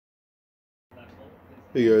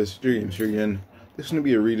Hey guys, Jay-Sensei here again. This is going to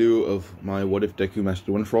be a redo of my What If Deku Mastered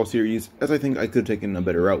the One for All series, as I think I could have taken a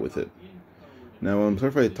better route with it. Now, I'm sorry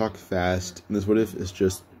if I talk fast, and this What If is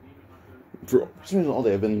just, for some reason all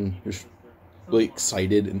day I've been just really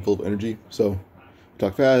excited and full of energy, so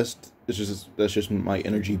talk fast, that's just my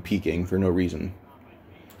energy peaking for no reason.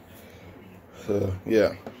 So,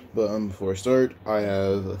 yeah. But before I start, I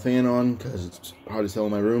have a fan on, because it's hot as hell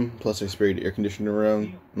in my room, plus I sprayed air conditioner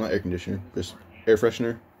around, not air conditioner, just air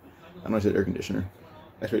freshener. I don't know if I said air conditioner.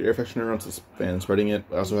 I sprayed air freshener around this fan, spreading it.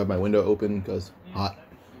 I also have my window open because hot.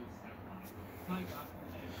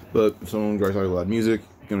 But if someone drives out loud music,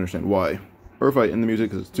 you can understand why. Or if I end the music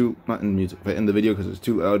because it's too, not in the music, if I end the video because it's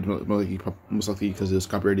too loud, most likely because it's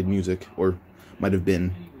copyrighted music, or might have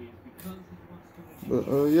been. But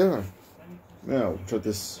yeah. Now, shut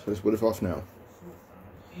this What If off now.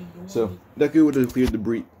 So, Deku would have cleared the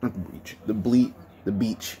beach.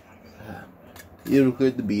 He would have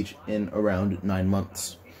cleared the beach in around 9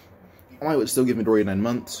 months. I would still give Midoriya 9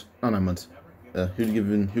 months. Not 9 months. He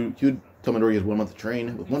would tell Midoriya he has 1 month to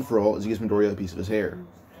train. With One for All, as he gives Midoriya a piece of his hair.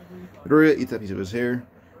 Midoriya eats that piece of his hair,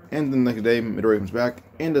 and then the next day, Midoriya comes back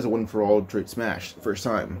and does a One for All Trait Smash the first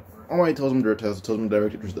time. All Might tells him to direct it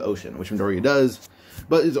towards the ocean, which Midoriya does,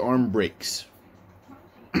 but his arm breaks.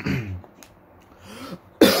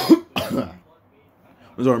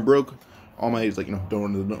 His arm broke. All Might is like, don't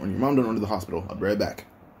run your mom, don't run to the hospital. I'll be right back.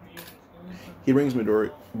 He brings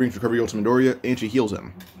Recovery Girl to Midoriya, and she heals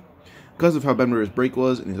him. Because of how bad Midoriya's break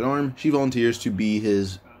was in his arm, she volunteers to be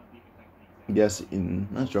his, not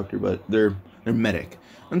instructor, but their medic,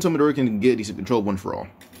 until Midoriya can get decent control of One for All.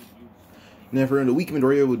 Now, for a week,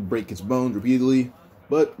 Midoriya would break his bones repeatedly,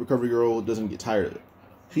 but Recovery Girl doesn't get tired of it.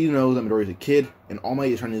 She knows that Midoriya is a kid, and All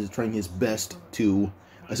Might is trying his best to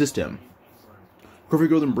assist him. Recovery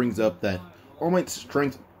Girl then brings up that All Might's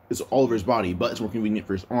strength is all over his body, but it's more convenient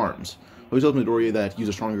for his arms. So he tells Midoriya that use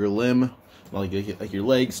a stronger limb, like your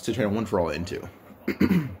legs, to try to One for All into. But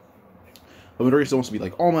Midoriya still wants to be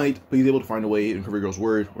like All Might, but he's able to find a way in Recovery Girl's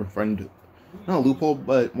word, or find, not a loophole,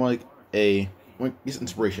 but more like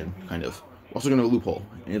inspiration, kind of. Also going to a loophole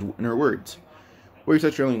in her words, where he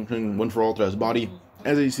starts trailing One for All throughout his body.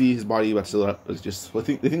 As you see, his body about to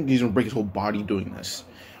they think he's gonna break his whole body doing this.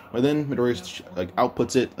 But then Midoriya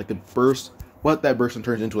outputs it like a burst, but that burst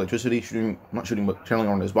turns into electricity, not shooting, but channeling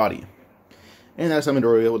on his body. And that's how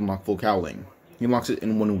Midoriya would unlock full cowling. He unlocks it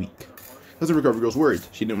in 1 week. That's the Recovery Girl's words.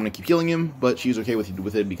 She didn't want to keep killing him, but she's okay with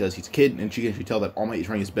it because he's a kid, and she can actually tell that All Might is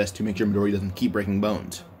trying his best to make sure Midoriya doesn't keep breaking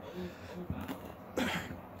bones.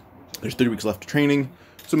 There's 3 weeks left of training,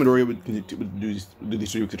 so Midoriya would do these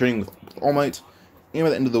 3 weeks of training with All Might. And by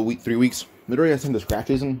the end of the 3 weeks, Midoriya has some of the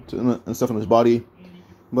scratches and stuff on his body,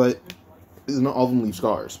 but not all of them leave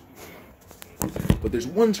scars. But there's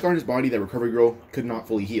one scar in his body that Recovery Girl could not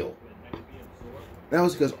fully heal. That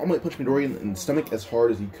was because All Might punched Midoriya in the stomach as hard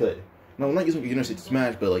as he could. Now, not using a United States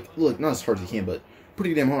Smash, but not as hard as he can, but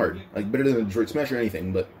pretty damn hard. Better than a Detroit Smash or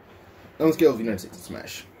anything, but on the scale of the United States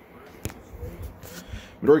Smash.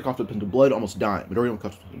 Midoriya coughed up into blood, almost dying.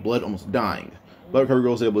 But Recovery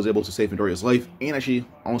Girl was able to save Midoriya's life, and actually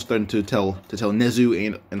almost started to tell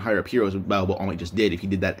Nezu and higher up heroes about what All Might just did if he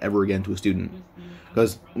did that ever again to a student.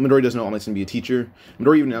 Because Midoriya doesn't know All Might's going to be a teacher.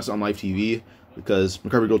 Midoriya even announced it on live TV, because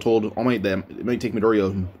Recovery Girl told All Might that it might take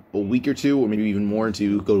Midoriya a week or 2, or maybe even more,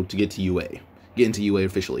 to get into UA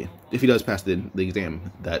officially, if he does pass the exam,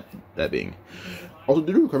 that being. Also,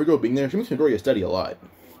 due to Recovery Girl being there, she makes Midoriya study a lot.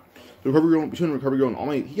 So between Recovery Girl and All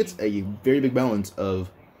Might, he gets a very big balance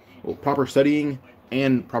of proper studying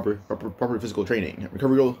and proper physical training.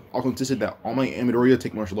 Recovery Girl also insisted that All Might and Midoriya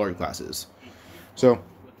take martial art classes. So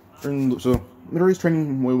Midoriya's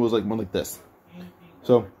training was more like this.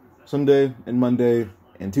 So Sunday and Monday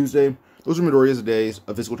and Tuesday, those are Midoriya's days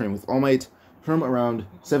of physical training with All Might, from around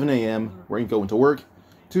 7 a.m. where Inko went to work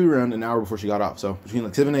to around an hour before she got off. So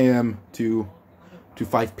between 7 a.m. to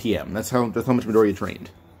 5 p.m. That's how much Midoriya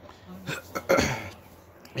trained.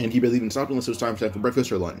 And he barely even stopped unless it was time for breakfast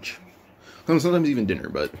or lunch. Sometimes even dinner,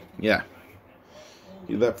 but yeah.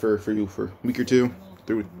 He did that for a week or 2,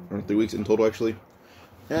 3 weeks in total actually.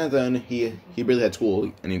 And then he barely had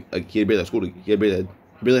school, and he barely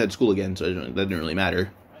had school again, so that didn't really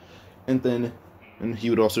matter. And he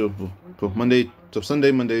would also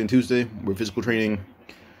Sunday, Monday, and Tuesday were physical training.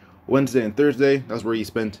 Wednesday and Thursday, that's where he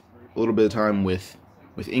spent a little bit of time with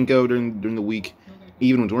Inko during the week. He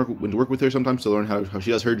even went to work with her sometimes to learn how she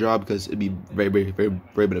does her job, because it'd be very, very, very,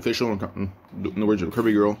 very beneficial, in the words of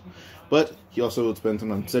Recovery Girl. But he also would spend some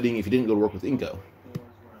time studying if he didn't go to work with Inko.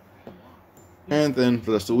 And then for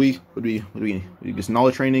the rest of the week would be just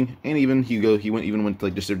knowledge training, and even he went to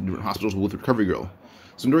like just different hospitals with Recovery Girl.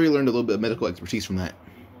 So Midoriya learned a little bit of medical expertise from that.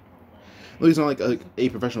 Well, he's not like a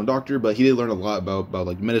professional doctor, but he did learn a lot about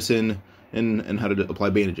like medicine and how to apply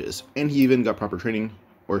bandages. And he even got proper training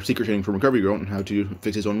or secret training from Recovery Girl on how to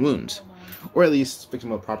fix his own wounds, or at least fix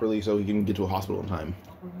them up properly so he can get to a hospital in time.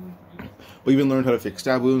 But he even learned how to fix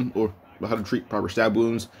stab wounds or how to treat proper stab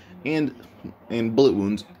wounds and bullet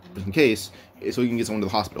wounds just in case, so he can get someone to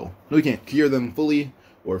the hospital. No, he can't cure them fully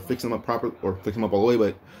or fix them up properly or fix them up all the way,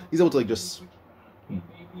 but he's able to like just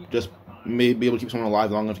maybe be able to keep someone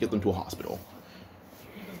alive long enough to get them to a hospital.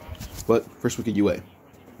 But first week of UA,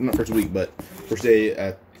 not first week, but first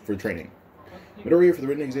day for training. Midoriya for the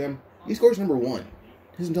written exam, he scores #1.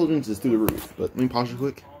 His intelligence is through the roof. But let me pause real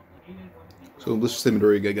quick. So let's just say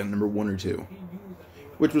Midoriya got #1 or 2,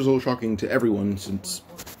 which was a little shocking to everyone since,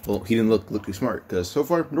 well, he didn't look too smart. Because so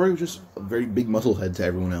far, Midoriya was just a very big muscle head to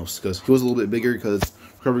everyone else. Because he was a little bit bigger because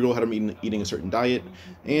Recovery Girl had him eating a certain diet,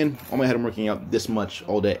 and All Might had him working out this much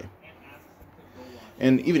all day.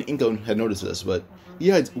 And even Inko had noticed this, but he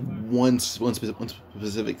had one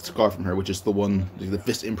specific scar from her, which is the one, the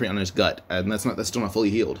fist imprint on his gut, and that's still not fully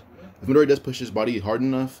healed. If Midoriya does push his body hard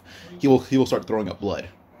enough, he will start throwing up blood.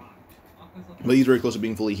 But he's very close to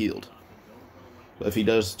being fully healed. But if he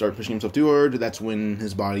does start pushing himself too hard, that's when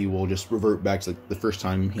his body will just revert back to like the first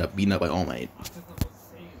time he got beaten up by All Might.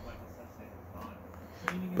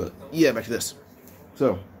 But yeah, back to this.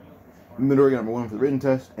 So Midoriya got #1 for the written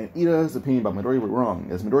test, and Ida's opinion about Midoriya were wrong.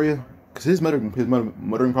 As Midoriya, because his muttering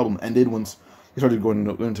problem ended once he started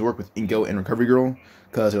going to work with Inko and Recovery Girl,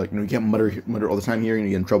 because they're like, you can't mutter all the time here, and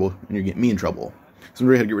you get in trouble, and you get me in trouble. So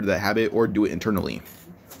Midoriya had to get rid of that habit or do it internally.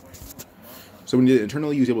 So when he did it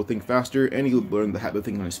internally, he was able to think faster, and he learned the habit of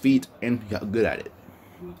thinking on his feet, and he got good at it.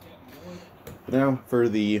 But now for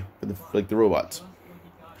the robots.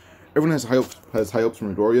 Everyone has high hopes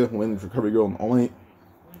from Midoriya when Recovery Girl and All Might.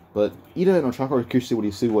 But Ida and Ochako are curious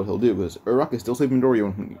to see what he'll do, because Uraraka still saved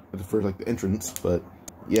Midoriya for like the entrance, but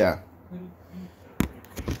yeah.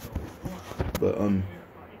 But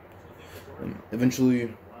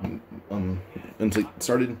eventually, until it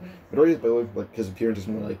started, Midoriya, by the way, like his appearance is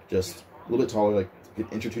more like just a little bit taller, like an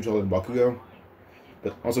inch or two taller than Bakugo.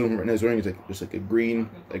 But also right now he's wearing just like a green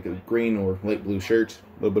or light blue shirt,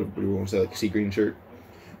 a little bit of what you want to say like sea green shirt,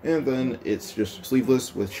 and then it's just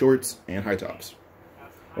sleeveless with shorts and high tops.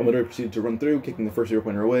 Well, Midoriya proceeded to run through, kicking the first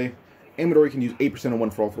 0-pointer away, and Midoriya can use 8% on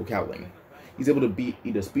one for all full cowling. He's able to beat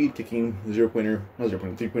Ida's speed, kicking the 3-pointer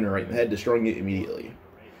right in the head, destroying it immediately.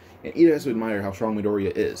 And Ida has to admire how strong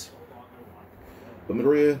Midoriya is. But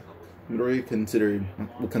Midoriya will consider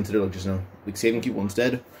like just like saving people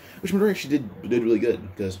instead, which Midoriya actually did really good,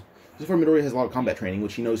 because so far Midoriya has a lot of combat training,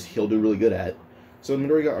 which he knows he'll do really good at. So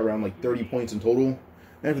Midoriya got around like 30 points in total,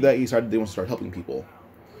 and after that he decided they want to start helping people.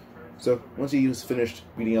 So once he was finished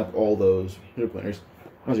beating up all those 0-pointers,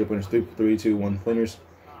 3, 2, 1 pointers,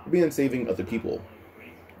 he began saving other people.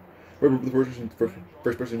 The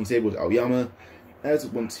first person he saved was Aoyama, as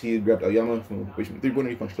once he grabbed Aoyama from the 3-pointer,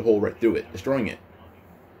 he punched a hole right through it, destroying it.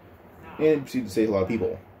 And he proceeded to save a lot of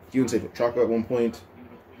people. He even saved Ochako at one point,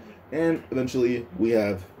 and eventually we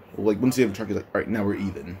have, like, once you have Ochako, he's like, alright, now we're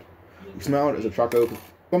even. He smiled as Ochako,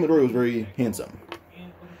 but Midoriya was very handsome.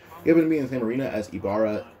 He happened to be in the same arena as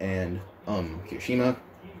Ibara and Kirishima,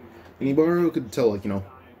 and Ibara could tell, like,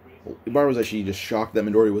 Ibara was actually just shocked that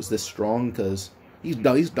Midoriya was this strong, because he's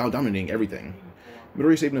dominating everything.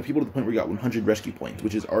 Midoriya saved enough people to the point where he got 100 rescue points,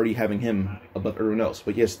 which is already having him above everyone else,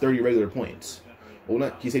 but he has 30 regular points.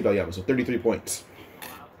 Well, he saved Aoyama, so 33 points.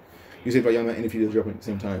 He saved Aoyama and if he did 0 point at the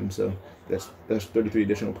same time, so that's 33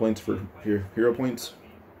 additional points for your hero points.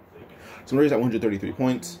 So Midoriya's at 133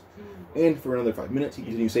 points. And for another 5 minutes, he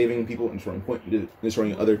continued saving people and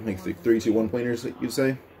destroying other, like, 3, 2, 1 pointers, you'd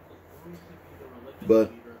say.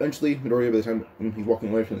 But eventually, Midoriya, by the time he's walking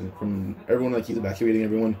away from everyone, like he's evacuating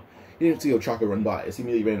everyone, he didn't see Ochako run by, as he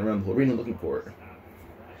immediately ran around the whole arena looking for her.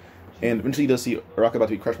 And eventually he does see Uraraka about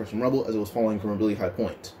to be crushed by some rubble as it was falling from a really high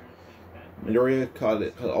point. Midoriya caught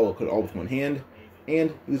it all with one hand,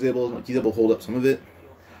 and he's able to hold up some of it.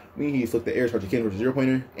 Meaning he flicked the air as hard as he can for the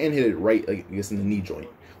 0-pointer and hit it right, I guess, in the knee joint,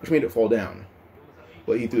 which made it fall down.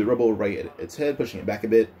 But he threw the rubble right at its head, pushing it back a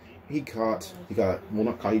bit. He grabbed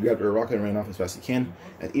Uraraka and ran off as fast as he can,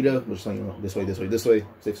 as Ida was saying, this way,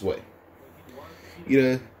 safe way.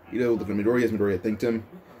 Ida looked at Midoriya as Midoriya thanked him,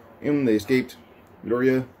 and when they escaped,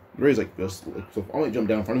 Midoriya's like, so All Might jumped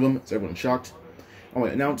down in front of him, so everyone's shocked. All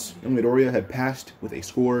Might announced, and Midoriya had passed with a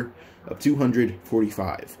score of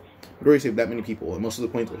 245. Midoriya saved that many people, and most of the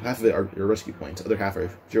points, half of it are rescue points, the other half are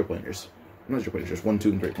 0-pointers. Not 0-pointers, just 1,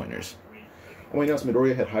 2, and 3 pointers. Only now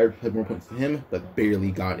Midoriya had more points than him, but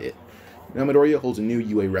barely got it. Now Midoriya holds a new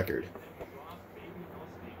UA record.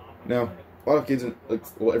 Now, a lot of kids,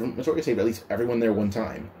 Midoriya saved at least everyone there one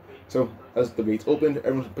time. So, as the gates opened,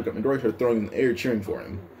 everyone picked up Midoriya, started throwing in the air, cheering for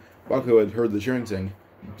him. Bakugo had heard the cheering saying,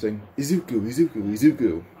 Izuku, Izuku,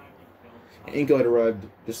 Izuku. And Inko had arrived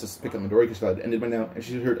just to pick up Midoriya because she thought it ended by now, and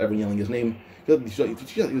she heard everyone yelling his name. She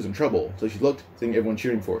thought he was in trouble, so she looked, seeing everyone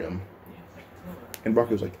cheering for him. And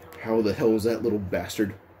Bakugo was like, how the hell is that little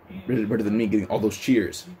bastard better than me getting all those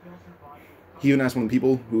cheers? He even asked one of the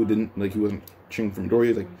people who wasn't cheering for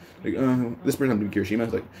Midoriya, this person happened to be Kirishima. I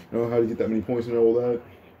was like, how did he get that many points and all that?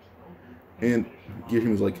 And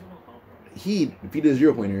Kirishima was like, he defeated a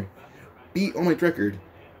 0-pointer, beat All Might's record,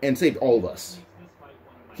 and saved all of us.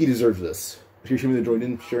 He deserves this. Kirishima then joined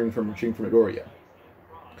in, cheering for Midoriya.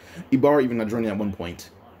 Ibarra even not joining at one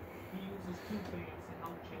point.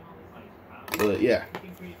 But yeah.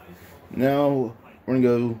 Now I'm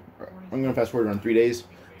gonna fast forward around 3 days.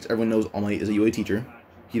 So everyone knows All Might is a UA teacher.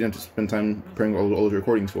 He didn't have to spend time preparing all the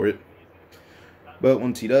recordings for it. But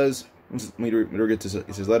once Midoriya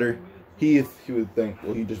gets his letter, he would think,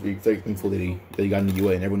 he'd just be very thankful that he got into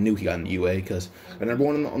UA, and everyone knew he got into UA because got number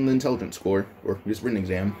 1 on the intelligence score, or just written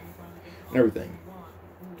exam, and everything.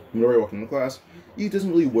 Midoriya walked into class. He doesn't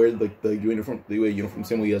really wear the UA uniform the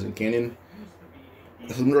same way he does in canon.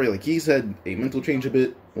 So Midoriya, he's had a mental change a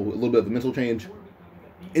little bit of a mental change,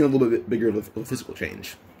 and a little bit bigger of a physical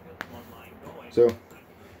change. So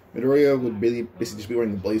Midoriya would basically just be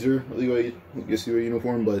wearing the blazer of the UA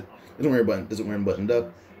uniform, but doesn't wear them buttoned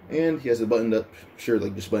up. And he has a buttoned up shirt,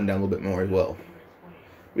 just buttoned down a little bit more as well.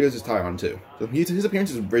 He has his tie on too. So his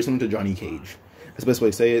appearance is very similar to Johnny Cage. That's the best way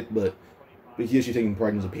to say it, but he is taking pride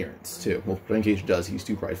in his appearance too. Well, Johnny Cage does, he's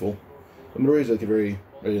too prideful. But Midoriya is a very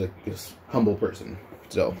this humble person.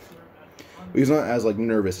 So he's not as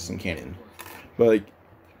nervous as in canon. But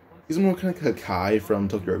he's more kind of like a Kai from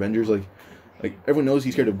Tokyo Revengers. Everyone knows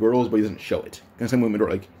he's scared of girls, but he doesn't show it. Kind of same way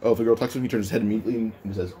Midoriya, if a girl talks to him, he turns his head immediately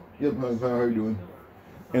and says, "Yep, how are you doing?"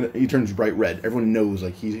 And he turns bright red. Everyone knows,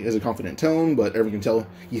 he has a confident tone, but everyone can tell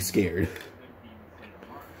he's scared.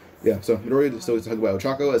 Yeah, so Midoriya still gets to hug by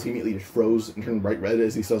Ochako as he immediately just froze and turned bright red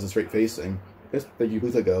as he saw his straight face, saying, "Yes, thank you,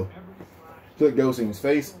 please let go." She let go, seeing his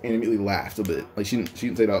face, and immediately laughed a bit. She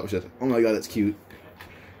didn't say that, she said, "Oh my god, that's cute."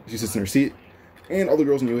 She sits in her seat, and all the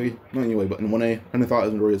girls in UA, not in UA, but in 1A, kind of thought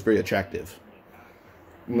Midoriya was very attractive.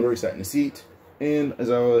 Midoriya sat in his seat, and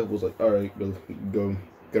Aizawa was like, "Alright, go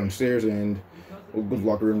downstairs and we'll go to the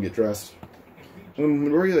locker room, get dressed." When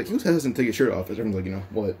Midoriya, he was hesitant to take his shirt off, as everyone's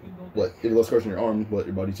like, what? You have less scars on your arm, what,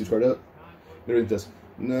 your body's too scarred up? Midoriya says,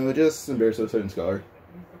 "No, just embarrassed of a certain scar."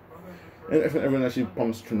 And everyone actually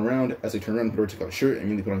promised to turn around. As they turned around, Midoriya took off his shirt and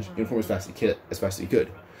immediately put on his uniform as fast as he could.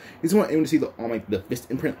 He didn't want anyone to see the fist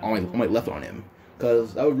imprint All Might left on him,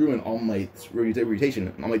 because that would ruin All Might's reputation,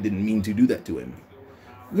 and All Might didn't mean to do that to him.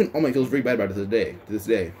 Even All Might feels very bad about it to this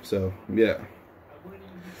day, so, yeah.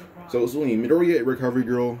 So it was only Midoriya, a recovery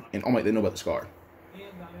girl, and All Might didn't know about the scar.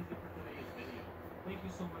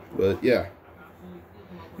 But yeah.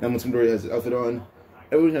 Now once Midoriya has his outfit on,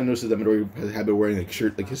 everyone kind of notices that Midoriya has a habit of wearing his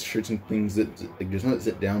shirts and things that just not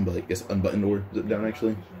zip down, but unbuttoned or zip down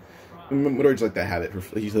actually. And Midoriya just that habit.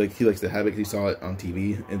 He likes the habit because he saw it on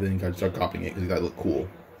TV, and then he kind of started copying it because he thought it looked cool.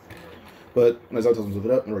 But when Aizawa tells him to zip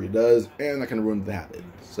it up, Midoriya does, and that kind of ruined the habit.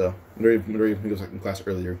 So Midoriya goes in class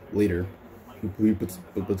later. He puts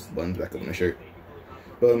the buttons back up on his shirt.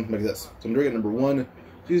 Like this. So Midoriya at number 1,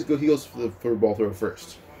 he goes for the ball throw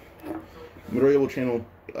first. Midoriya will channel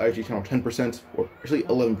 10%, or actually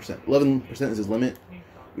 11%. 11% is his limit.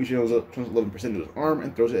 He channels 11% to his arm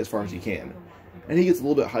and throws it as far as he can. And he gets a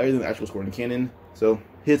little bit higher than the actual score in canon, so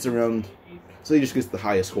hits around. So he just gets the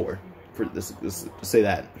highest score for this say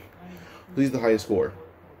that. So he's the highest score.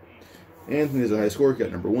 And when he has the highest score, he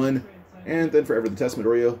got number 1. And then forever the test,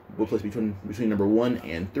 Midoriya will place between number 1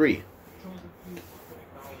 and 3.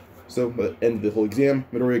 So, by the end of the whole exam,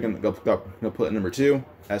 Midoriya gonna put at number 2.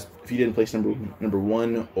 As if he didn't place number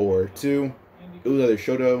 1 or 2, it was either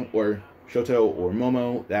Shoto or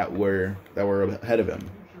Momo that were ahead of him.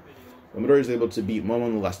 But Midoriya was able to beat Momo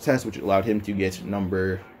in the last test, which allowed him to get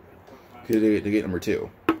number 2.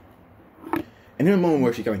 And him and Momo were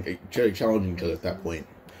actually kind of challenging each other at that point.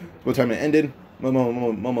 So by the time it ended,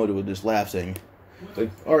 Momo would just laugh, saying,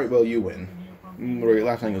 "Alright, well, you win." Midoriya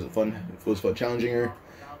laughed, saying it was fun challenging her,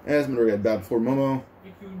 as Midoriya had bowed before Momo,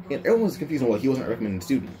 and everyone was confused on why he wasn't a recommended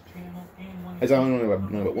student. As I only know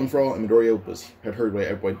about One For All, and Midoriya had heard by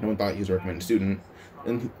everybody, no one thought he was a recommended student.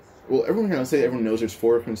 And, well, everyone kind of everyone knows there's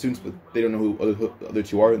 4 recommended students, but they don't know who the other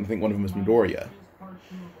 2 are, and they think one of them is Midoriya.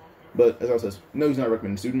 But as I says, no, he's not a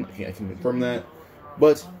recommended student. I can confirm that.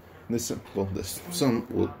 But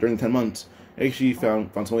during the 10 months, I actually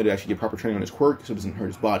found some way to actually get proper training on his quirk so it doesn't hurt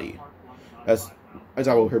his body. As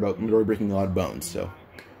I will hear about Midori breaking a lot of bones. So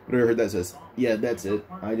Midori heard that says, yeah, that's it.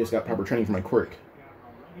 I just got proper training for my quirk.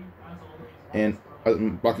 And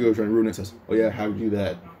Bakugo trying to ruin it says, oh yeah, how do you do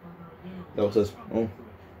that? That says, oh,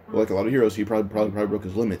 well, like a lot of heroes, he probably broke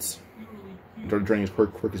his limits. He started training his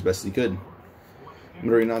quirk as best as he could.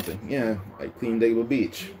 Midori nothing. Yeah, I cleaned Deku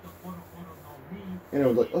Beach. And I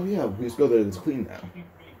was like, oh yeah, we just go there, it's clean now.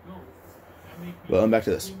 Well, I'm back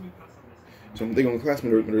to this. So they go in class,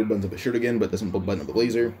 Midori buttons up his shirt again, but doesn't button up the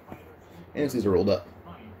blazer. And his sleeves are rolled up.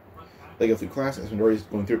 They go through class, as Midori's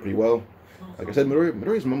going through it pretty well. Like I said,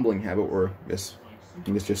 Midori's mumbling habit, or I guess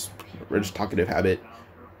just talkative habit,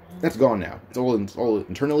 that's gone now. It's all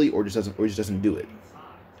internally, or just doesn't do it.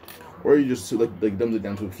 Or you just like dumbs it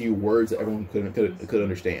down to a few words that everyone could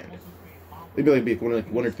understand. Maybe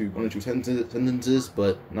one or two sentences,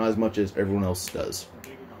 but not as much as everyone else does.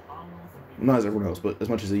 Not as everyone else, but as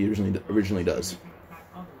much as he originally does.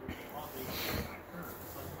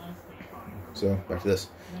 So back to this.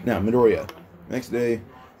 Now Midoriya. Next day,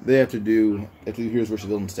 they have to do Heroes vs.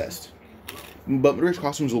 Villains test. But Midoriya's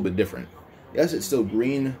costume is a little bit different. Yes, it's still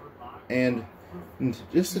green, and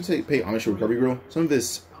just to pay homage to Recovery Girl, some of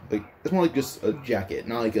this it's more like just a jacket,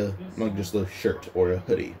 not just a shirt or a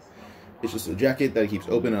hoodie. It's just a jacket that he keeps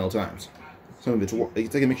open at all times. Some of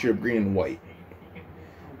it's like a mixture of green and white.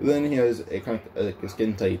 But then he has a kind of a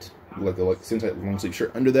skin tight long sleeve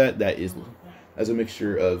shirt under that is as a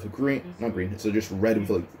mixture of not green, so just red with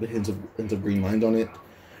like hints of green lines on it.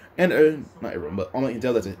 And not everyone, but all I can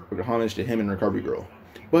tell that's a homage to him and Recovery Girl,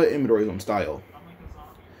 but in Midori's own style.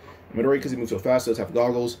 Midori, because he moves so fast, does have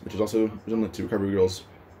goggles, which is also similar to Recovery Girl's.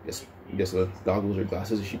 I guess the goggles or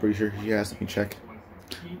glasses. Is she pretty sure she has? Let me check.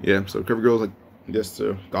 Yeah, so Recovery Girl's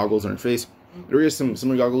goggles on her face. Midori has some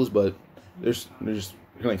similar goggles, but they're just kind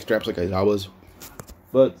of like straps like Aizawa's.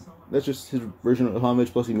 But that's just his version of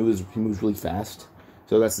homage. Plus, he moves really fast,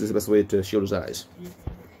 so that's the best way to shield his eyes.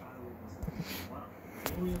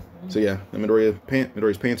 So yeah, the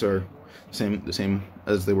Midori's pants are the same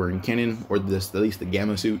as they were in canon, or at least the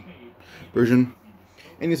Gamma suit version,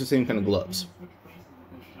 and it's the same kind of gloves.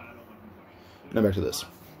 Now back to this.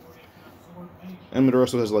 And Midori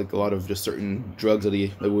also has like a lot of just certain drugs that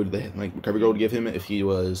Recovery Girl would give him if he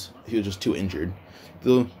was just too injured.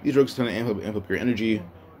 So these drugs kind of amp up your energy,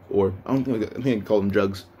 or I think I can call them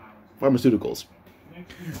drugs, pharmaceuticals.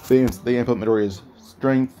 They amp up Midori's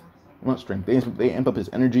strength. Not strength. They amp up his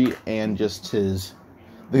energy and just his.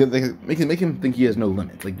 They make him think he has no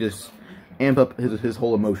limit. Like just amp up his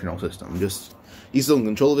whole emotional system. Just he's still in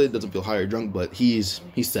control of it. Doesn't feel high or drunk, but he's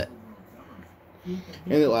set. And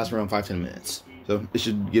it lasts around 5-10 minutes. So it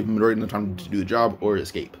should give Midori enough time to do the job or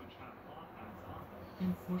escape.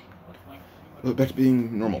 But back to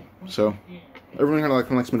being normal. So everyone kind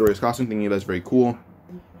of likes Midori's costume, thinking that's very cool.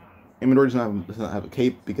 And Midori does not have a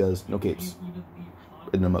cape because no capes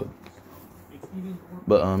in the mode.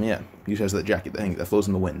 But yeah, he just has that jacket that flows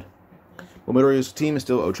in the wind. Well, Midori's team is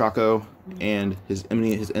still Ochako, and his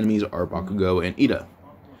enemies are Bakugo and Ida.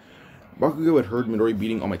 Bakugo had heard Midori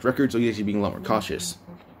beating All Might's record, so he's actually being a lot more cautious.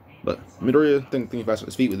 But Midori, thinking fast on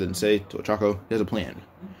his feet, would then say to Ochako, he has a plan.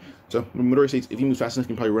 So Midori states if he moves fast enough, he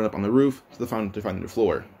can probably run up on the roof to find the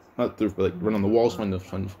floor. Not the roof, but run on the walls, find the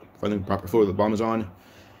proper floor the bomb is on.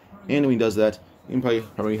 And when he does that, he can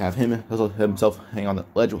probably have himself hang on the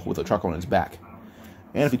ledge with Ochako on his back.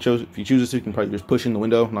 And if he chooses to, he can probably just push in the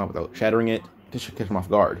window, not without shattering it, to catch him off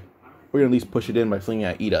guard. Or you can at least push it in by flinging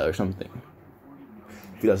at Ida or something.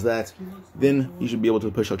 If he does that, then he should be able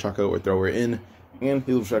to push Ochako or throw her in, and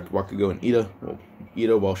he'll distract Bakugo and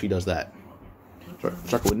Ida while she does that. So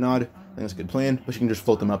Ochako would nod. I think that's a good plan, but she can just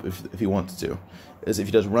float them up if he wants to. As if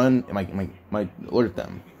he does run, it might alert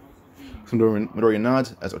them. So Midori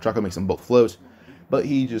nods as Ochako makes them both float, but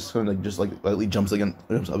he just kind of lightly jumps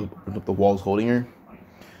up the walls holding her.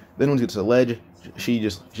 Then when he gets to the ledge, she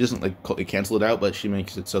doesn't cancel it out, but she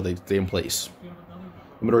makes it so they stay in place.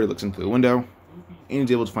 Midori looks into the window, and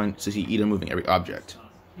he's able to see Ida moving every object.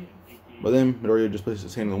 But then Midori just places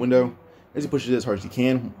his hand in the window, as he pushes it as hard as he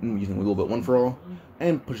can, using a little bit one for all,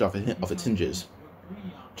 and pushes off its hinges.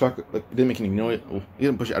 Ochako didn't make any noise. Well, he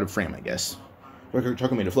didn't push it out of frame, I guess.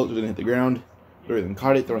 Ochako made it float, so it didn't hit the ground. Midori then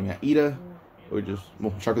caught it, throwing at Ida.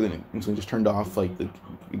 Ochako then instantly just turned off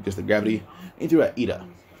the gravity, and threw at Ida.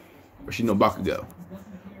 Or she no Bakugo.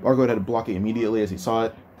 Bakugo had to block it immediately as he saw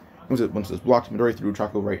it. Once it was blocked, Midori threw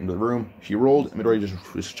Ochako right into the room. She rolled, and Midori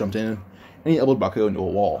just jumped in, and he elbowed Bakugo into a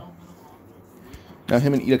wall. Now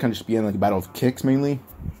him and Ida kind of just began a battle of kicks mainly.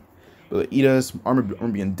 But Ida's armor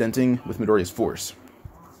began denting with Midoriya's force.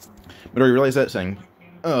 Midoriya realized that, saying,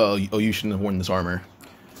 oh, you shouldn't have worn this armor.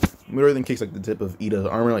 Midoriya then kicks like the tip of Ida's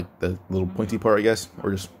armor, like the little pointy part, I guess,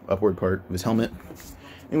 or just upward part of his helmet.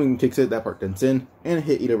 And when he kicks it, that part dents in, and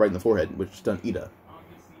hit Ida right in the forehead, which stunned Ida.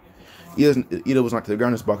 Ida was knocked to the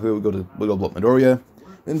ground as Bakugo would go blow up Midoriya.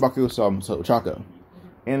 Then Bakugo saw Ochako.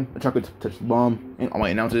 And Ochako touched the bomb, and All Might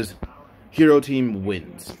announces, Hero Team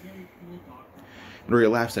wins.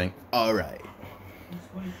 Midoriya laughed, saying, alright.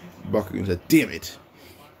 Bakugo said, damn it.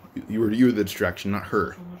 You were the distraction, not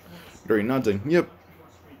her. Midoriya nods, saying, yep.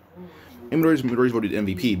 And Midoriya's voted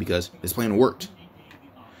MVP because his plan worked.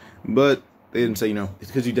 But they didn't say, it's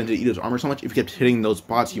because you dented Ida's armor so much, if you kept hitting those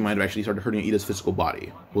spots, you might have actually started hurting Ida's physical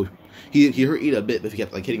body. Well, he hurt Ida a bit, but if he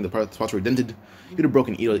kept hitting the spots where he dented, he would have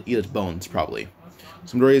broken Ida's bones, probably.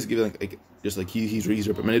 So Midoriya's given, he's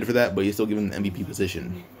reprimanded for that, but he's still given the MVP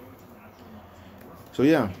position. So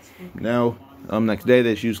yeah, now, next day,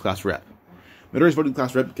 they choose class rep. Midoriya's voted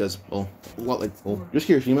class rep because, just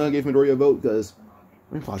Hiroshima gave Midoriya a vote because,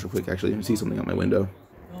 let me pause real quick, actually, and see something out my window.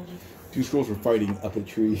 Two squirrels were fighting up a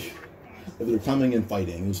tree. They were coming and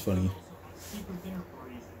fighting. It was funny.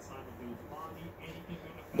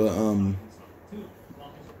 But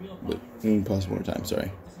let me pause one more time,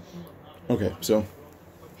 sorry. Okay, so,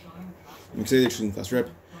 I'm say they're choosing class rep.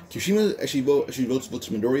 Kirishima actually votes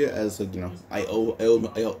Midoriya as, I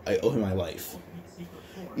owe him my life.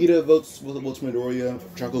 Ida votes Midoriya.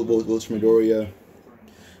 Choco votes for Midoriya.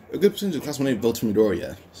 A good percentage of Class 1A votes for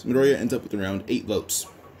Midoriya. So Midoriya ends up with around 8 votes,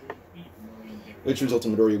 which results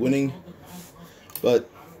in Midoriya winning. But,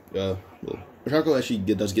 Choco actually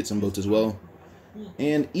does get some votes as well.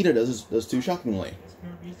 And Ida does too, shockingly.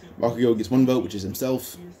 Bakugo gets 1 vote, which is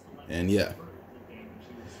himself. And yeah.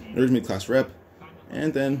 Midoriya's made class rep.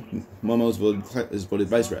 And then Momo's voted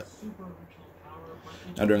vice rep.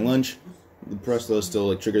 Now during lunch, the press does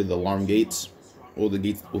still trigger the alarm gates. Or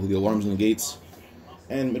the alarms in the gates.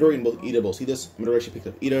 And Midoriya and Ida both see this. Midoriya actually picked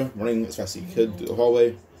up Ida, running as fast as he could through the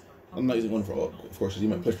hallway. I'm not using one for all, of course, because he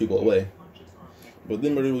might push people away. But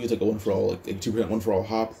then Midoriya uses a one for all, a 2% one for all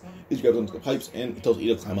hop. He grabs onto the pipes and tells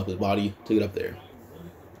Ida to climb up his body to get up there.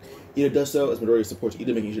 Ida does so as Midoriya supports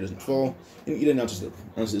Ida, making sure it doesn't fall, and Ida announces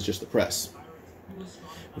it's just the press.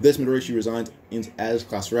 With this, Midoriya resigns as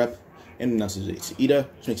class rep and announces it to Ida,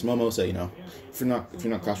 which makes Momo say, if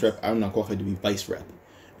you're not class rep, I'm not qualified to be vice rep.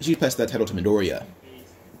 And she passed that title to Midoriya.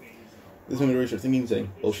 This is when Midoriya started thinking,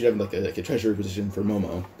 saying, well, she'd have a treasurer position for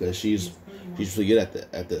Momo, because she's really good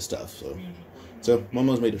at this stuff. So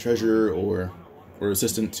Momo's made a treasurer or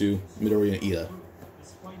assistant to Midoriya and Ida.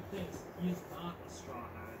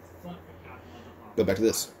 Go back to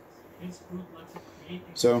this.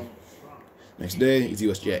 So next day is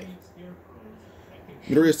USJ.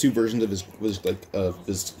 Midoriya has 2 versions of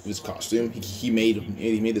his costume. He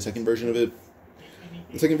made the second version of it.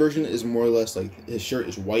 The second version is more or less his shirt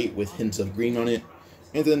is white with hints of green on it,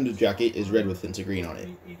 and then the jacket is red with hints of green on it.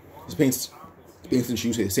 His pants and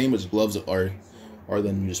shoes stay the same, but his gloves are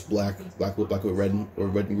then just black with red and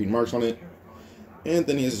green marks on it. And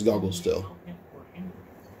then he has his goggles still.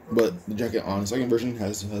 But the jacket on the second version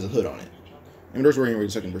has a hood on it. And Midoriya's wearing the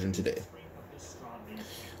second version today.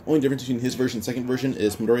 Only difference between his version and second version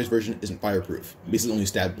is Midoriya's version isn't fireproof. Basically only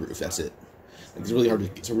stab proof, that's it. It's really hard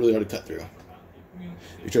to cut through.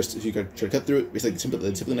 If you try to cut through it, basically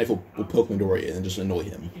the tip of the knife will poke Midoriya and just annoy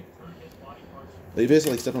him. But if you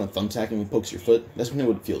basically step on a thumbtack and it pokes your foot, that's kind of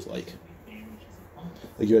what it feels like.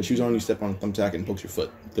 Like you have shoes on, you step on a thumbtack and it pokes your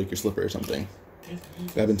foot, like your slipper or something.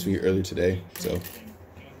 It happened to me earlier today, so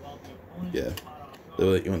yeah.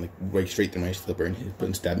 It went right straight through my slipper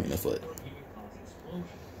and stabbed me in the foot.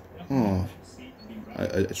 Oh,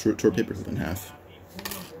 I tore paper clip in half.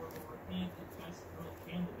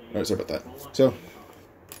 Alright, sorry about that. So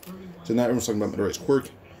now everyone's talking about Midoriya's quirk,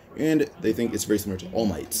 and they think it's very similar to All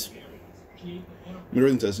Might's.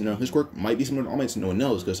 Midoriya says, his quirk might be similar to All Might's, no one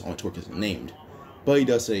knows because All Might's quirk isn't named. But he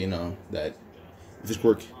does say, that if his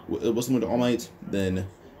quirk was similar to All Might, then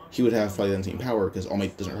he would have probably the same power because All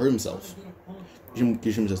Might doesn't hurt himself.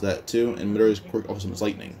 Kirishima says that too, and Midoriya's quirk also summons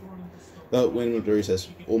lightning. But when Midoriya says,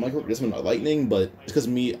 well, my quirk doesn't summon lightning, but it's because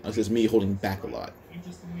me holding back a lot.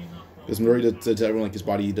 Because Midoriya says to everyone his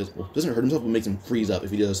body doesn't hurt himself, but makes him freeze up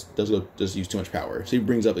if he does use too much power. So he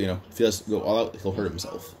brings up, if he does go all out, he'll hurt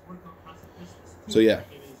himself. So yeah.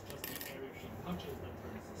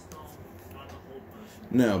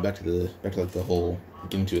 Now back to the whole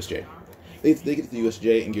getting to USJ. They get to the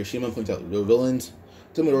USJ and Kirishima points out the villains.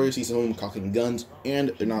 So Midoriya sees some of them cocking guns, and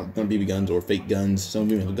they're not going to be BB guns or fake guns. Some of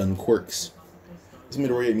them have gun quirks. So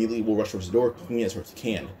Midoriya immediately will rush towards the door, clicking it as far as he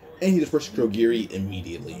can, and he just rushes Kurogiri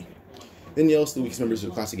immediately. Then yells the weakest members of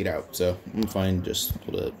the class to get out. So I'm fine, just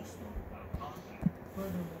hold it.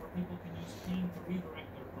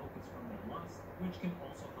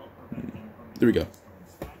 There we go.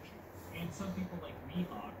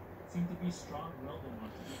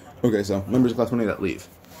 Okay, so members of class 20 that leave.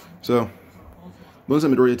 So the ones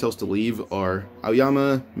that Midoriya tells to leave are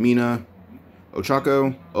Aoyama, Mina,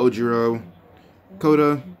 Ochako, Ojiro,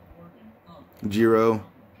 Koda, Jiro.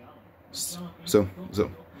 So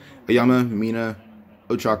Aoyama, Mina,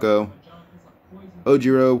 Ochako,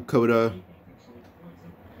 Ojiro, Koda,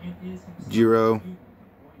 Jiro,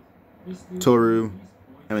 Toru,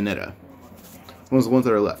 and Mineta. Those are the ones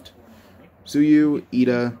that are left. Tsuyu,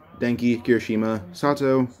 Ida, Denki, Kirishima,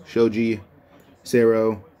 Sato, Shoji,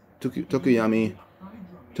 Sero, Tokuyami,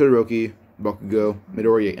 Todoroki, Bakugo,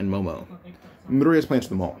 Midoriya, and Momo. Midoriya has plans for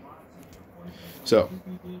them all. So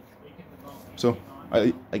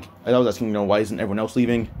I was asking, why isn't everyone else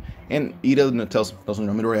leaving? And Ida tells him,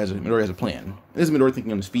 Midoriya has a plan. This is Midoriya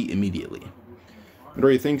thinking on his feet immediately.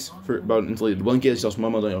 Midoriya thinks about an insulated blanket. He tells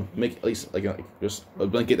Momo to make at least just a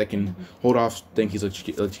blanket that can hold off Denki's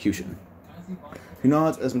electrocution. He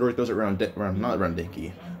nods as Midoriya throws it not around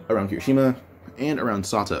Denki, around Kirishima, and around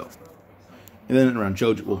Sato. And then around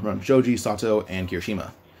Shoji, Sato, and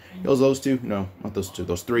Kirishima. He tells those two, no, not those two,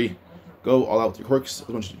 those three, go all out with your quirks as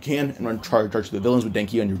much as you can and run charge the villains with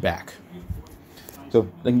Denki on your back. So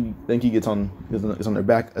Denki gets on their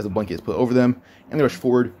back as the blanket is put over them, and they rush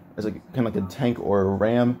forward as kind of like a tank or a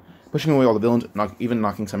ram, pushing away all the villains, even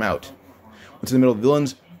knocking some out. Once in the middle of the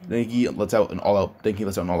villains, Denki lets out an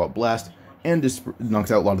all-out blast, and just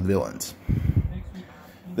knocks out a lot of the villains.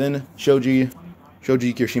 Then Shoji,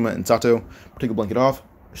 Kirishima, and Sato take the blanket off.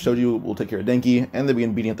 Shoji will take care of Denki, and they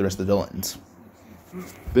begin beating up the rest of the villains.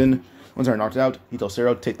 Then, once they're knocked out, he tells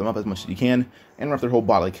Sero to take them up as much as he can, and wrap their whole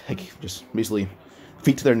body, just basically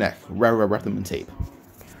feet to their neck, wrap them in tape.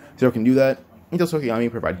 Sero can do that. He tells Tokuyami to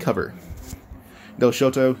provide cover. He tells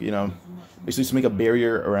Shoto, basically to make a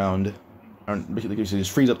barrier around basically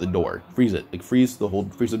just freeze up the door. Freeze it. Freeze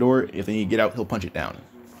the door. If they need to get out, he'll punch it down.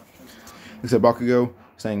 Except Bakugo,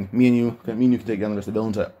 saying, me and you can take down the rest of the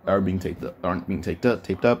villains that aren't being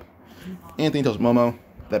taped up. Anthony tells Momo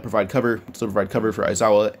that provide cover for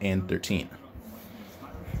Aizawa and 13.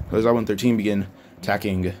 So Aizawa and 13 begin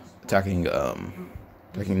attacking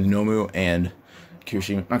Nomu and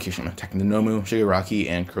attacking the Nomu, Shigaraki,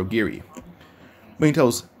 and Kurogiri. But he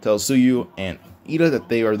tells Tsuyu and Ida that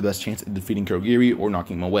they are the best chance at defeating Kurogiri or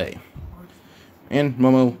knocking him away. And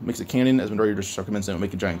Momo makes a cannon as Midoriya just recommends them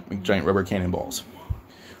make giant rubber cannonballs.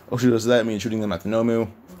 Oshi does that, shooting them at the Nomu,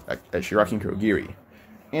 at Shigaraki and Kurogiri.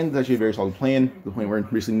 And it's actually a very solid plan, the point where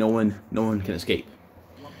basically no one can escape.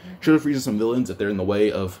 Shoto freezes some villains if they're in the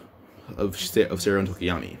way of Sero and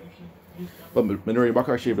Tokuyami. But Midoriya and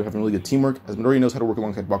Bakugo actually have really good teamwork, as Midoriya knows how to work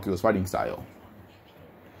alongside Bakugo's fighting style.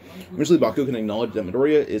 Eventually, Bakugo can acknowledge that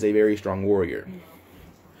Midoriya is a very strong warrior.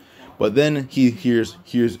 But then he hears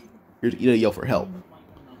Ida yell for help.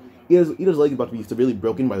 Ida's leg is about to be severely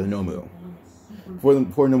broken by the Nomu.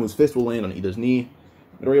 Before Nomu's fist will land on Ida's knee,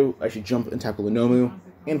 Midoriya will actually jump and tackle the Nomu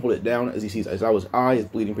and hold it down as he sees Aizawa's eye is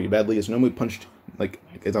bleeding pretty badly as Nomu punched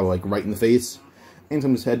Aizawa right in the face and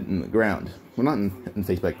slammed his head in the ground. Well, not in the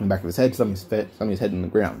face, but in the back of his head, slamming his head in the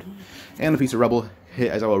ground. And a piece of rubble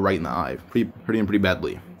hit Aizawa right in the eye, hurting him pretty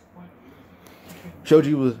badly.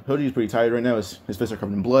 Shoji is pretty tired right now as his fists are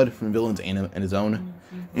covered in blood from villains and his own.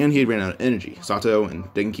 And he had ran out of energy. Sato and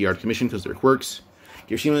Denki are out of commission because of their quirks.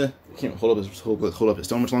 Kirishima can't hold up his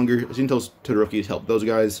stone much longer, as he tells Todoroki to help those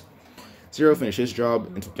guys. Sero finished his job,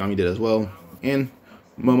 and Tokuyami did as well. And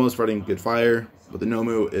Momo's fighting good fire, but the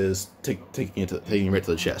Nomu is taking it right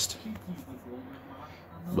to the chest.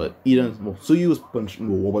 But Tsuyu was punched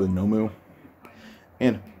into a wall by the Nomu.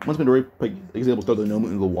 And once Midoriya is able to throw the Nomu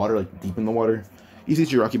into the water, deep in the water, he sees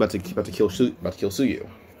Shigaraki about to kill Tsuyu.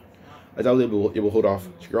 Aizawa was able to hold off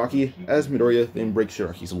Shigaraki, as Midoriya then breaks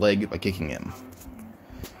Shigaraki's leg by kicking him.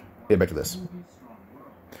 Get back to this.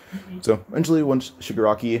 So eventually, once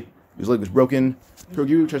Shigaraki, whose leg was broken,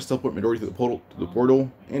 Kurogiri tries to teleport Midoriya through the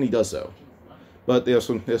portal, and he does so. But they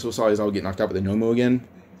also saw Aizawa get knocked out by the Nomu again,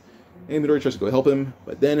 and Midoriya tries to go help him,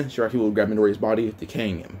 but then Shigaraki will grab Midoriya's body,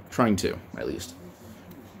 decaying him, trying to, at least.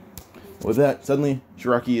 With that, suddenly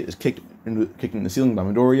Shigaraki is kicked in the ceiling by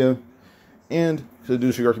Midoriya, and due to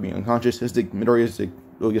Shigaraki being unconscious, the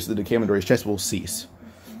decay of Midoriya's chest will cease.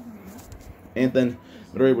 And then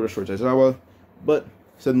Midoriya will destroy Aizawa, but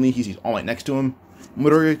suddenly he sees All Might next to him.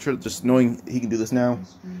 Midoriya, just knowing he can do this now,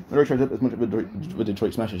 Midoriya tries up as much of a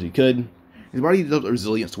Detroit Smash as he could. His body develops a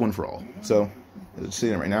resilience to one for all. So, as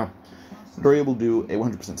seeing it right now, Midoriya will do a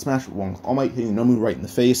 100% smash with All Might hitting Nomu right in the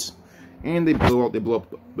face, and they blow up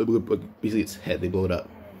basically its head. They blow it up.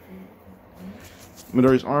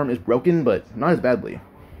 Midoriya's arm is broken, but not as badly.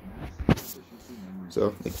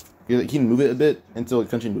 So like, he can move it a bit until it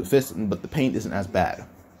comes into a fist, but the pain isn't as bad.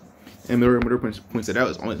 And Midoriya points it out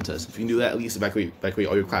as All Might says, if you can do that, at least evacuate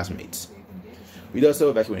all your classmates. He does so,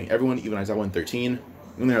 evacuating everyone, even Aizawa and 13.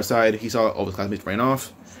 When they're outside, he saw all of his classmates ran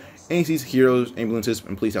off, and he sees heroes, ambulances,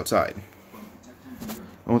 and police outside.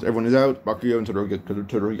 Once everyone is out, Bakugo and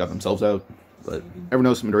Todoroki got themselves out, but everyone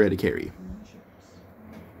else Midoriya had to carry.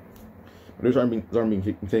 Midoriya's arm being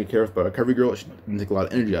taken care of by a recovery girl. She didn't take a lot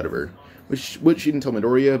of energy out of her, which she didn't tell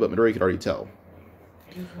Midoriya, but Midoriya could already tell.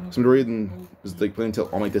 So Midoriya then is like planning to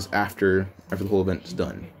tell All Might this after the whole event is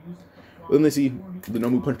done. But then they see the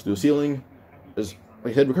Nomu punch through the ceiling. As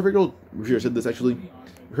like said, recovery girl, Rushiro said this actually.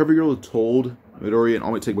 Recovery girl told Midoriya and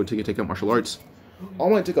All Might take up martial arts. All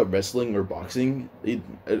Might took up wrestling or boxing. I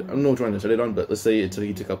don't know which one to set it on, but let's say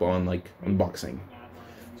he took up on boxing.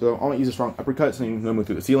 So All Might used a strong uppercut, sending Nomu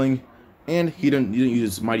through the ceiling, and he didn't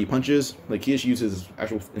use mighty punches. Like he just uses his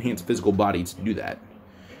actual enhanced physical body to do that.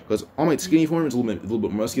 Because All Might's skinny form is a little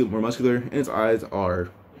bit more muscular, and its eyes are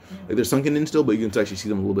like they're sunken in still, but you can actually see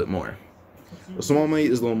them a little bit more. So All Might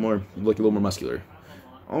is a little more muscular,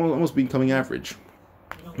 almost becoming average.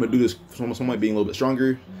 But due to this, All Might being a little bit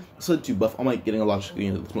stronger, this led to All Might getting a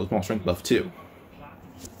small strength buff too.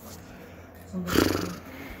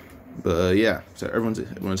 But yeah, so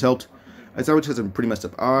everyone's helped. Aizawa has a pretty messed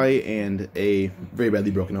up eye and a very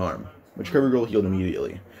badly broken arm, which Recovery Girl healed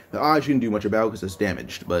immediately. The eye she didn't do much about because it's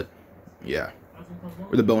damaged, but yeah,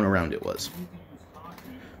 or the bone around it was.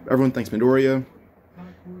 Everyone thanks Midoriya,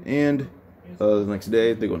 and the next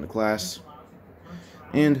day they go into class.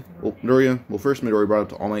 And first Midoriya brought up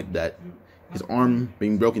to All Might that his arm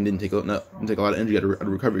being broken didn't take a lot of energy out of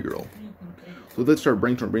Recovery Girl. So let's start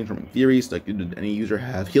brainstorming theories. Like, did any user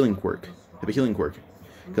have a healing quirk? Because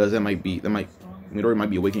Midoriya might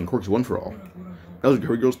be awakening quirks one for all. That was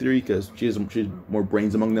Recovery Girl's theory because she has more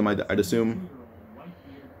brains among them, I'd assume.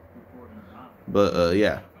 But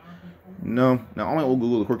yeah, no. Now All Might will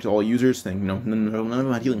Google the quirks of all users, saying none of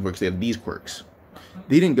them had healing quirks. They have these quirks.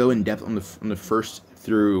 They didn't go in depth on the first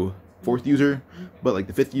through 4th user, but like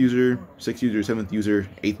the 5th user, 6th user, 7th user,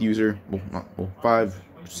 8th user, 5,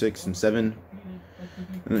 6, and 7.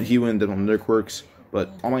 And then he went on their quirks,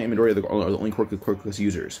 but All Might and Midoriya are the only quirkless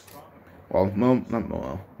users. While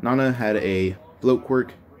Nana had a float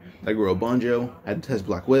quirk, Dagoro Banjo has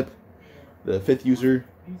Black Whip. The 5th user,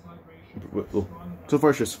 so far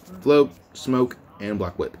it's just float, smoke, and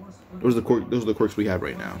Black Whip. Those are the quirks we have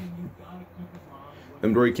right now.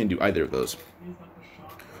 And Midoriya can't do either of those.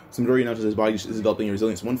 So Midoriya now says his body is developing a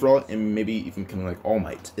resilience one for all, and maybe even kind of like All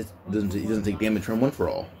Might. He doesn't take damage from one for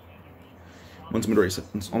all. Once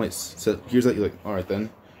All Might hears that, you're like, all right then.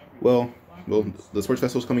 Well, the sports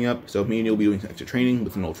festival's coming up, so me and you'll be doing extra training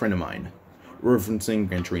with an old friend of mine, referencing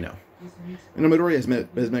Gran Torino. And Midoriya has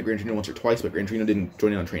met Gran Torino once or twice, but Gran Torino didn't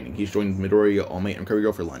join in on training. He's joined Midoriya, All Might, and Recovery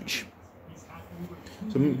Girl for lunch.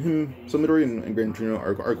 So Midoriya and Gran Torino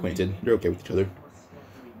are acquainted. They're okay with each other.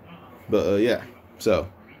 But yeah, so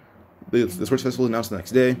the sports festival is announced the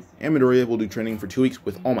next day, and Midoriya will do training for 2 weeks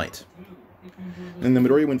with All Might. And then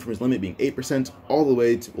Midoriya went from his limit being 8% all the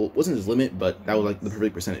way to, well, it wasn't his limit, but that was like the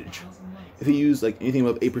perfect percentage. If he used like anything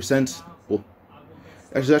above 8%, well,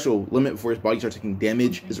 actually the actual limit before his body starts taking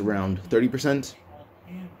damage is around 30%.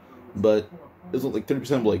 But it's like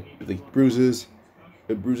 30% like bruises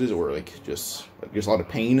or like just a lot of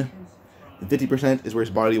pain. And 50% is where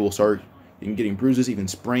his body will start getting bruises, even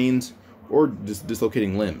sprains, or just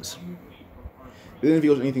dislocating limbs. And then if he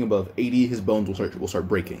goes anything above 80, his bones will start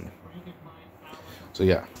breaking. So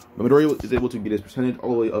yeah, but Midoriya is able to get his percentage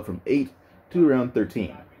all the way up from 8 to around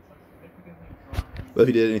 13. But if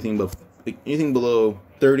he did anything below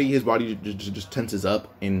 30, his body just tenses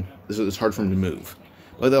up, and it's hard for him to move.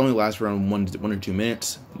 But that only lasts around 1 or 2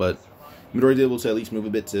 minutes. But Midoriya is able to at least move a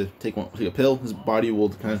bit to take a pill. His body will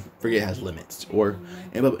kind of forget it has limits, or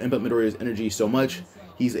amp up Midoriya's energy so much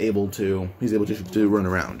he's able to run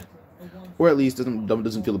around, or at least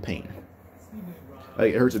doesn't feel the pain.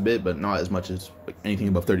 Like, it hurts a bit, but not as much as like anything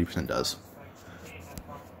above 30% does.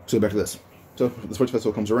 So back to this. So the sports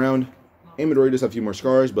festival comes around, and Midoriya does have a few more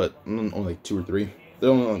scars, but only like 2 or 3. They're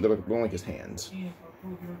only like his hands.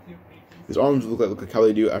 His arms look like how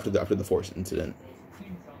they do after the Force incident.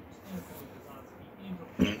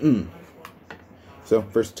 So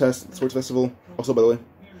first test, the sports festival. Also, by the way,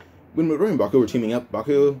 when Midoriya and Bakugo were teaming up,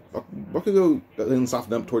 Bakugo then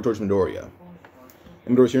softened up towards Midoriya.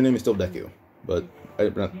 And Midoriya's hero name is still Deku, but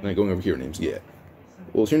I'm not going over hero names yet.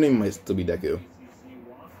 Well, his hero name might still be Deku.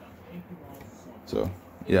 So,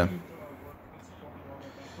 yeah.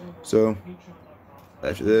 So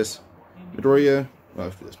after this, Midoriya, well,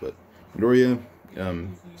 after this, but Midoriya,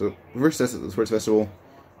 so the first test at the sports festival,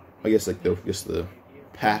 I guess like the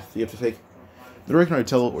path you have to take. Midoriya can already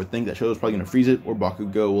tell or think that Shoto's probably going to freeze it, or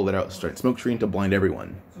Bakugo will let out a starting smoke screen to blind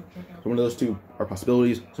everyone. So one of those two are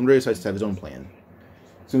possibilities, so Midoriya decides to have his own plan.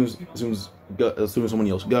 As soon as someone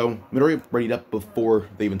yells go, Midoriya readied up before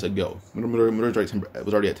they even said go. Midoriya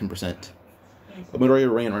was already at 10%. But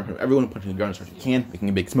Midoriya ran around everyone, punching the ground as hard as he can, making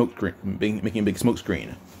a big smoke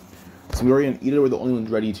screen. So Midoriya and Ida were the only ones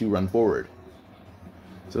ready to run forward.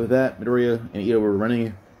 So with that, Midoriya and Ida were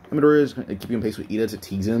running. And Midoriya is keeping pace with Ida to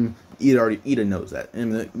tease him. Ida knows that,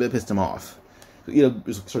 and that pissed him off. So Ida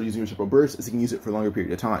just started using reciprocal bursts as he can use it for a longer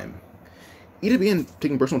period of time. Ida began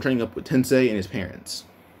taking personal training up with Tensei and his parents,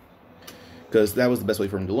 because that was the best way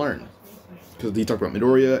for him to learn. Because he talked about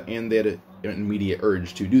Midoriya, and they had an immediate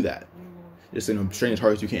urge to do that. Just train as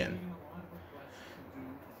hard as you can.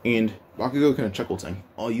 And Bakugo kind of chuckled, saying,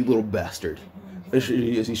 "Oh, you little bastard!" As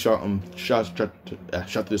he shot through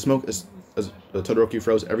the smoke as Todoroki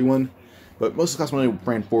froze everyone. But most of the class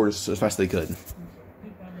ran forward as fast as they could.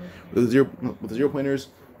 With the 0 pointers,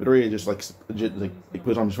 Midoriya just legit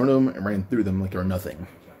put it on in front of them and ran through them like they were nothing.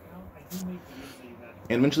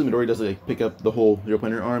 And eventually Midoriya does pick up the whole 0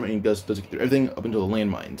 pointer arm, and he does get through everything up until the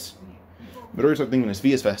landmines. Midoriya started thinking on his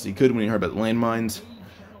feet as fast as he could when he heard about the landmines,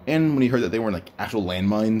 and when he heard that they weren't actual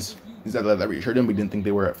landmines. That reassured him, but he didn't think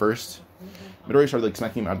they were at first. Midoriya started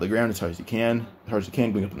smacking him out of the ground as hard as he can,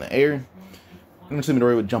 going up in the air. And eventually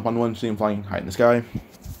Midoriya would jump on one, see him flying high in the sky. And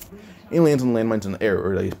he lands on the landmines in the air,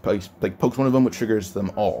 or pokes one of them, which triggers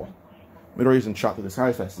them all. Midoriya's then shot through the sky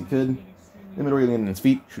as fast as he could. Then Midoriya landed on his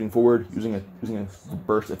feet, shooting forward, using a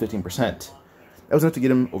burst of 15%. That was enough to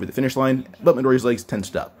get him over the finish line, but Midoriya's legs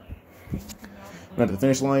tensed up. When at the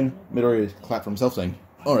finish line, Midoriya clapped for himself, saying,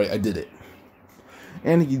 "Alright, I did it."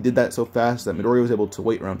 And he did that so fast that Midoriya was able to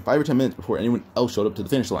wait around 5 or 10 minutes before anyone else showed up to the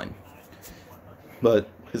finish line. But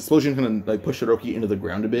his explosion kind of pushed Todoroki into the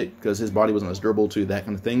ground a bit, because his body wasn't as durable to that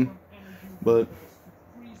kind of thing. But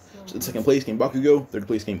in second place came Bakugo, third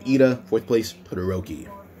place came Ida, fourth place Todoroki.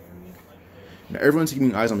 Now everyone's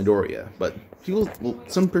keeping eyes on Midoriya, but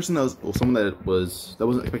someone that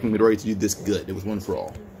wasn't expecting Midoriya to do this good. It was one for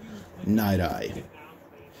all. Night-Eye.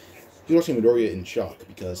 He was watching Midoriya in shock,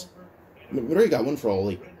 because Midoriya got one for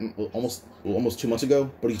all almost 2 months ago,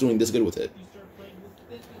 but he's doing this good with it.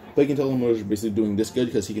 But you can tell him Midoriya's basically doing this good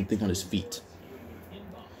because he can think on his feet.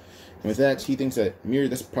 And with that, he thinks that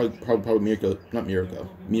that's probably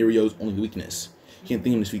Mirio's only weakness. He can't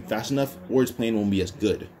think on his feet fast enough, or his plan won't be as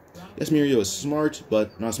good. Yes, Mirio is smart,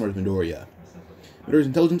 but not as smart as Midoriya. Midoriya's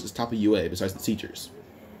intelligence is top of UA, besides the teachers.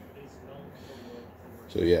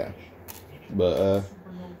 So yeah. But,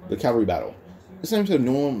 the cavalry battle. This time, instead of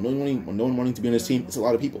no one wanting to be on his team, it's a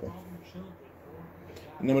lot of people.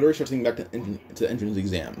 And then Midoriya starts thinking back to the entrance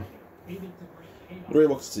exam. Midoriya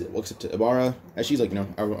walks up to Ibarra, as she's why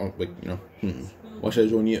should I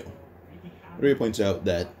join you? Midoriya points out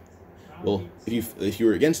that, well, if you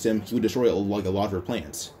were against him, he would destroy a lot of her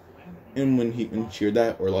plants. And when she heard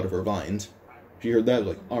that, or a lot of her vines, she heard that,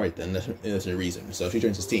 was like, alright then, that's a reason. So she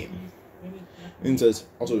joins his team. And says,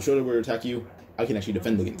 also, if Shoto were to attack you, I can actually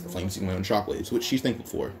defend against the flames using my own shockwaves, which she's thankful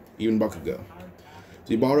for, even Bakugo.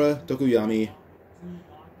 So Ibarra, Tokuyami,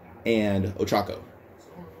 and Ochako.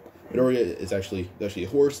 Midoriya is actually a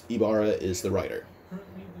horse, Ibarra is the rider.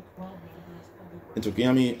 And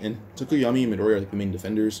Tokuyami and Midoriya are the main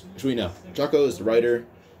defenders. Actually, no. Ochako is the rider,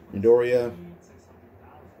 Midoriya.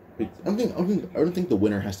 I don't think the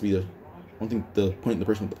winner has to be the. I don't think the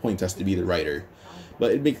person with the points has to be the rider.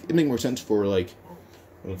 But it make more sense for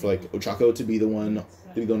Ochako to be the one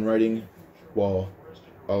riding, while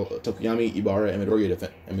Tokuyami, Ibarra, and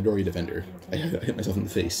Midoriya defender. I hit myself in the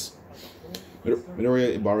face.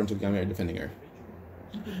 Midoriya, Ibarra, and Tokuyami are defending her.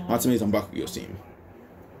 Natsume is on Bakugo's team.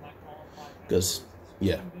 Because,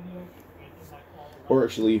 yeah. Or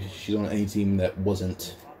actually, she's on any team that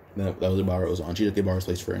wasn't that Ibarra was on. She took Ibarra's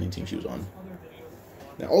place for any team she was on.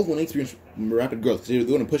 Now, all of 1A experience rapid growth, because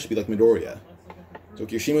they want to push to be like Midoriya. So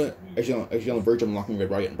Kirishima actually on the verge of unlocking Red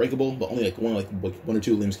Riot Unbreakable, but only one or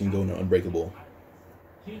two limbs can go Unbreakable.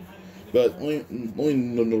 But only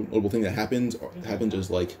notable thing that happens is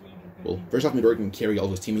well, first off, Midoriya can carry all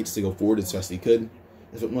of his teammates to go forward as fast as he could,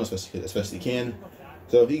 as fast as he can.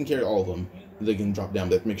 So if he can carry all of them, they can drop down,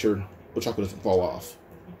 but make sure Ochako doesn't fall off.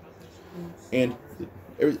 And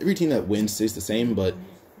every team that wins stays the same, but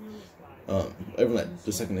everyone at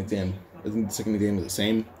the second exam, I think the second exam is the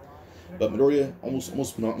same. But Midoriya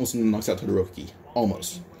almost knocks out Todoroki.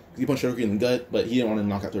 Almost. He punched Todoroki in the gut, but he didn't want to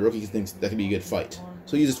knock out Todoroki because he thinks that could be a good fight.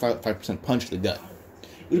 So he uses 5% punch to the gut.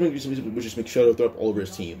 which just makes Shoto throw up all over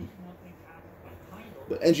his team.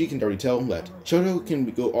 But Enji can already tell that Shoto can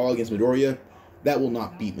go all against Midoriya. That will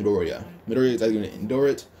not beat Midoriya. Midoriya is either going to endure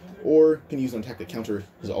it, or can use an attack to counter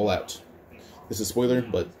his all-out. This is a spoiler,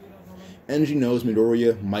 but Enji knows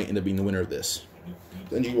Midoriya might end up being the winner of this.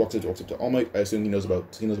 So Enji walks up to All Might. I assume he knows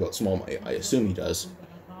about Small Might. I assume he does.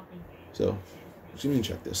 So, let me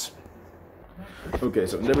check this. Okay,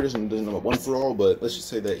 so Endeavor doesn't know about One for All, but let's just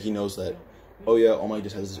say that he knows that, oh yeah, All Might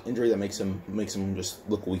just has this injury that makes him just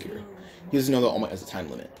look weaker. He doesn't know that All Might has a time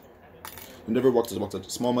limit. Endeavor walks up to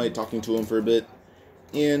Small Might, talking to him for a bit,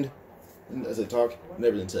 and as they talk,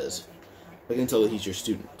 Endeavor then says, I can tell that he's your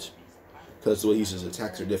student, because the way he uses his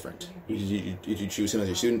attacks are different. You choose him as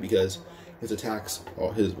your student because his attacks,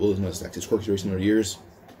 his quirks are very similar to yours.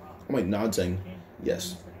 All Might nods, saying,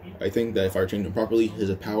 yes, I think that if I trained him properly, his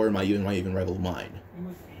power might even rival mine.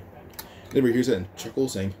 Endeavor hears that and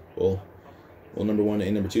chuckles, saying, well, number one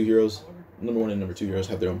and number two heroes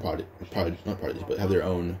have their own but have their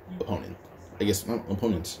own opponent. I guess not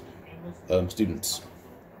opponents, students.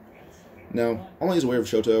 Now, All Might is aware of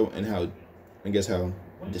Shoto and how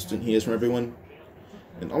distant he is from everyone.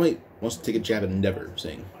 And All Might wants to take a jab at Endeavor,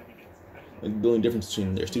 saying, the only difference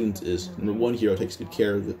between their students is number one hero takes good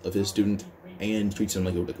care of his student and treats him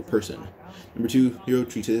like a person. Number two hero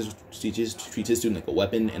treats his student like a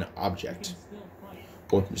weapon and an object,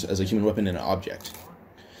 or just as a human weapon and an object.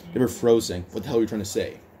 Endeavor froze, saying, what the hell are you trying to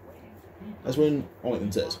say? That's when All Might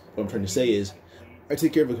then says, what I'm trying to say is, I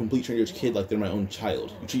take care of a complete stranger's kid like they're my own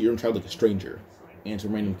child. You treat your own child like a stranger, and it's a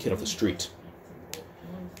random kid off the street.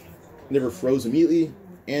 Endeavor froze immediately,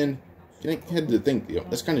 and I had to think,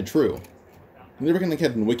 that's kind of true. Endeavor kind of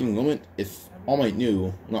had an awakening moment if All Might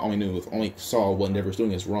if All Might saw what Endeavor's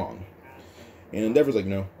doing is wrong. And Endeavor's like,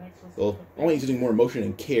 no, well, All Might is using more emotion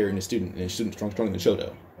and care in his student, and his student's stronger than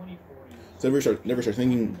Shoto. So Endeavor starts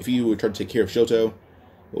thinking, if you would try to take care of Shoto,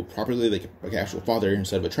 properly, like an actual father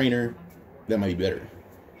instead of a trainer, that might be better.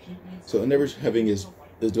 So Endeavor's having his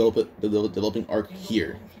developing arc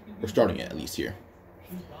here, or starting it at least here.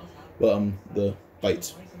 But the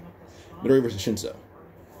fights, Midoriya versus Shinso.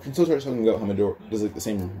 Shinso starts talking about how Midoriya does like the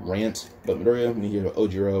same rant, but Midoriya, when he hears about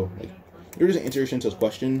Ojiro, Midoriya doesn't answer Shinso's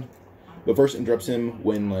question, but first interrupts him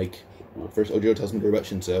when first Ojiro tells Midoriya about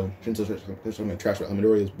Shinso. Shinso starts talking trash about how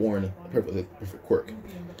Midoriya was born with a perfect quirk.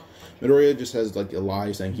 Midoriya just has a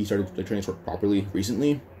lie saying he started training his quirk properly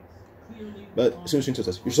recently. But as soon as Shinso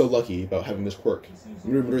says, you're so lucky about having this quirk,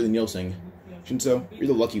 Midoriya then yells, saying, Shinso, you're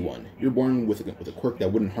the lucky one. You're born with a quirk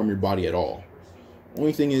that wouldn't harm your body at all.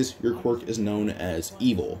 Only thing is, your quirk is known as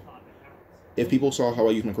evil. If people saw how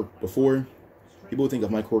I used my quirk before, people would think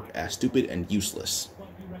of my quirk as stupid and useless.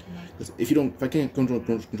 If I can't control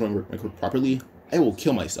my quirk properly, I will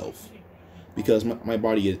kill myself. Because my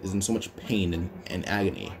body is in so much pain and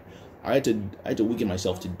agony. I had to weaken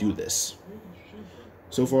myself to do this.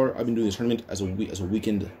 So far, I've been doing this tournament as a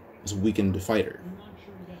weakened fighter.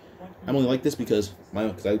 I'm only like this because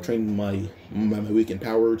I trained my weakened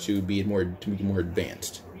power to be more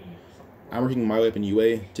advanced. I'm working my way up in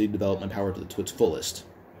UA to develop my power to its fullest.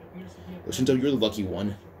 But Shinso, you're the lucky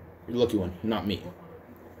one. You're the lucky one, not me.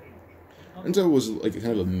 Shinso was kind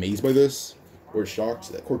of amazed by this, or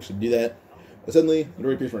shocked that quirks should do that. But suddenly,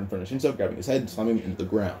 Midoriya appears right in front of Shinso, grabbing his head, slamming him into the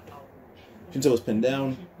ground. Shinso was pinned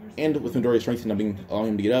down, and with Midoriya's strength not allowing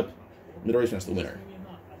him to get up, Midoriya's pronounced the winner.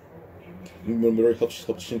 When Midoriya helps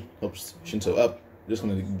Shinso up, just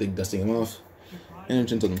kind of dusting him off, and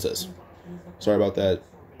Shinso then says, sorry about that,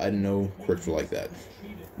 I didn't know quirks were like that.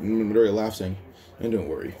 And Midoriya laughs, saying, and don't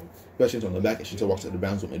worry. Got Shinso on the back, and Shinso walks out of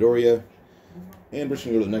bounds with Midoriya, and we're just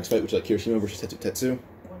going to go to the next fight, which is Kirishima versus Tetsu.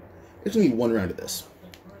 It's going to be one round of this.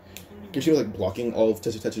 Kirishima's blocking all of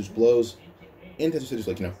Tetsu's blows, and Tetsu's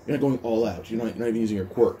you're not going all out. You're not even using your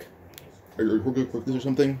quirk. Are you quirkless or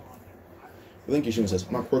something? But then Kirishima says,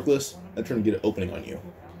 I'm not quirkless, I'm trying to get an opening on you.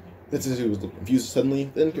 Tetsu was confused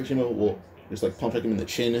suddenly, then Kirishima will just palm check him in the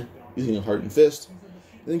chin, using a heart and fist.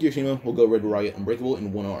 Then Kirishima will go Red Riot Unbreakable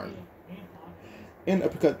in one arm. And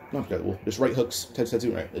just right hooks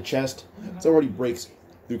Tetsu right in the chest, so already breaks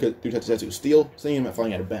through Tetsu's steel, sending him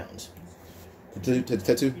flying out of bounds.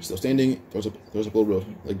 Tetsu, still standing, throws up a little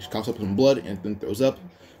bit, just coughs up some blood, and then throws up,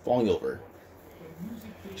 falling over.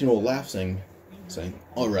 Kirishima will laugh, saying,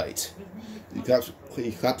 alright. He claps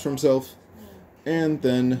for himself, and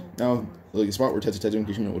then, now, a spot where Tetsu and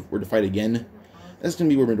Kirishima were to fight again. That's going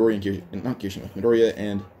to be where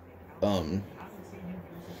Midoriya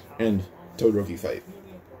and Todoroki fight.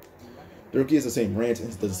 Todoroki has the same rant and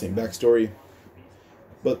does the same backstory,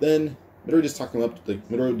 but then Midoriya just talking him up.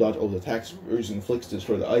 Midoriya dodged all the attacks, using flicks to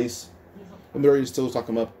destroy the ice. But Midoriya still does talk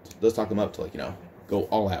him up to Go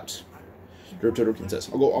all out. Todoroki says,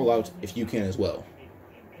 I'll go all out if you can as well.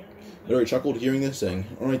 Midoriya chuckled, hearing this, saying,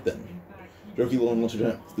 alright then. Todoroki launched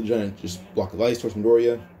the giant just block of ice towards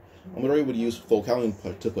Midoriya. Midoriya would use full Cowling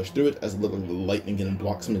to push through it, as it looked like the lightning can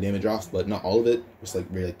block some of the damage off, but not all of it. Just like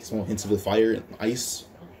very small hints of the fire and ice.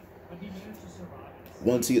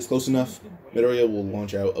 Once he gets close enough, Midoriya will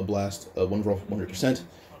launch out a blast of 100%,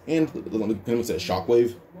 and it's a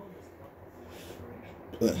shockwave.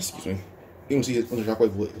 Excuse me. Once the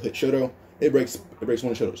shockwave will hit Shoto, it breaks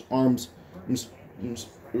one of Shoto's arms. It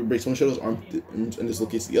breaks one of Shoto's arm and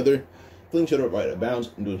dislocates the other, pulling Shoto right out of bounds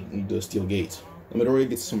into a steel gate. Midoriya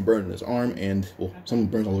gets some burn in his arm, and well, some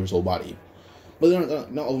burns all over his whole body, but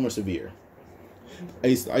not all of them are severe.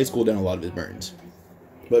 Ice cooled down a lot of his burns,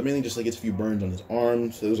 but mainly just like gets a few burns on his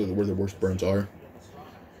arms. So those are where the worst burns are.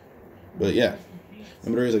 But yeah,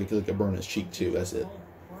 and Midoriya's like a burn on his cheek too. That's it.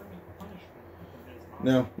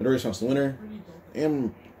 Now Midoriya's announced the winner,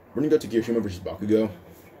 and we're gonna go to Kirishima versus Bakugo.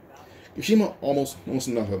 Kirishima almost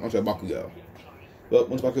knocked out Bakugo, but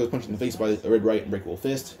once Bakugo is punched in the face by a red right and breakable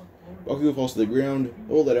fist, Bakugo falls to the ground, and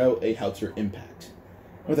will let out a Howitzer impact.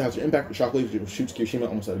 With the Howitzer impact, the shockwave shoots Kirishima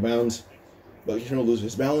almost out of bounds, but Kirishima loses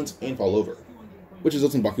his balance and fall over, which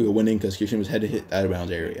results in Bakugo winning because Kirishima's head hit out of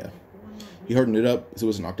bounds area. He hardened it up so he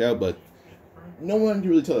wasn't knocked out, but no one can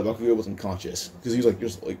really tell that Bakugo wasn't conscious because he was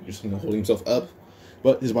just holding himself up,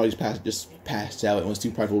 but his body's passed out and was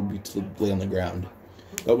too prideful to lay on the ground.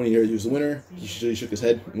 But when he heard he was the winner, he shook his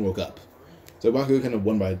head and woke up. So Bakugo kind of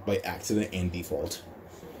won by accident and default.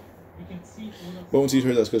 But once he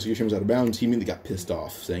heard that Kirishima was out of bounds, he immediately got pissed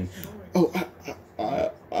off, saying, "Oh, I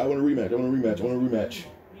want a rematch! I want a rematch! I want a rematch!"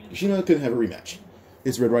 Kirishima couldn't have a rematch.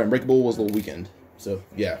 His red right unbreakable was a little weakened. So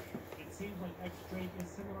yeah.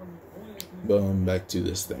 Back to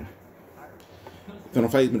this thing. Final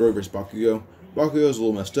fight: Midoriya versus Bakugo. Bakugo is a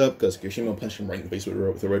little messed up because Kirishima punched him right in the face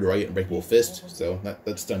with a red right and breakable fist, so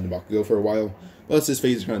that stunned Bakugo for a while. Plus his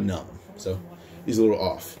face is kind of numb, so he's a little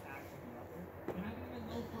off.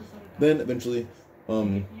 Then eventually,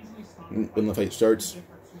 when the fight starts,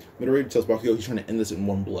 Midoriya tells Bakugo he's trying to end this in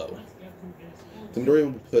one blow. So Midoriya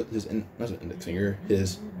will put his index finger,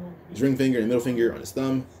 his ring finger and middle finger on his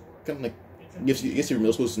thumb, kind of like I guess your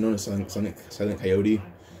middle school is known as Silent Coyote,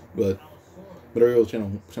 but Midoriya will channel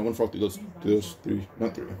one frog through those three,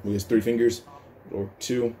 not three. He has 3 fingers, or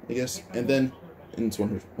 2, I guess, and then it's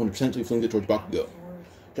 100%, so he flings it towards Bakugo.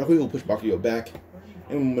 Bakugo will push Bakugo back,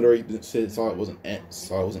 and when Midoriya saw it wasn't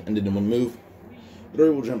ended in one move,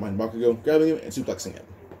 Midoriya will jump behind Bakugo, grabbing him and suplexing him.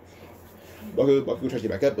 Bakugo tries to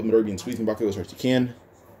get back up, but Midoriya begins squeezing Bakugo as hard as he can.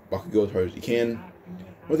 Bakugo as hard as he can.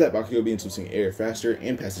 With that, Bakugo begins losing air faster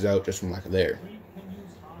and passes out just from lack of air.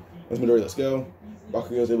 Once Midoriya lets go,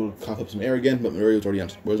 Bakugo is able to cough up some air again, but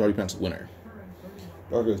Midoriya was already pronounced the winner.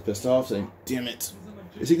 Bakugo is pissed off, saying, "Damn it!"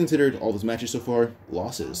 As he considered all his matches so far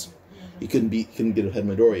losses, he couldn't get ahead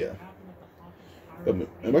of Midoriya. And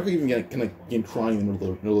Bakugo even began crying in the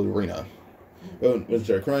middle of the arena. But when he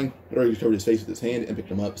started crying, Midoriya covered his face with his hand and picked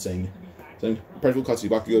him up, saying, "Prideful Katsuki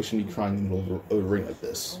Bakugo shouldn't be crying in the middle of a ring like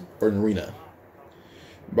this, or an arena."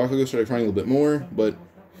 Bakugo started crying a little bit more, but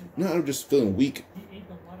not out of just feeling weak,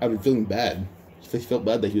 out of feeling bad. He felt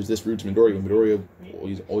bad that he was this rude to Midoriya, and Midoriya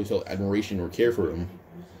always felt admiration or care for him.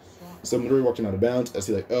 So Midoriya walked him out of bounds, as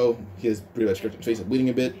he he has pretty bad scratch on his face, bleeding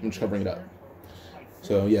a bit, and just covering it up.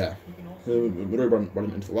 So yeah, Midoriya brought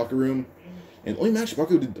him into the locker room, and the only match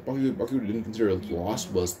Bakugo didn't consider a loss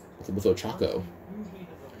was with Ochako.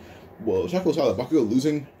 Well, Ochako saw that Bakugo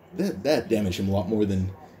losing, that damaged him a lot more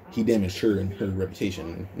than he damaged her and her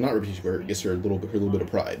reputation. Not reputation, but I guess her little bit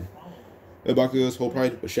of pride. But Bakugo's whole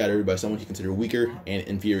pride was shattered by someone he considered weaker and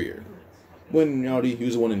inferior, when in reality he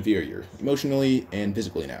was the one inferior, emotionally and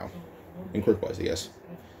physically now, and quirk-wise, I guess.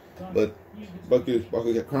 But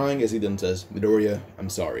Bakugo kept crying as he then says, "Midoriya, I'm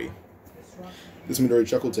sorry." This Midoriya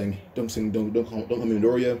chuckled, saying, Don't call me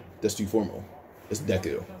Midoriya, that's too formal. It's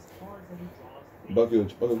Deku."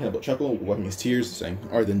 Bakugo kind of chuckled, wiping his tears, saying,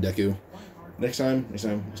 "Alright then, Deku. Next time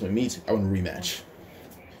we meet, I want a rematch."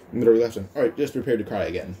 Midoriya laughed, saying, "Alright, just prepare to cry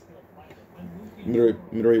again."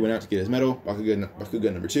 Midoriya went out to get his medal. Bakugo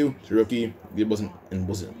got number 2. Tsurugi wasn't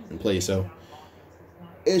in play, so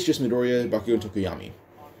it's just Midoriya, Bakugo, and Tokoyami.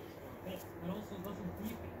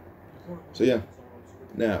 So yeah.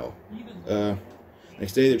 Now,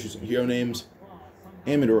 next day they're choosing hero names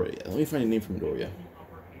and Midoriya. Let me find a name for Midoriya.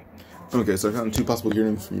 Okay, so I found 2 possible hero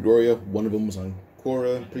names for Midoriya. One of them was on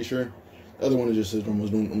Korra, pretty sure. The other one is just one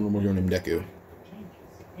hero named Deku.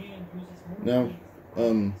 Now,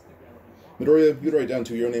 Midoriya, you'd write down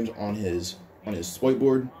 2 hero names on his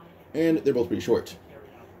whiteboard, and they're both pretty short.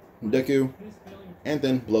 Deku, and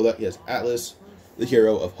then below that he has Atlas, the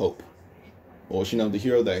hero of hope. Well, the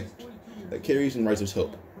hero that carries and rises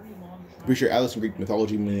hope. I'm pretty sure Atlas in Greek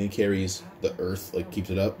mythology mainly carries the earth, like keeps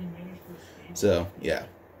it up. So, yeah.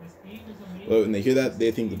 But when they hear that,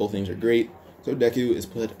 they think that both names are great. So Deku is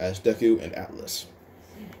put as Deku and Atlas.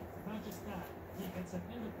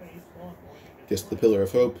 Just the pillar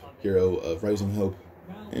of hope, hero of rising hope.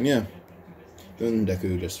 And yeah. Then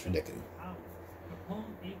Deku just for Deku.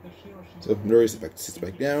 So Midoriya sits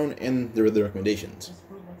back down, and there are the recommendations.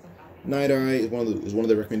 Night Eye is one of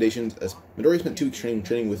the recommendations, as Midoriya spent 2 weeks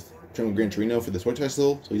training with Gran Torino for the Sword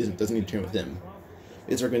Festival, so he doesn't need to train with him.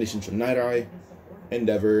 It's recommendations from Night Eye,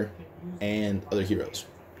 Endeavor, and other heroes.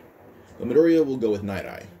 But Midoriya will go with Night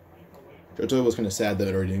Eye. Johto was kind of sad that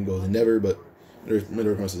Midoriya didn't go with Endeavor, but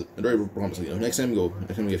Midoriya promises, next time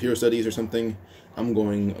we have hero studies or something, I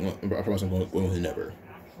promise I'm going with Endeavor.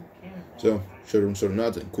 So Shoto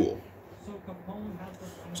nods and cool.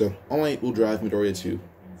 So All Might will drive Midoriya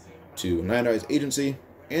to Night Eye's agency,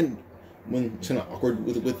 and when it's kind of awkward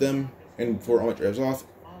with them, and before All Might drives off,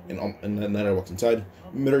 and Night Eye walks inside,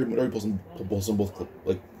 Midoriya pulls them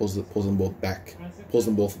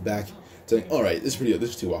both back, saying, "All right, this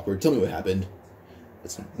is too awkward. Tell me what happened."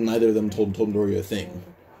 Neither of them told Midoriya a thing.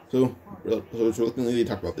 So reluctantly they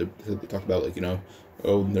talk about their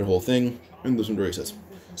whole thing, and this Midoriya says,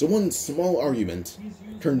 "So one small argument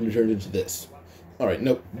turned into this. All right,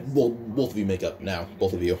 nope, both of you make up now,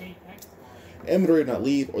 both of you." And Midoriya did not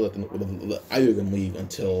leave or let either of them leave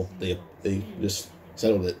until they just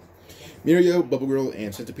settled it. Mirio, Bubble Girl,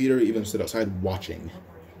 and Centipede even stood outside watching.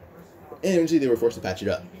 And eventually they were forced to patch it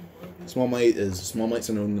up. Small Might is Small Might,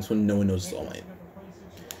 so no one knows it's All Might.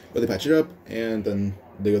 But they patch it up, and then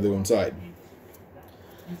they go inside.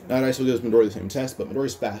 Night Eye still gives Midoriya the same test, but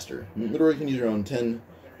Midoriya's faster. Midoriya can use around 10.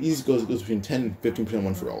 He goes between 10 and 15%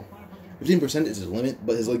 one for all. 15% is his limit,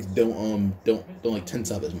 but his legs don't like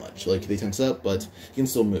tense up as much. Like they tense up, but he can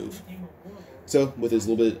still move. So with his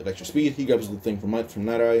little bit of extra speed, he grabs the thing from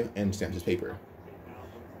Night Eye and stamps his paper.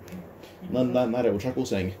 Night Eye will chuckle,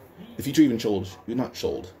 saying, "The future even showed.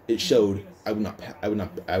 It showed. I wouldn't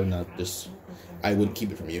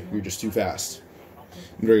keep it from you. You're just too fast."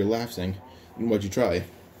 Midoriya laughs, saying, "Why'd you try?"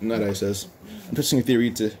 Night Eye says, "I'm testing a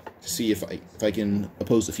theory to see if I can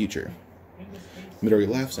oppose the future." Midoriya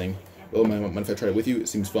laughs, saying, "Oh, mind if I try it with you? It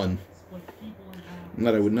seems fun."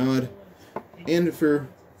 Night Eye would nod, and for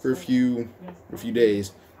a few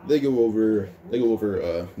days they go over the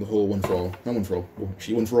whole one for all and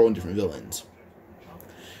different villains.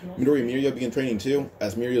 Midoriya and Mirio begin training too,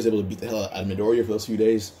 as Mirio is able to beat the hell out of Midoriya for those few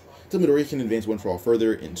days, until Midoriya can advance one for all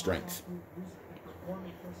further in strength.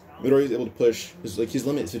 Midoriya is able to push his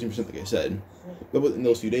limit is 15%, like I said, but in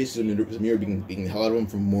those few days, Mirio beating the hell out of him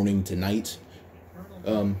from morning to night.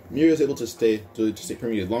 Mirio is able to stay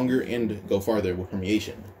permeated longer and go farther with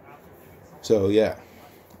permeation. So yeah,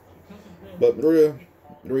 but Midoriya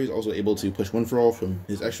is also able to push one for all from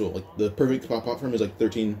his actual the perfect spot from is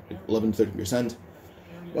 11 to 13%.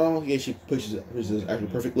 Well, he actually pushes his actual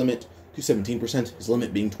perfect limit to 17%. His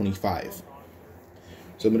limit being 25.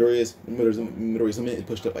 So Midoriya's limit is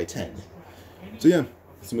pushed up by 10. So yeah,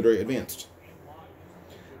 so Midoriya advanced.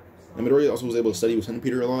 And Midoriya also was able to study with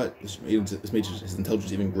Centipede a lot. This made his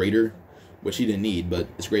intelligence even greater, which he didn't need, but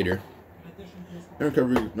it's greater. And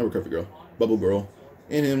Recovery Girl, Bubble Girl,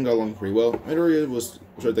 and him got along pretty well. Midoriya was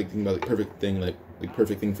thinking about the perfect thing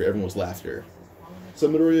for everyone was laughter. So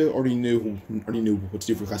Midoriya already knew what to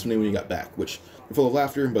do for class 1A when he got back, which were full of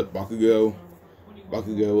laughter, but Bakugo,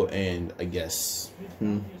 and I guess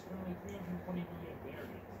I'm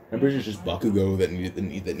pretty sure it's just Bakugo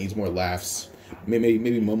that needs more laughs. Maybe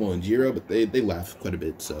Momo and Jiro, but they laugh quite a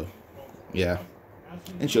bit, so yeah.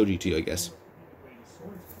 And Shoji too, I guess.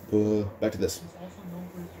 Back to this.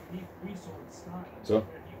 So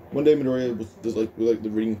one day Midoriya was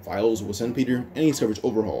reading files with Centipede, and he discovers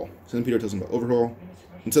Overhaul. Centipede tells him about Overhaul,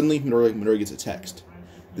 and suddenly Midoriya gets a text.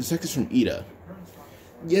 This text is from Ida.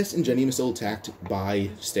 Yes, Ingenium is still attacked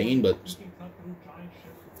by Stain, but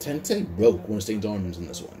Tensei broke one of Stain's arms in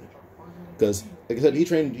this one. Because, like I said, he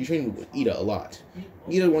trained with Ida a lot.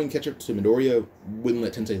 Ida, wanting to catch up to Midoriya, wouldn't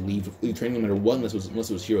let Tensei leave training no matter what, unless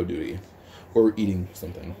it was hero duty. Or eating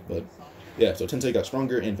something. But, yeah, so Tensei got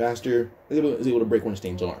stronger and faster, and was able to break one of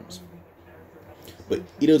Stain's arms. But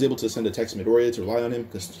Ida was able to send a text to Midoriya to rely on him,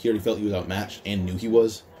 because he already felt he was outmatched, and knew he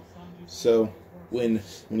was. So, when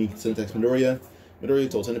he sent a text to Midoriya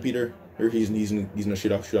told Centipede he's gonna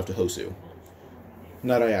shoot off to Hosu.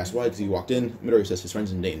 Night Eye asked why, because he walked in. Midoriya says his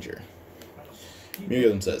friend's in danger. Mirio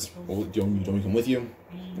then says, "Well, do you want me to come with you?"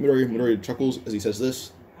 Midoriya chuckles as he says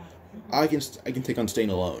this. I can take on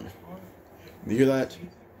Stain alone. You hear that?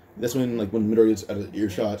 That's when Midoriya's out of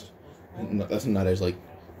earshot. That's when Nada's like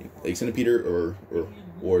Centipeder or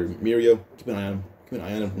Mirio, keep an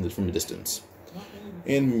eye on him from a distance.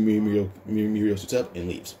 And Mirio sits up and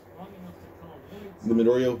leaves. The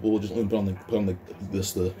Midoriya will just only put on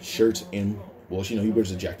the shirt and he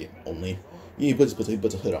wears a jacket only. He puts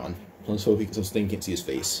a hood on so Stain can't see his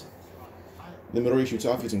face. The Midoriya shoots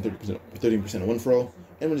off using 13% of one for all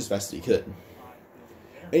and went as fast as he could.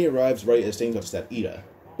 And he arrives right as Stain's about to stab Ida.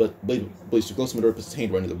 But Blade's too close, Midoriya puts his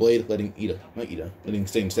hand right into the blade, letting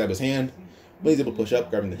Stain stab his hand. But he's able to push up,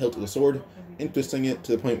 grabbing the hilt of the sword, and twisting it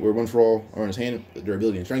to the point where one for all are on his hand, the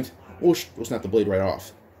durability and strength, will snap the blade right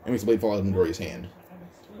off, and makes the blade fall out of Midoriya's hand.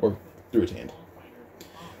 Or through his hand.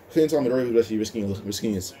 Stain saw Midoriya was actually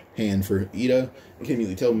risking his hand for Ida, and can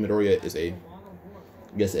immediately tell Midoriya is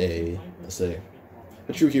let's say,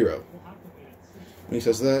 a true hero. When he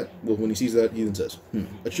says that, when he sees that, he then says,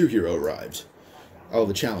 a true hero arrived. I'll have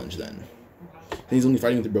a challenge then. And he's only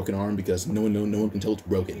fighting with a broken arm because no one can tell it's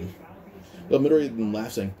broken. But Midoriya then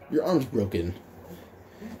laughs, saying, your arm's broken.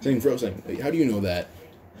 Saying, how do you know that?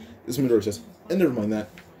 This Midoriya says, and never mind that.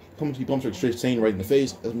 He pumps her straight Stain right in the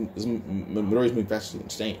face, as Midoriya's moving faster than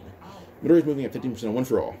Stain. Midoriya's moving at 15% of one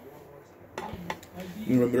for all.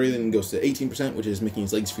 Midoriya then goes to 18%, which is making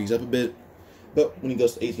his legs freeze up a bit. But when he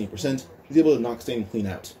goes to 18%, he's able to knock Stain clean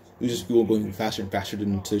out. He's just going faster and faster to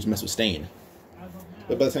mess with Stain.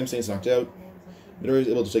 But by the time Stain's knocked out, Midoriya is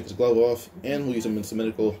able to take his glove off, and will use some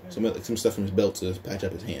stuff from his belt to patch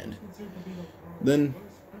up his hand. Then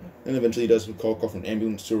eventually he does call for an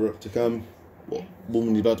ambulance to come. Well,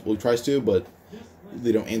 when he tries to, but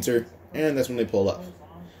they don't answer, and that's when they pull up.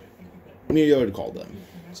 Mirio already called them.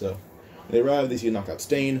 So they arrive, they see a knockout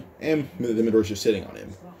Stain, and the Midoriya's just sitting on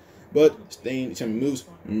him. But Stain, each time he moves,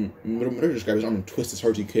 Midoriya just grabs his arm and twists as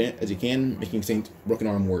hard as he can, making Stain's broken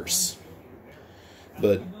arm worse.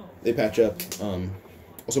 But they patch up.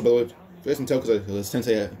 Also, by the way, you guys can tell because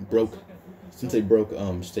Sensei broke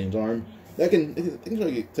Stain's arm. I can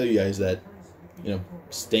tell you guys that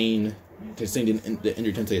Stain didn't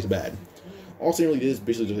injure Tensei as bad. All Stain really did is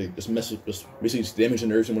basically just damage the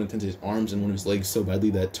nerves in one of Tensei's arms and one of his legs so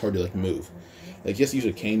badly that it's hard to move. He has to use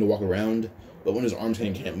a cane to walk around, but one of his arms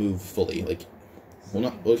can't move fully. It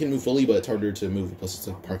can move fully, but it's harder to move. Plus, it's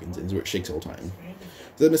like Parkinson's, where it shakes all the time.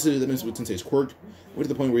 So that messes with Tensei's quirk, to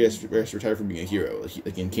the point where he has to retire from being a hero,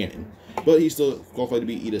 like in canon. But he's still qualified to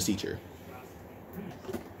be Ida's teacher.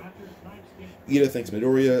 Ida thanks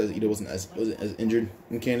Midoriya, as Ida wasn't as injured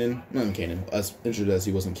in canon. Not in canon, as injured as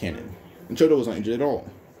he was in canon. And Shoto was not injured at all.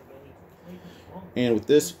 And with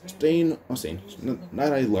this,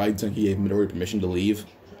 Nada lied saying he gave Midoriya permission to leave.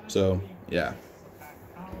 So, yeah.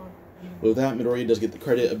 But with that, Midoriya does get the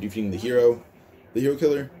credit of defeating the hero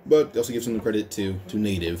killer, but also gives him the credit to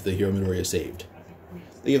Native, the hero Midoriya saved.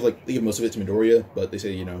 They give most of it to Midoriya, but they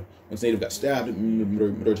say, once Native got stabbed,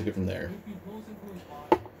 Midoriya took it from there.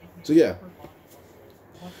 So yeah.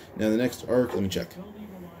 Now the next arc, let me check.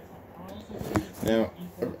 Now,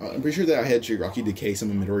 I'm pretty sure that I had Shigaraki decay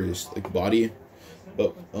some of Midoriya's body,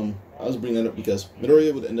 but I was bringing that up because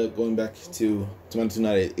Midoriya would end up going back to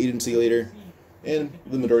Nada's agency later, and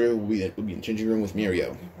the Midoriya would be in the changing room with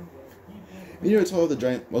Mirio. Mirio saw the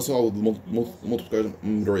multiple scars on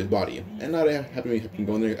Midoriya's body, and Nada happened to be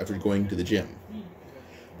going there after going to the gym.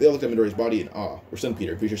 They all looked at Midoriya's body in awe, or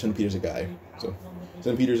Centipeder. Pretty sure Centipeder's a guy, so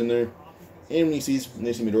Centipeder's in there. And when they see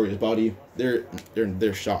Midoriya's body,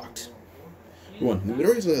 they're shocked. One,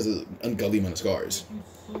 Midoriya has an ungodly amount of scars,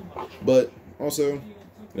 but also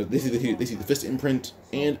they see the fist imprint,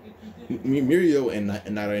 and Mirio and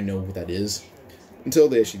Nada know what that is until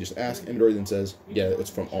they actually just ask, and Midoriya then says, "Yeah, it's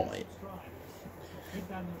from All Might."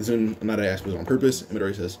 This is when Nada asks, "Was it on purpose?" And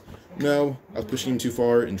Midoriya says, "No, I was pushing him too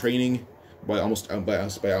far in training by just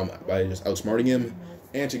outsmarting him."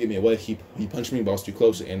 And to get me away, he punched me, but I was too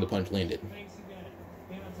close, and the punch landed.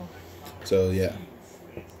 So, yeah.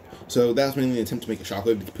 So, that was mainly an attempt to make a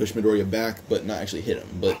shockwave to push Midoriya back, but not actually hit him.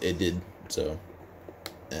 But it did, so,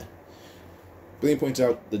 But then he points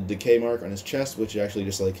out the decay mark on his chest, which is actually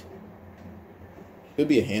just it would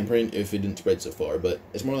be a handprint if it didn't spread so far, but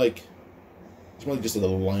it's more like just a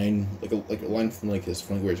little line, like a line from where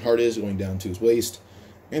his heart is, going down to his waist,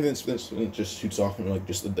 and then it just shoots off and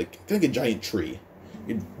just kind of a giant tree.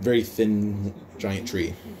 A very thin, giant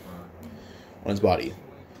tree on his body.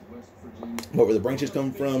 But where the branches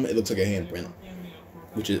come from, it looks like a handprint,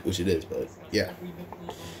 which it is. But yeah,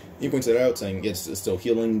 he points it out, saying it's still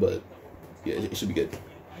healing, but yeah, it should be good.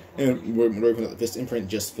 And Midoriya points out that this imprint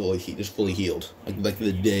just fully healed, like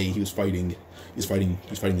the day he was fighting the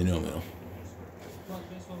Nomu.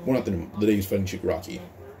 Well, not the day he was fighting Shigaraki.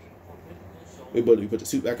 But we put the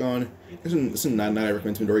suit back on. This one not I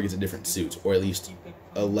recommend Midoriya gets a different suit, or at least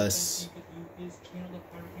a less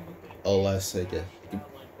like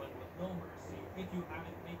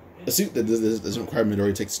a suit that doesn't require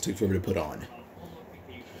Midoriya takes forever to put on.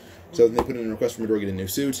 So then they put in a request for Midoriya to get a new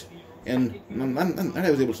suit, and I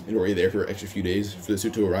was able to Midoriya there for an extra few days for the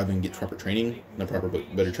suit to arrive and get proper training, not proper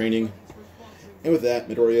but better training. And with that,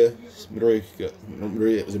 Midoriya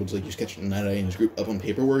was able to like just catch Night-Eye and his group up on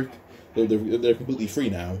paperwork. They're completely free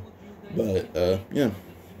now, but yeah.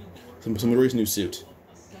 So Midoriya's new suit.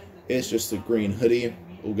 It's just a green hoodie,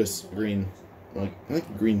 or just green, like a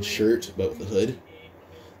green shirt, but with a hood.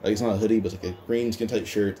 Like it's not a hoodie, but it's like a green skin tight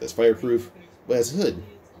shirt that's fireproof, but it has a hood.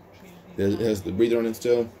 It has the breather on it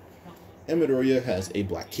still, and Midoriya has a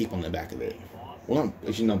black cape on the back of it. Well,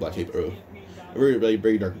 not black cape, a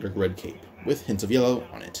very dark red cape with hints of yellow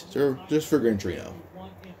on it, so just for Gran Torino.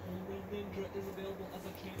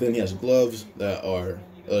 Then he has gloves that are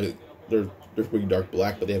they're pretty dark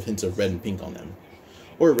black, but they have hints of red and pink on them,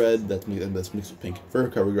 or red that's mixed with pink for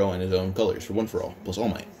CoverGirl and his own colors for One for All plus All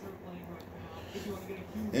Might.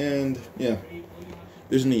 And yeah,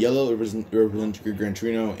 there's in the yellow represents Gran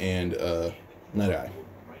Torino and Night-Eye,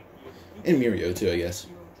 and Mirio too, I guess.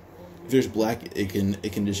 If there's black, it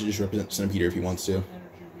can just represent Centipede if he wants to.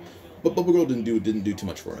 But Bubble Girl didn't do too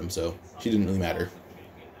much for him, so she didn't really matter.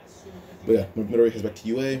 But yeah, Midoriya heads back to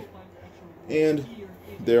UA, and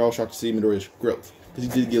they're all shocked to see Midoriya's growth, because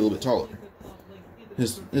he did get a little bit taller.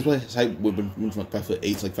 His height went from like 5'8"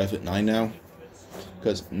 to like 5'9" now,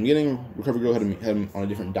 because in the beginning, Recovery Girl had him on a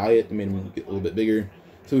different diet and made him get a little bit bigger.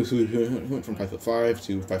 So he went from 5'5"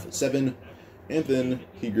 to 5'7", and then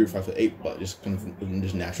he grew 5'8", but just kind of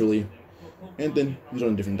just naturally. And then he was on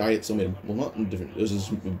a different diet, so made him, well, not different. It was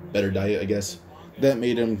just a better diet, I guess. That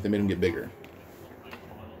made him get bigger.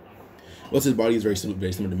 Plus, his body is very similar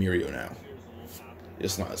to Mirio now.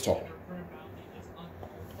 It's not as tall.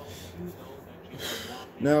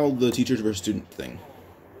 Now, the teachers versus student thing.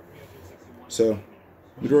 So,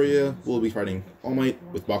 Midoriya will be fighting All Might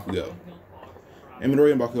with Bakugo. And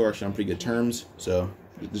Midoriya and Bakugo are actually on pretty good terms, so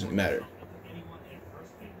it doesn't matter.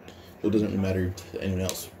 It doesn't really matter to anyone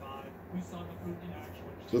else.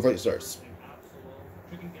 So the fight starts.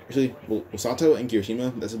 Actually, well, Sato and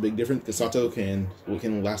Kirishima, that's a big difference, because Sato can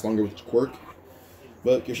last longer with his quirk,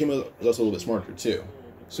 but Kirishima is also a little bit smarter too.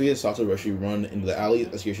 So he has Sato actually run into the alley,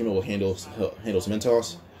 as Kirishima will handle Cement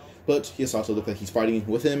Toss, but he has Sato look like he's fighting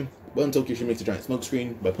with him, but until Kirishima makes a giant smoke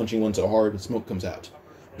screen by punching one so hard the smoke comes out.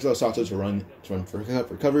 Which allows Sato to run for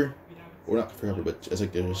cover, or not for cover, but as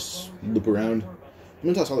like they just loop around.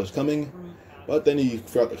 Cement Toss saw this coming, but then he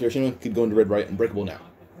forgot that Kirishima could go into Red Right Unbreakable now,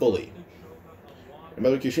 fully. And by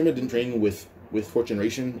the way, Kirishima didn't train with 4th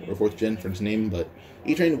generation, or 4th gen for his name, but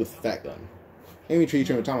he trained with Fat Gun. And he trained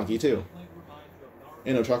with Tamaki too.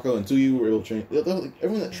 And Ochako and Tsuyu were able to train.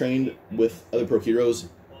 Everyone that trained with other pro heroes,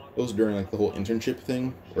 those during like the whole internship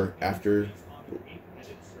thing, or after.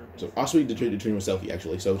 So Asui did train with Selkie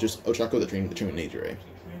actually, so just Ochako that trained with Nejire.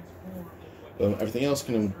 Everything else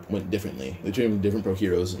kind of went differently. They trained with different pro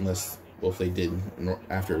heroes, unless, well, if they did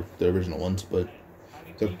after the original ones, but.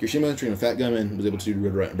 So Kirishima trained with Fat Gun and was able to do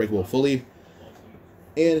Red Right Unbreakable fully,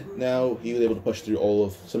 and now he was able to push through all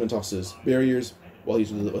of Cement Toss's barriers while he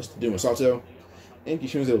was doing with Sato, and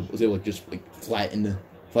Kirishima was able to just like flatten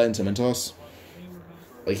Cement Toss.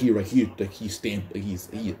 He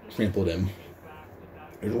trampled him.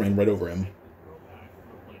 It ran right over him.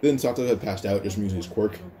 Then Sato had passed out just from using his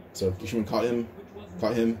quirk, so Kirishima caught him,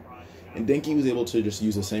 and Denki was able to just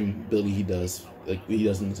use the same ability he does, like he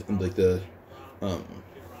does in like the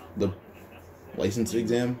license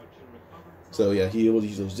exam. So yeah, he was able to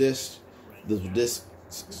use those discs,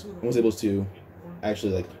 and was able to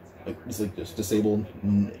actually just disable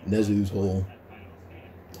Nezu's whole.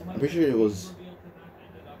 I'm pretty sure it was.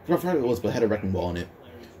 I forgot what it was, but it had a wrecking ball in it.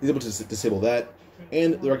 He's able to disable that,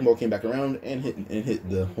 and the wrecking ball came back around and hit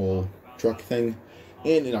the whole truck thing,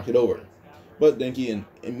 and it knocked it over. But Denki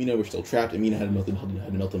and Mina were still trapped, and Mina had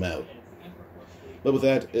to melt them out. But with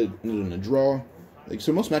that, it ended in a draw.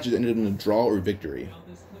 So most matches ended in a draw or victory.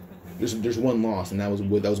 There's one loss, and that was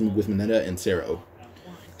with Mineta and Sero.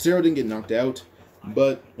 Sero didn't get knocked out,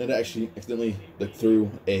 but Mineta actually accidentally threw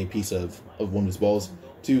a piece of one of his balls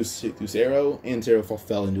to Sero, and Sero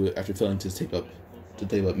fell into it after failing to tape up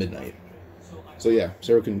Midnight. So yeah,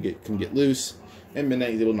 Sero couldn't get loose, and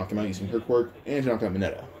Midnight was able to knock him out using her quirk, and to knock out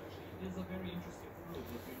Mineta.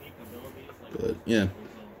 But yeah.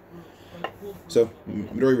 So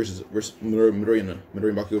Midoriya and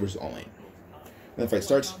Bakugo versus All Might. Then the fight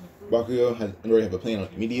starts. Bakugo and Midoriya have a plan on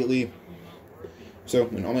it immediately. So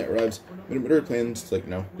when All Might arrives, Midoriya plans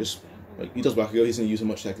to just Like, he tells Bakugo he's going to use as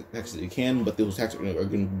much attacks as he can, but those attacks are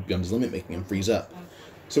going to be on his limit, making him freeze up.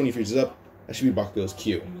 So when he freezes up, that should be Bakugo's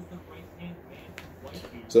cue.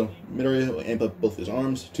 So Midoriya will amp up both his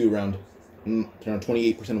arms to around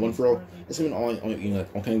 28% one for all. That's even all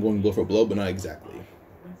kind of going blow for blow, but not exactly.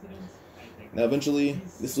 Now eventually,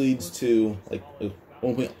 this leads to like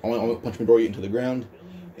one point, All Might punch Midoriya into the ground,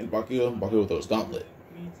 and Bakugo throws Gauntlet.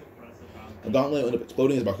 The Gauntlet ended up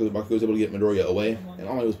exploding as Bakugo was able to get Midoriya away, and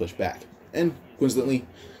All Might was pushed back. And coincidentally,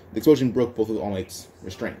 the explosion broke both of All Might's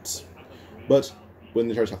restraints. But when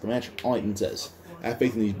they try to stop the match, All Might then says, "I have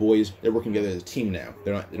faith in these boys. They're working together as a team now.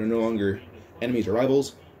 They're no longer enemies or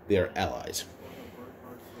rivals. They are allies."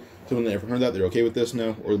 So when they ever heard that, they're okay with this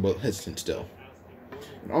now, or they're hesitant still.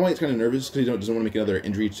 And All Might's kind of nervous because he doesn't want to make another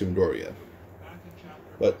injury to Midoriya.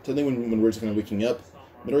 But suddenly, when we're just kind of waking up,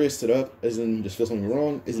 Midoriya stood up, as in just feels something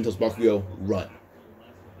wrong, as in tells Bakugo, "Run."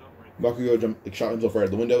 Bakugo shot himself right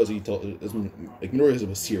out the window as Midoriya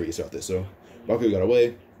was serious about this, so Bakugo got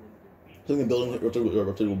away. Suddenly the building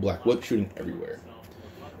erupted with black whip shooting everywhere.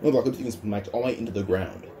 One of the black whips even smacked All Might into the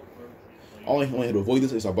ground. All Might only had to avoid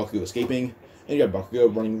this as he saw Bakugo escaping, and you got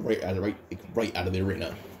Bakugo running right out of the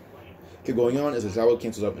arena. Kept going on as Aizawa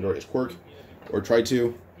cancels out Midoriya's quirk, or tried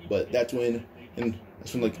to, but that's when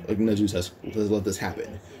like Nezu says, "Let this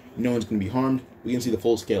happen. No one's going to be harmed. We can see the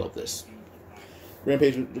full scale of this."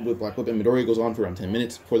 Rampage with Black Whip and Midoriya goes on for around 10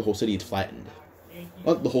 minutes before the whole city is flattened.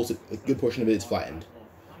 Not the whole city, a good portion of it is flattened.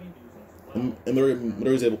 And Midoriya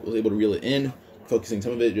was able to reel it in, focusing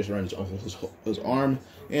some of it just around his arm,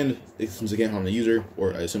 and since it can't harm the user,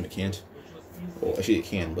 or I assume it can't. Well, actually it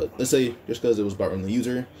can, but let's say just because it was about harming the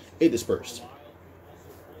user, it dispersed.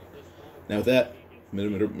 Now with that,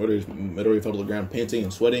 Midoriya fell to the ground panting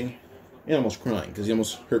and sweating, and almost crying, because he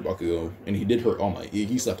almost hurt Bakugo, and he did hurt All Might.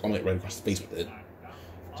 He slapped All Might right across the face with it.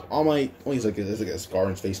 So All Might, there's like a scar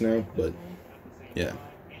on his face now, but yeah.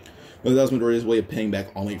 But that was Midoriya's way of paying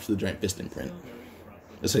back All Might for the giant fist imprint.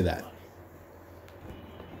 Let's say that.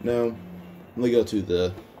 Now, we go to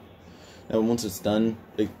the... Now, once it's done,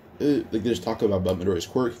 they just talk about Midoriya's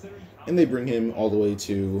quirk, and they bring him all the way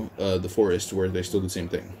to the forest, where they still do the same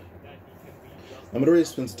thing. Now, Midoriya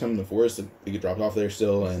spends time in the forest, they get dropped off there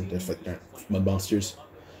still, and they're like mud monsters.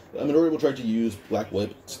 Midoriya will try to use Black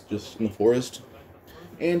Whip just in the forest,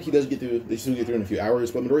 and he does get through. They still get through in a few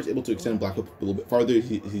hours, but Midoriya's able to extend Black Whip a little bit farther.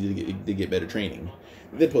 He did get better training.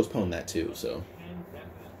 They did postpone that too, so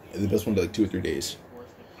the best one to like 2 or 3 days.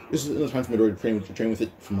 This is enough time for Midoriya to train with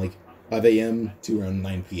it from like 5 a.m. to around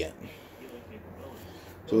 9 p.m.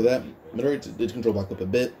 So with that, Midoriya did control Black Whip a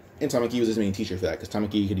bit, and Tamaki was his main teacher for that, because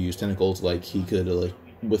Tamaki could use tentacles like he could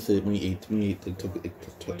with it when he ate like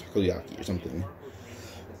takoyaki or something.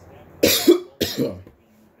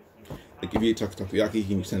 Like if you ate takoyaki, he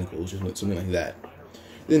can use tentacles or something like that.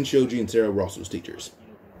 Then Shoji and Sarah were also his teachers.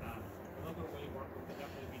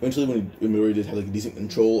 Eventually, when Midoriya did have like a decent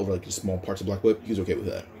control over like small parts of Black Whip, he was okay with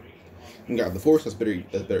that. And got the Force, that's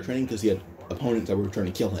better training because he had opponents that were trying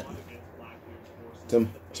to kill him. So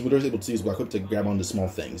Midoriya's able to use Black Whip to grab onto small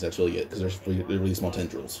things. That's really it, because they're really small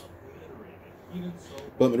tendrils.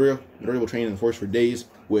 But Midoriya will train in the Force for days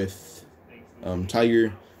with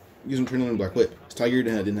Tiger using training on Black Whip. Tiger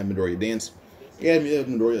didn't have Midoriya dance. Yeah,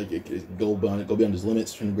 Midoriya go beyond his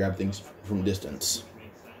limits, trying to grab things from a distance.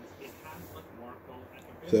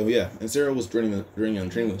 So yeah, and Sarah was joining the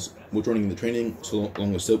training so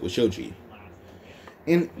along with Shoji.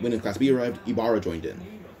 And when Class B arrived, Ibarra joined in.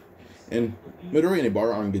 And Midoriya and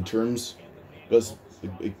Ibarra are on good terms, because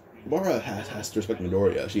Ibarra has to respect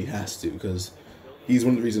Midoriya. She has to, because he's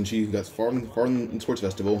one of the reasons she got far in the sports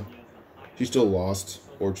festival. She still lost,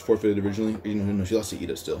 or forfeited originally. No, she lost to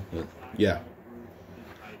Ida still. But yeah.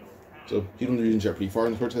 So he's one of the reasons she got pretty far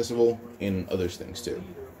in the sports festival, and other things too.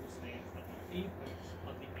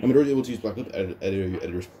 Now, Midoriya is able to use Black Whip at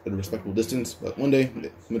a respectable distance, but one day,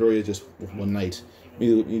 Midoriya just, one night,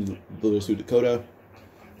 needed to deliver through Dakota.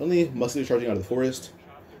 Suddenly, Muskie was charging out of the forest,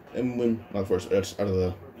 and not the forest, out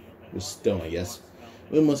of the stone, I guess.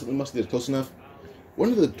 When Muskie gets close enough, one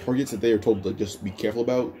of the targets that they are told to just be careful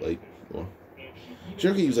about,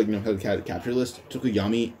 Shiraki used, had a capture list,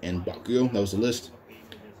 Tokuyami and Bakugo, that was the list,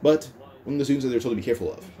 but one of the students that they were told to be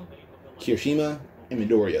careful of, Kirishima and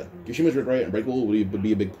Midoriya. Kirishima's right unbreakable would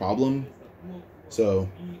be a big problem. So,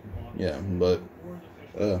 yeah, but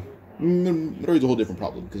Midoriya's a whole different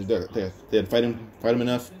problem, because they had fight him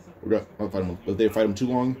enough, but if they fight him too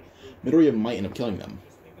long, Midoriya might end up killing them.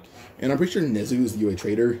 And I'm pretty sure Nezu is the UA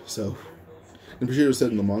traitor, so I'm pretty sure it was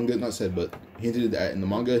said in the manga, not said, but hinted at in the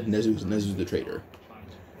manga, Nezu's the traitor.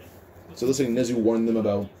 So let's say Nezu warned them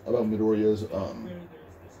about Midoriya's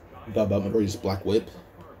Black Whip,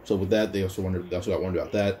 So with that, they also got warned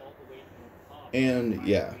about that. And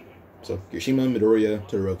yeah, so Kirishima, Midoriya,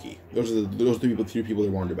 Todoroki. Those are the three people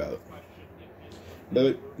they're warned about.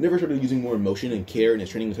 But never started using more emotion and care in his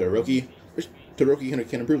training with Todoroki, which Todoroki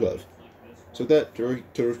can improve of. So with that,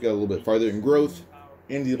 Todoroki got a little bit farther in growth,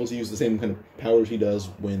 and he's able to use the same kind of powers he does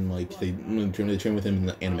when they train with him in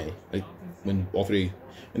the anime. Like when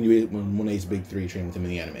when one A's big three train with him in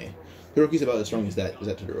the anime. Todoroki's about as strong as that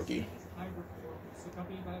Todoroki.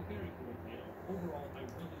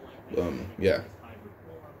 Yeah.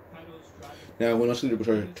 Now, when Muscular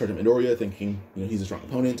would charge him Midoriya, thinking he's a strong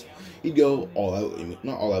opponent, he'd go all out. I mean,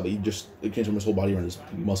 not all out, but he'd just transform his whole body around his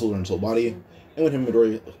muscles, around his whole body. And when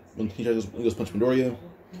he goes punch Midoriya,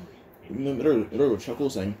 Midoriya would chuckle,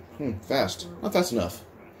 saying, fast. Not fast enough.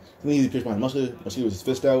 And then he appears behind Muscular with his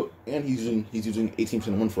fist out, and he's using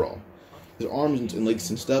 18% one for all. His arms and legs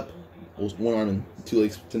cinched up, one arm and two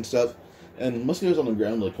legs cinched up, and Muscular's on the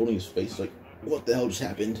ground, like, holding his face, like, what the hell just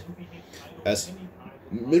happened? As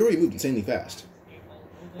Midoriya moved insanely fast.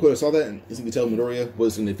 Kota saw that and instantly could tell Midoriya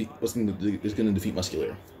was going to defeat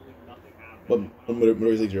Muscular. But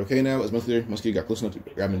Midoriya's legs are okay now, as Muscular got close enough to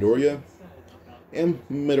grab Midoriya, and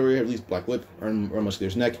Midoriya released Black Whip around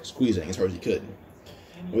Muscular's neck, squeezing as hard as he could.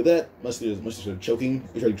 And with that, Muscular started choking.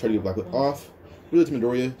 He tried to get Black Whip off. He looked at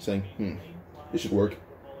Midoriya, saying, this should work.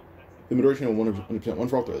 The Midoriya trained 100% one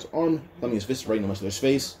for all through his arm, thumbing his fist right in Muscular's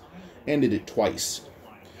face, and did it twice.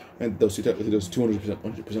 And those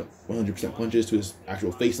 100% punches to his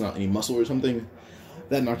actual face, not any muscle or something,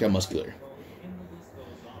 that knocked out Muscular.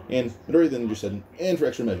 And Midoriya then just said, and for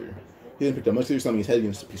extra measure. He then picked up Muscular, slamming his head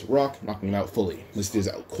against a piece of rock, knocking him out fully. Muscular is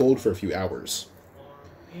out cold for a few hours.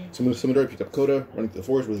 So Midoriya picked up Kota, running through the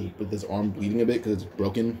forest with his arm bleeding a bit because it's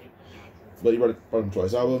broken. But he brought him to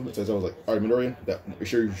Aizawa, and Aizawa was like, alright Midoriya, are you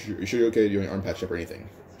sure you're okay? Do you want your arm patched up or anything?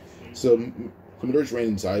 So Midoriya just ran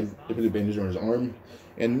inside, they put a bandage around his arm,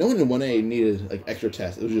 and no one in 1A needed like extra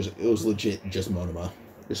tests. It was legit just Monoma.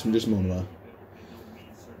 Just Monoma.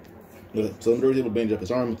 So Midoriya was able to bandage up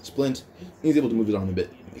his arm with a splint, and he's able to move his arm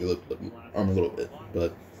a little bit.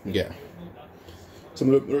 But yeah. So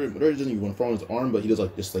Midoriya doesn't even want to fall on his arm, but he does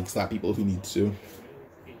just slap people if he needs to.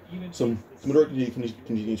 So Midoriya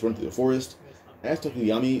continues to run through the forest. As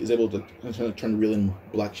Tokuyami is able to try to reel in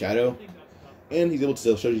Black Shadow, and he's able to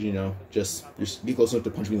tell Shoji, just be close enough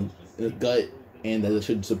to punch me in the gut, and that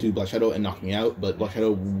should subdue Black Shadow and knock me out, but Black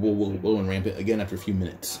Shadow will run rampant again after a few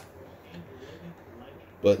minutes.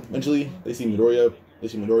 But eventually, they see Midoriya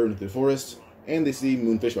running through the forest, and they see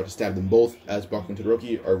Moonfish about to stab them both, as Bakugo and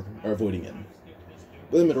Todoroki are avoiding him.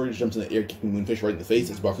 But then Midoriya just jumps in the air, kicking Moonfish right in the face,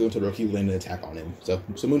 as Bakugo and Todoroki land an attack on him. So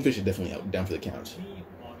Moonfish is definitely down for the count.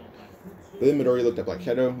 But then Midoriya looked at Black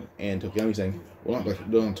Shadow, and Tokuyami saying, well, not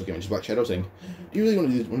Tokuyami, just Black Shadow saying, do you really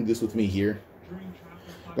want to do this with me here?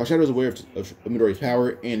 Black Shadow is aware of Midoriya's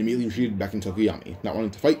power, and immediately retreated back into Tokuyami, not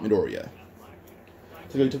wanting to fight Midoriya.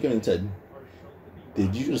 Tokuyami said,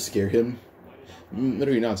 did you just scare him?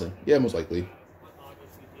 Midoriya nodded, saying, yeah, most likely.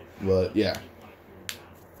 But, yeah.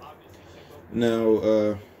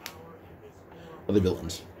 Now, other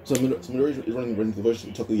villains. So Midoriya is running through the bush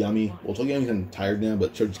with Tokuyami. Well, Tokuyami's kind of tired now,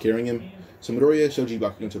 but Shoji's carrying him. So Midoriya, Shoji,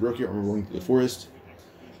 Bakugo, and Todoroki are running through the forest.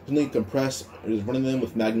 Suddenly, Compress is running them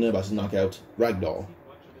with Magna about to knock out Ragdoll.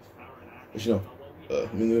 Which, let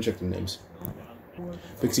me check the names.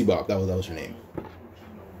 Pixie Bob, that was her name.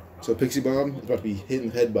 So Pixie Bob is about to be hit in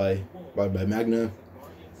the head by Magna.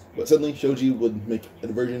 But suddenly, Shoji would make a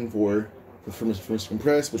diversion for Mr.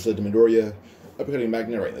 Compress, which led to Midoriya uppercutting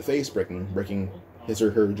Magna right in the face, breaking his or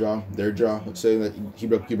her jaw, their jaw. Let's say that he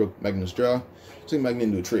broke Magna's jaw, sending Magna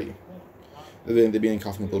into a tree. They began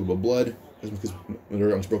coughing up a little bit of blood because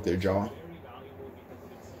Midoriya almost broke their jaw.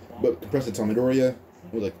 But Compress saw Midoriya.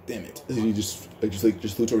 Was like, damn it! He just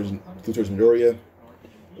flew towards Midoriya.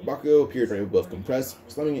 Bakugo appeared right above Compress,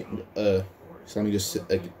 slamming not slamming,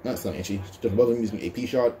 actually just above him using AP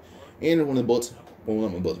shot, and one of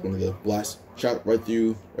the blasts shot right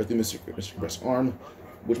through Mr. Compress' arm,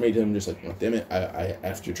 which made him just like, oh, damn it! I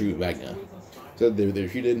have to treat Magna. So they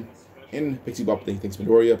retreated, and Pixie Bob thanks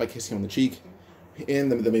Midoriya by kissing him on the cheek,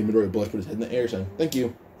 and that made Midoriya blush, put his head in the air, saying, "Thank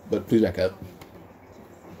you, but please back up."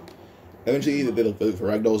 Eventually, they look for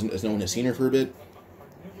Ragdoll, as no one has seen her for a bit.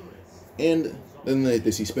 And then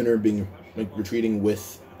they see Spinner retreating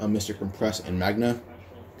with Mr. Compress and Magna.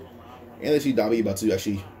 And they see Dabi about to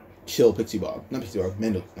actually kill Pixie Bob. Not Pixie Bob,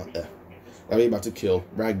 Dabi about to kill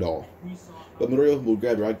Ragdoll. But Midoriya will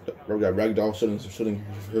grab Ragdoll, shutting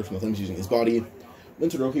her from the flames using his body.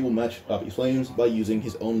 Then Todoroki will match Dabi's flames by using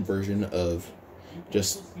his own version of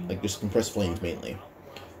just compressed flames mainly.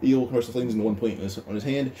 He will compress the flames into one point on his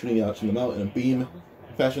hand, shooting them out in a beam,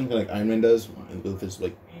 passion, kind of like Iron Man does, with his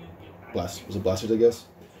like blasters, I guess.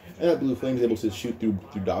 And that blue flame is able to shoot through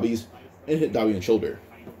Dobby's and hit Dobby in the shoulder.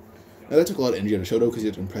 Now that took a lot of energy out of Shoto because he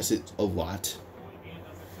had to impress it a lot.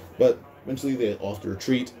 But eventually they all have to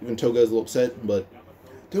retreat. Even Toga is a little upset, but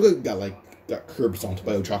Toga got curb stomped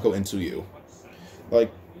by Ochako and Tsuyu.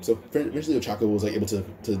 So eventually Ochako was able to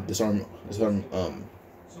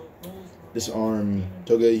disarm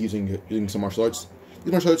Toga using some martial arts.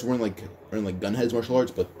 These martial arts weren't like gunheads martial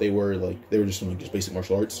arts, but they were just some just basic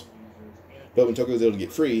martial arts. But when Toga was able to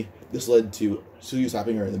get free, this led to Tsuyu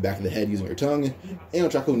slapping her in the back of the head using her tongue,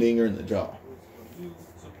 and Ochako kneeing her in the jaw.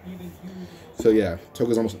 So yeah,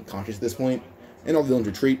 Toga's almost unconscious at this point, and all the villains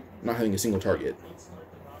retreat, not having a single target.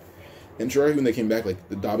 And Shiraihi, when they came back,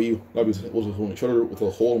 the Dobby was holding each other with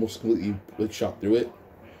a hole almost completely shot through it.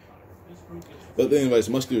 But then his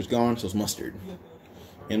muscular is gone, so it's Mustard.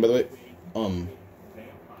 And by the way,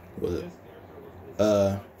 what was it?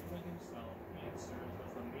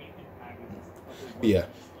 Yeah,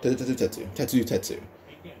 Tetsu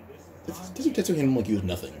handled him like he was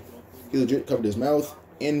nothing. He legit covered his mouth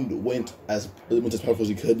and went as powerful as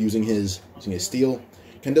he could using his steel.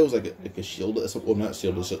 Kendo was like a shield, well not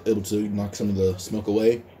shield, was able to knock some of the smoke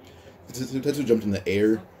away. Tetsu jumped in the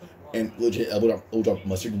air and legit elbow dropped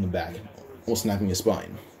Mustard in the back, almost snapping his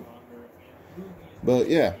spine. But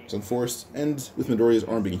yeah, it's unforced, and with Midoriya's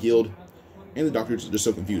arm being healed, and the doctor's just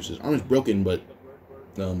so confused. His arm is broken, but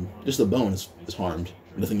just the bone is harmed,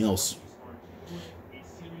 nothing else.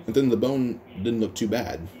 And then the bone didn't look too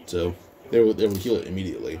bad, so they were able to heal it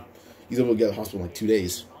immediately. He's able to get out of the hospital in like 2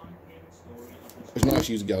 days. There's no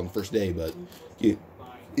issues to get out on the first day, but he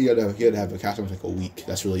had to have a cast on for like a week.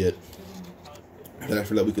 That's really it.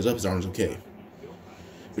 After that week is up, his arm is okay.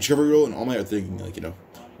 But Recovery Roll and All Might are thinking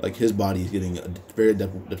like his body is getting a very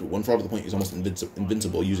adept one fraud to the point he's almost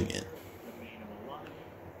invincible using it.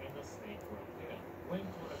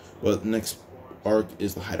 Well, the next arc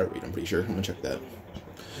is the hideout raid, I'm pretty sure. I'm gonna check that.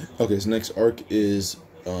 Okay, so next arc is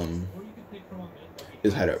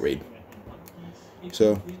hideout raid.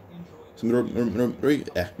 So Midori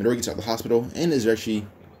gets out of the hospital and is actually,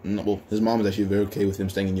 his mom is actually very okay with him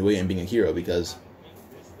staying in UA and being a hero because,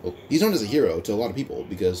 well, he's known as a hero to a lot of people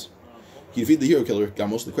because he defeated the hero killer, got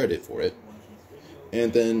most of the credit for it,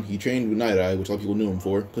 and then he trained with Night Eye, which a lot of people knew him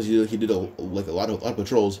for, because he did a lot of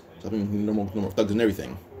patrols, stopping normal thugs and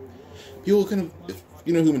everything. People kind of, if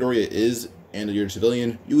you know who Midoriya is and you're a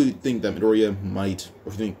civilian, you would think that Midoriya might,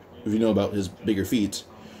 or if you know about his bigger feats,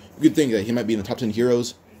 you could think that he might be in the top 10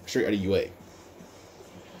 heroes straight out of UA.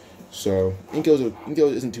 So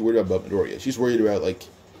Inko isn't too worried about Midoriya. She's worried about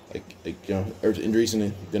her injuries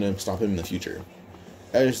gonna stop him in the future.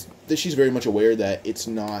 She's very much aware that it's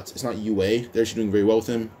not UA. They're actually doing very well with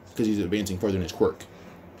him because he's advancing further in his quirk.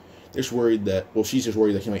 They're just worried that, she's just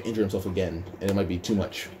worried that he might injure himself again, and it might be too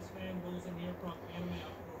much.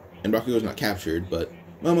 And Bakugo's not captured, but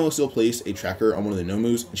Momo still placed a tracker on one of the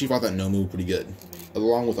Nomus, and she fought that Nomu pretty good,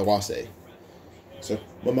 along with Awase. So,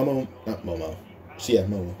 Momo.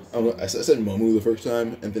 I said Momu the first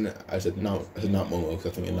time, and then I said not Momo, because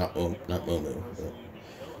I think not Momu.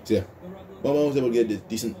 So yeah, Momo was able to get a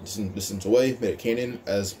decent distance away, made a cannon,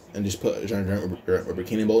 and just put a giant rubber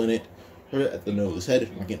cannonball in it, put it at the nose of his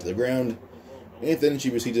head, knocking it to the ground, and then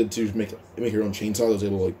she proceeded to make her own chainsaw that was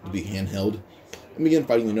able to be handheld, and began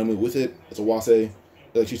fighting the Nomu with it. It's Awase.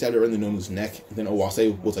 She stabbed it around the Nomu's neck, and then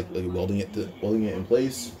Awase was welding it in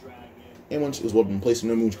place. And once it was welded in place, the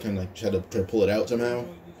Nomu kind of had to try to pull it out somehow.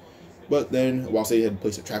 But then Awase had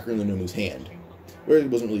placed a tracker in the Nomu's hand, where it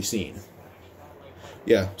wasn't really seen.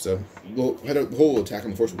 Yeah, so the whole attack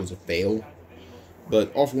on the force was a fail.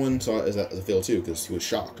 But All For One saw it as a fail too, because he was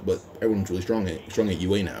shocked. But everyone's really strong at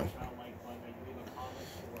UA now.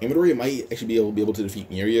 And Midoriya might actually be able to defeat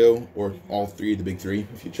Mirio, or all three of the big three,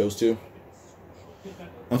 if you chose to.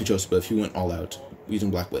 Not if you chose to, but if you went all out, using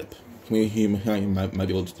Black Whip. He might be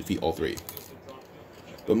able to defeat all three.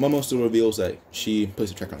 But Momo still reveals that she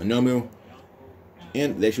placed a tracker on the Nomu,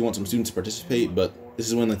 and they actually want some students to participate, but this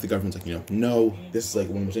is when the government's no, this is one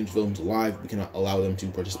of the most dangerous villains alive, we cannot allow them to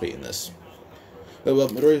participate in this. But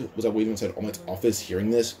Midoriya was waiting inside All Might's office hearing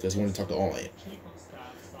this, because he wanted to talk to All Might.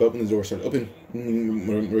 But when the door started open,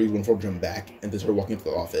 Midoriya went forward to jump back, and then started walking into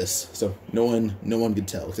the office, so no one could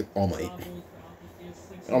tell, except All Might.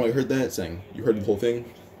 And All Might heard that, saying, "You heard the whole thing?"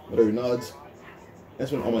 Midoriya nods.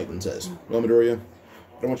 That's when All Might then says, "Well, Midoriya,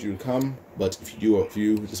 I don't want you to come, but if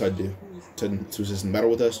you decide to assist in battle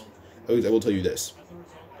with us, I will tell you this.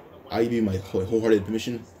 I give you my wholehearted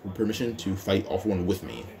permission to fight All For One with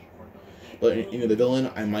me. But the villain,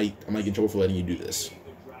 I might get in trouble for letting you do this."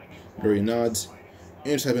 Midoriya nods,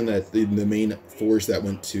 And it just happened that the main force that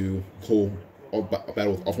went to whole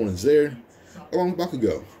battle with All For One is there, along with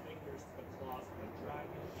Bakugo.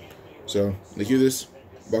 So they hear this,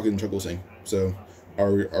 Bakugo and Chuckle saying, "So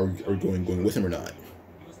are we going with him or not?"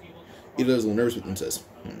 Ida is a little nervous with him and says,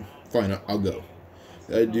 "Fine, I'll go.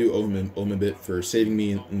 I do owe him a bit for saving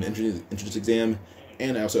me in the entrance exam,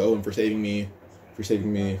 and I also owe him for saving me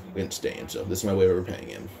against Stain. So this is my way of repaying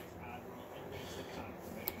him."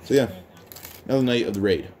 So yeah, now the night of the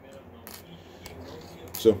raid.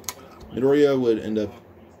 So Midoriya would end up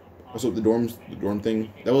also the dorm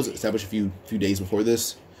thing that was established a few days before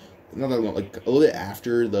this. Not that long, like a little bit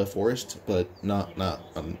after the forest, but not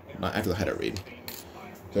after the hideout raid.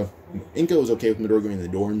 So Inko was okay with Midoriya going to the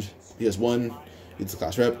dorms because one, he's a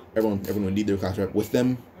class rep. Everyone would need their class rep with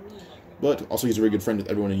them, but also he's a very good friend with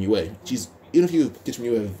everyone in UA. Even a few kids from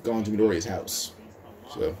UA have gone to Midoriya's house.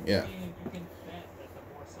 So yeah.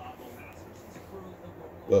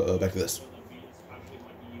 Back to this.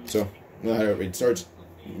 So when the hideout raid starts,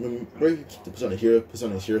 Midoriya puts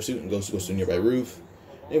on his hero suit and goes to a nearby roof.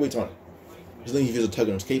 And he waits on it. Suddenly he feels a tug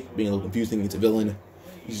on his cape, being a little confused, thinking it's a villain.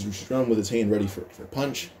 He's running with his hand ready for a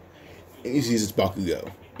punch. And he sees it's Bakugo.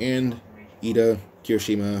 And Ida,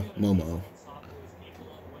 Kirishima, Momo.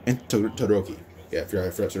 And Todoroki. Yeah, I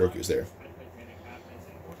forgot Todoroki was there.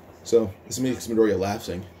 So this makes Midoriya laugh,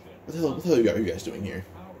 saying, What the hell are you guys doing here?"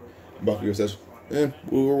 And Bakugo says,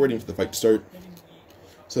 we're waiting for the fight to start.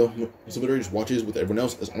 So Midoriya just watches with everyone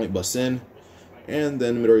else as All Might busts in. And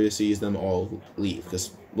then Midoriya sees them all leave,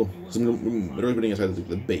 because Midoriya putting aside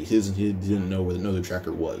the base. He didn't know where the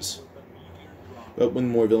tracker was. But when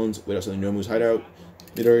more villains wait outside Nomu's hideout,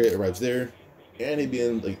 Midoriya arrives there, and he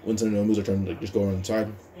begins, like, when some Nomus are trying to just go around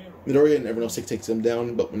inside, Midoriya and everyone else takes them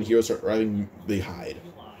down, but when the heroes start arriving, they hide.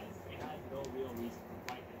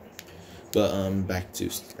 But back to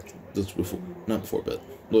not before, but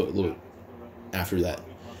a little after that.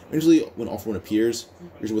 Eventually, when All For One appears,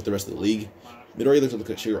 he's with the rest of the league. Midoriya looks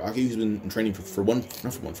at Shigaraki, who's been in training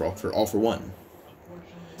for All For One,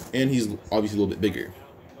 and he's obviously a little bit bigger,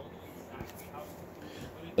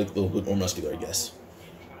 like a little bit more muscular, I guess.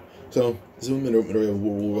 So this is when Midoriya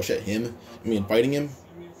will rush at him, fighting him,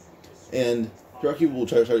 and Shigaraki will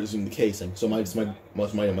try to resume the decay, saying, "So my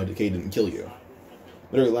decay didn't kill you."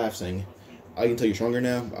 Midoriya laughs, saying, "I can tell you're stronger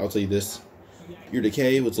now. But I'll tell you this: your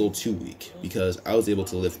decay was a little too weak because I was able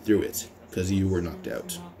to live through it because you were knocked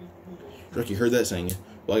out." Shigaraki heard that, saying,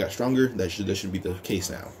 "Well, I got stronger. That should be the case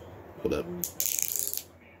now." Hold up.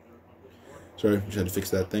 Sorry, just had to fix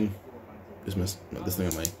that thing. This thing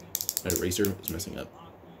on my eraser is messing up.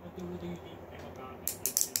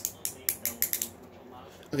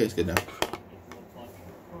 Okay, it's good now.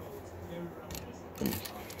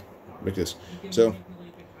 Like this. So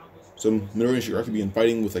Midoriya and Shigaraki begin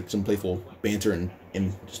fighting with like some playful banter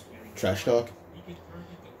and just trash talk.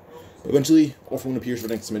 But eventually, All For One appears right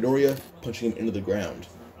next to Midoriya, punching him into the ground.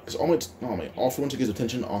 Because All For One took his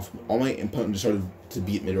attention off All Might and started to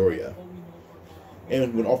beat Midoriya.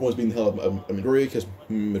 And when All For One was beating the hell out of Midoriya, because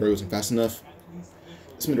Midoriya wasn't fast enough,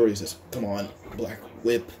 this Midoriya says, "Come on, Black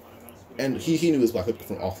Whip." And he knew his Black Whip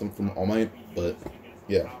from All Might, but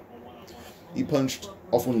yeah. He punched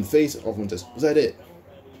All For One in the face, and All For One says, "Was that it?"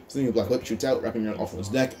 So then the Black Whip shoots out, wrapping around All For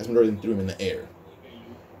One's neck, as Midoriya then threw him in the air.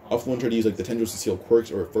 All For One tried to use like the tendrils to seal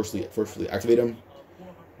quirks or forcefully activate him,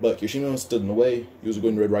 but Kirishima stood in the way. He was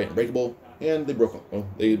going to Red Right and Breakable, and they broke him. Well,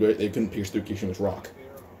 they couldn't pierce through Kirishima's rock.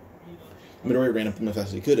 Midoriya ran up them as fast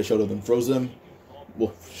as he could, as Shoto then froze them.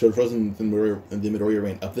 Well, Shoto froze them, then Midoriya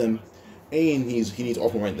ran up them, and he needs All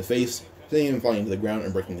For One right in the face, sending him flying into the ground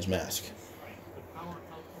and breaking his mask.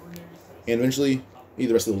 And eventually,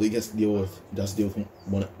 the rest of the league has to deal with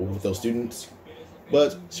those students.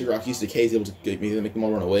 But Shigaraki's decay is able to make them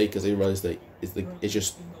all run away because they realize that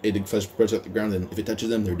it spreads out the ground, and if it touches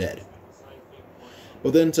them, they're dead.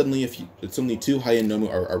 But then suddenly two high-end Nomu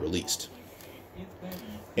are released,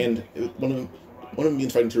 and one of them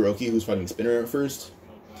begins fighting Todoroki, who's fighting Spinner at first.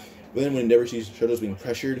 But then when Endeavor sees Shoto's being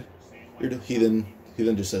pressured, he then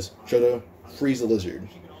just says, "Shoto, freeze the lizard."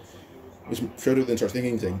 Which Shoto then starts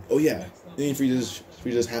thinking, saying, "Oh yeah." Then he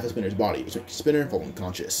freezes half of Spinner's body, which makes Spinner fall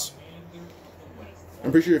unconscious.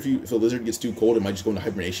 I'm pretty sure if a lizard gets too cold, it might just go into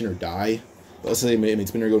hibernation or die. But let's say it made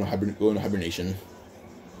Spinner go into hibernation.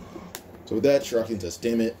 So with that, Shigaraki says,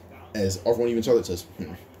 "Damn it." As All For One even saw that, says,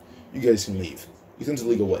 "You guys can leave." He sends the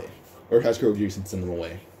league away. Or has Kuroji send them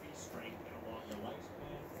away.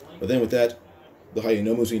 But then with that, the High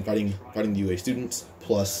Nomus begin fighting the UA students,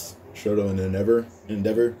 plus Shoto and Endeavor.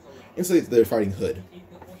 Instantly they're fighting Hood.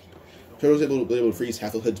 Shoto was able to freeze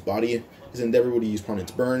half of Hood's body. His Endeavor would use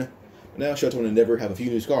Prominence Burn, Now Shoto will never have a few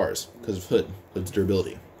new scars because of Hood's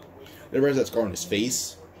durability. Never has that scar on his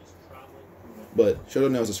face, but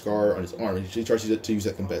Shoto now has a scar on his arm. He tries to use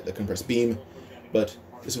that compressed beam, but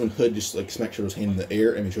this is when Hood just like smacks Shoto's hand in the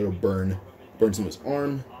air and makes Shoto burn some of his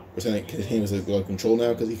arm. Or something like his hand was like out of control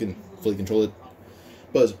now because he can fully control it.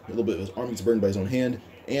 But a little bit of his arm gets burned by his own hand,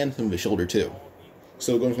 and some of his shoulder too.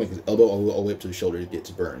 So going from like his elbow all the way up to his shoulder, it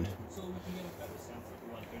gets burned.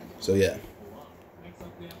 So yeah.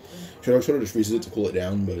 Shoto just freezes it to cool it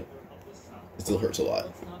down, but it still hurts a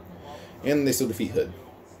lot. And they still defeat Hood.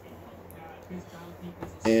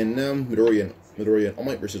 And now Midoriya and All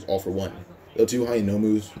Might versus All For One. The two high and no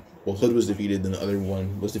moves. Well, Hood was defeated, then the other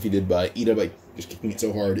one was defeated by Ida by just kicking it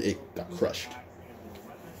so hard it got crushed.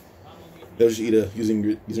 That was just Ida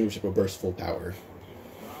using her burst full power.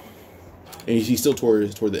 And he still tore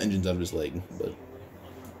the engines out of his leg,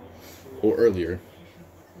 or earlier.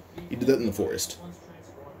 He did that in the forest.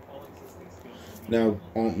 Now,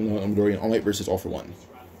 Midoriya and All Might versus All For One.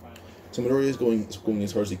 So Midoriya is going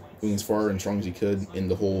as far and strong as he could in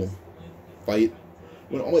the whole fight.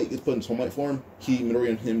 When All Might gets put in All Might form, Midoriya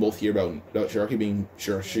and him both hear about Shigaraki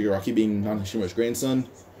being Nana-Hashimoto's grandson,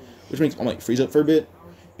 which makes All Might freeze up for a bit,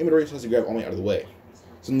 and Midoriya has to grab All Might out of the way.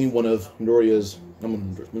 Suddenly, one of Midoriya's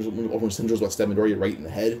tendrils about to stab Midoriya right in the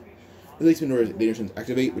head. It makes Midoriya's danger sense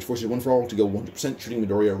activate, which forces One For All to go 100%, shooting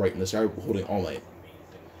Midoriya right in the side while holding All Might.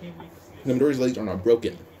 Now Midoriya's legs are not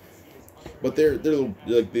broken, but they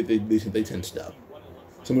tensed up.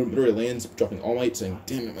 So Midoriya lands, dropping All Might, saying,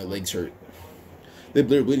 "Damn it, my legs hurt." They're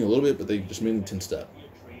bleeding a little bit, but they just mainly tensed up.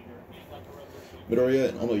 Midoriya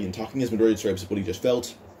and All Might begin talking as Midoriya describes what he just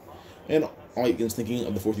felt, and All Might begins thinking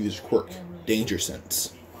of the fourth user's quirk, Danger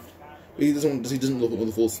Sense. But he doesn't look at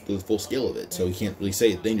the full scale of it, so he can't really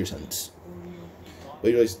say it's Danger Sense.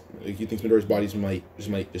 But he thinks Midoriya's bodies might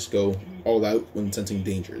just go all out when sensing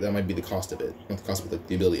danger. That might be the cost of it, not the cost of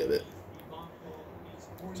the ability of it.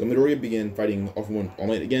 So Midoriya began fighting All For One All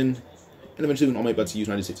Might again, and eventually when All Might butts to use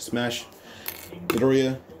 96 to smash,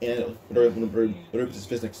 Midoriya puts his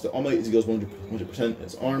fist next to All Might as he goes 100% in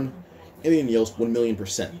his arm, and then yells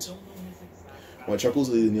 1,000,000%. All Might chuckles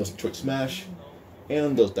as he yells Detroit Smash,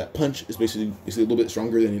 and that punch is basically a little bit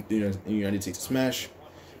stronger than the United States Smash,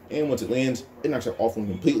 and once it lands, it knocks out All For One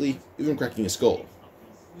completely, even cracking his skull.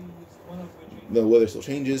 The weather still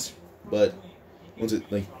changes, but once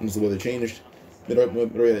the weather changed,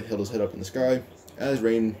 Midoriya held his head up in the sky as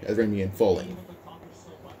rain began falling.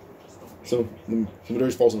 So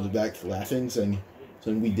Midoriya falls on his back, laughing, saying,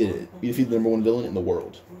 "We did it. We defeated the #1 villain in the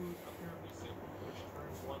world."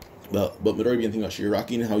 But Midoriya began thinking about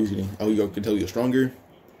Shigaraki and how he could tell he was stronger.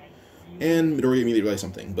 And Midoriya immediately realized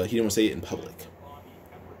something, but he didn't want to say it in public.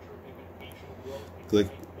 This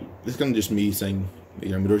is kind of just me saying,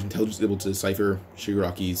 Midoriya's intelligence is able to decipher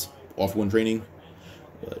Shigaraki's All For One training.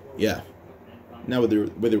 But yeah, now whether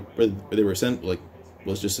they were sent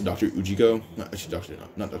was just Dr. Ujiko, not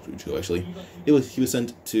Dr. Ujiko actually. He was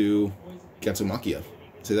sent to Katsumakiya.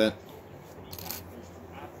 Say that.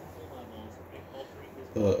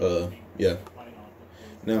 Yeah.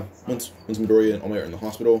 Now, once Midoriya and All Might are in the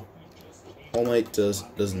hospital, All Might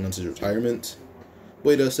doesn't announce his retirement,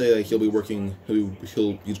 but he does say he'll be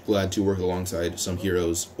glad to work alongside some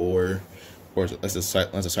heroes or as a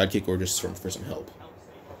sidekick or just for some help.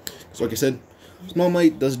 So like I said, All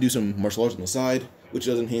Might does do some martial arts on the side, which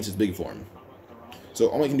does enhance his big form. So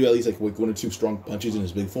All Might can do at least 1 or 2 strong punches in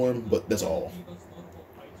his big form, but that's all.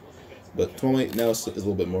 But All Might now is a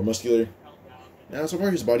little bit more muscular. Now, so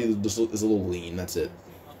far his body is a little lean, that's it.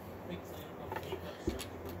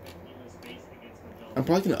 I'm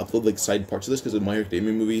probably going to upload side parts of this because the My Hero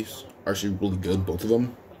Academia movies are actually really good, both of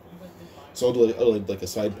them. So I'll do a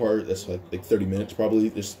side part that's like 30 minutes probably,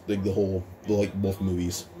 just both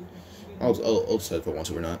movies. I'll decide if I want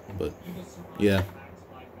to or not, but yeah.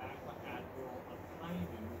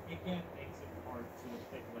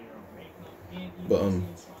 But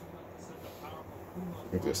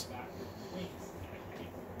like this.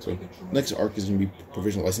 So next arc is going to be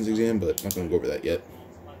provisional license exam, but I'm not going to go over that yet.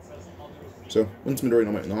 So once Midoriya and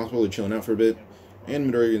All Might in the hospital, they're chilling out for a bit,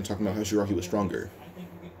 and Midoriya is talking about how Shigaraki was stronger.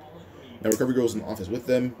 Now Recovery Girl is in the office with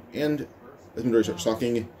them, and as Midoriya starts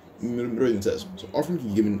talking, Midoriya then says, "So All For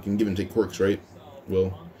One can give and take quirks, right?"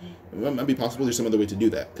 Well, it might be possible there's some other way to do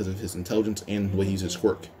that because of his intelligence and the way he uses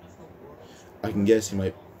quirk. I can guess he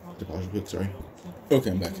might. Sorry.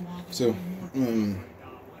 Okay, I'm back. So,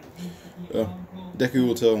 Deku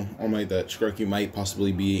will tell All Might that Shigaraki might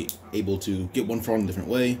possibly be able to get One For All in a different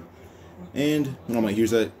way, and when All Might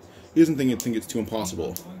hears that, he doesn't think it's too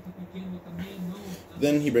impossible.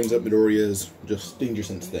 Then he brings up Midoriya's just Danger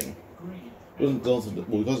Sense thing, Because of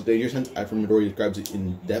the dangerous sense, after Midoriya describes it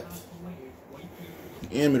in depth,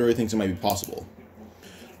 and Midoriya thinks it might be possible.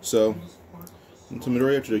 So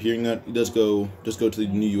Midoriya, after hearing that, he does go to the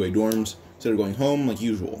new UA dorms instead of going home like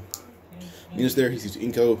usual. When he's there, he sees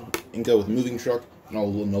Inko with a moving truck and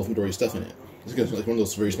all the Midoriya stuff in it. It's like one of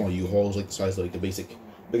those very small U-Hauls, like the size of like a basic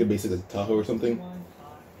like Tahoe or something.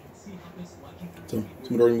 So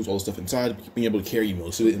Midoriya moves all the stuff inside, being able to carry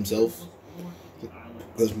most of it himself.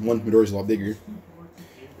 Because Midoriya's a lot bigger.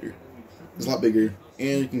 It's a lot bigger,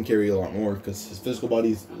 and he can carry a lot more because his physical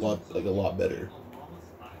body's a lot better.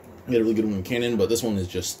 He had a really good one in canon, but this one is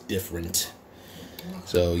just different.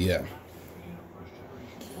 So yeah.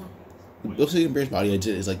 It looks like Bear's body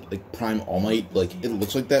is like Prime All Might. Like it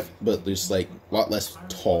looks like that, but there's like a lot less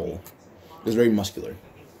tall. It's very muscular.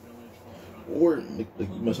 Or like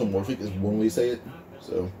mesomorphic is one way to say it.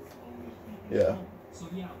 So yeah.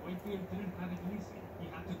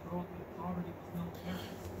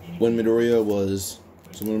 When Midoriya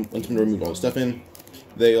moved all the stuff in,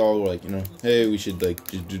 they all were like, hey, we should like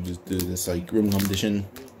do this like room competition.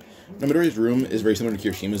 Now Midoriya's room is very similar to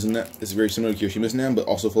Kirishima's in that. It's very similar to Kirishima's now, but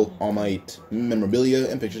also full of All Might memorabilia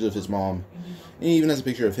and pictures of his mom. And he even has a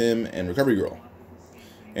picture of him and Recovery Girl.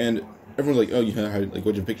 And everyone's like, oh, you had like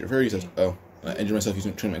what'd you picture of her? He says, oh, I injured myself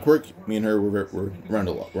using training my quirk. Me and her were around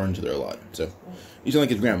a lot. We're around each other a lot. So you sound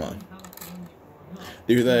like his grandma.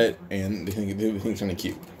 They hear that and they think it's kind of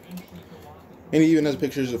cute. And he even has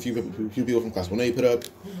pictures of a few people from Class 1A put up,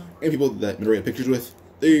 and people that Midoriya had pictures with.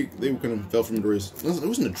 They kind of fell for Midoriya's. It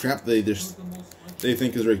wasn't a trap. They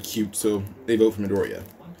think is very cute, so they vote for Midoriya,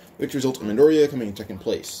 which results in Midoriya coming in second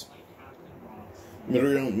place.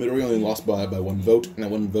 Midoriya only lost by one vote, and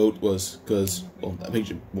that one vote was because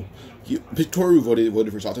Toru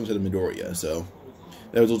voted for Sato instead of Midoriya, so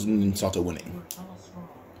that resulted in Sato winning.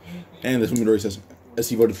 And that's when Midoriya says, as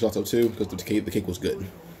he voted for Sato too, because the cake was good.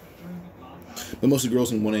 But most of the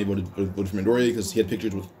girls in 1A voted for Midoriya because he had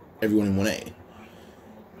pictures with everyone in 1A.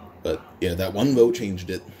 But yeah, that one vote changed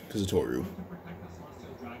it because of Toru.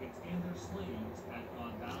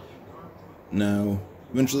 Now,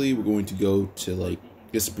 eventually, we're going to go to like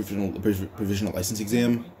get a provisional license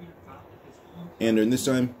exam, and during this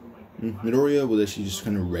time, Midoriya was actually just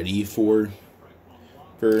kind of ready for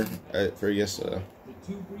I guess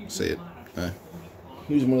say it.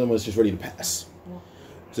 He was one of them was just ready to pass.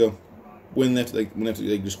 So when they have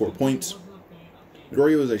to just score points,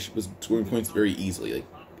 Midoriya was scoring points very easily. Like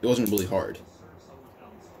it wasn't really hard,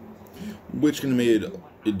 which kind of made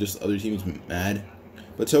it just other teams mad.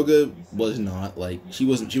 But Toga was not like she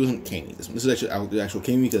wasn't Kami. This is actually the actual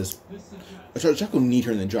Kami because I tried to Chaco kneed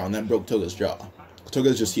her in the jaw and that broke Toga's jaw.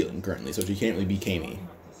 Toga's just healing currently, so she can't really be Kami.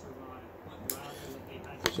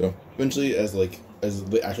 So eventually, as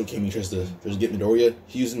the actual Kami tries to get Midoriya,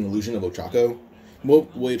 he used an illusion of Ochako. Well,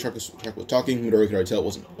 the way Ochako was talking, Midoriya could already tell it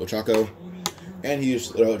wasn't Ochako, and he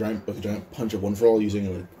just let out a giant punch of one for all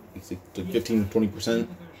using like 15-20%,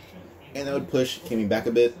 and that would push Kami back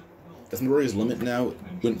a bit. As Midoriya's limit now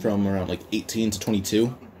went from around like 18 to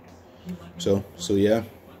 22. So yeah.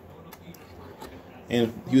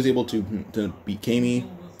 And he was able to beat Kami.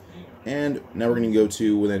 And now we're going to go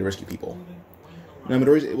to when they had to rescue people. Now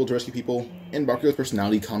Midoriya's able to rescue people, and Bakugo's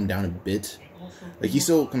personality calmed down a bit. Like he's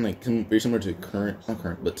still kind of very similar to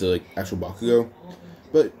to like actual Bakugo.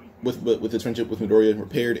 But with his friendship with Midoriya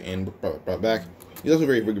repaired and brought back, he's also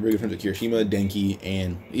very good friends with Kirishima, Denki,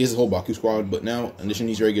 and he has his whole Baku squad, but now, in addition,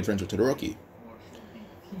 he's very good friends with Todoroki.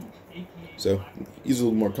 So, he's a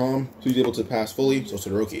little more calm, so he's able to pass fully, so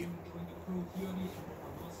Todoroki.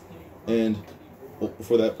 And,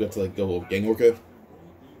 before that, we have to, go with Gang Orca.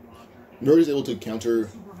 Midoriya's able to counter...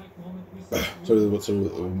 sorry,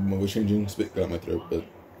 my voice changing, spit got out my throat, but,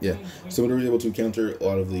 yeah. So, Midoriya's able to counter a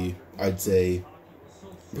lot of the, I'd say...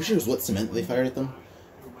 I'm pretty sure it was what cement they fired at them.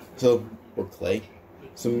 So... or clay.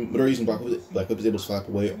 So Midoriya using Black Whip is able to slap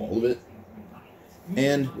away all of it.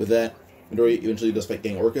 And with that, Midoriya eventually does fight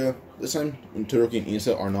Gang Orca. This time, when Todoroki and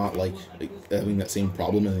Inasa are not like having that same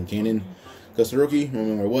problem as in canon. Because Todoroki, no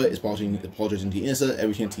matter what, is apologizing to Inasa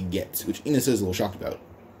every chance he gets, which Inasa is a little shocked about.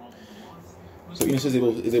 So Inasa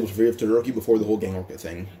is able to free up Todoroki before the whole Gang Orca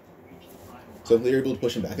thing. So they're able to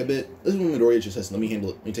push him back a bit. This is when Midoriya just says, let me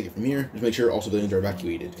handle it, let me take it from here, just make sure all civilians are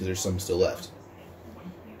evacuated, because there's some still left.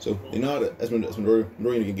 So they nod as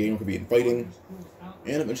Midoriya and Gang Orca begin fighting,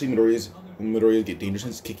 and eventually Midoriya get danger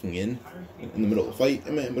sense kicking in the middle of the fight,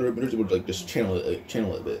 and Midoriya's able to just channel it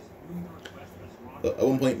a bit. At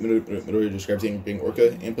one point, Midoriya just grabs Gang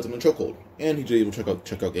Orca and puts him in a chokehold, and he's able to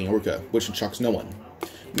check out Gang Orca, which shocks no one.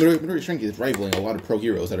 Midoriya's strength is rivaling a lot of pro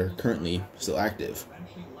heroes that are currently still active.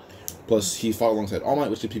 Plus, he fought alongside All Might,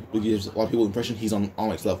 which gives a lot of people the impression he's on All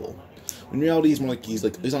Might's level. In reality, he's more like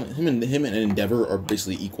him and Endeavor are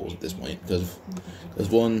basically equals at this point because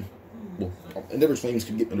Endeavor's flames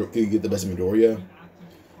could get the best of Midoriya.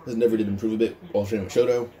 Endeavor did improve a bit while training with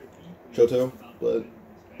Shoto, but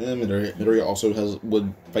Midoriya also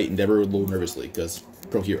would fight Endeavor a little nervously because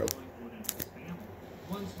pro hero.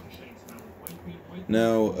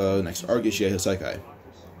 Now, next, Argish Saikai.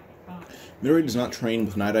 Midoriya does not train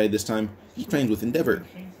with Night Eye this time, he trains with Endeavor.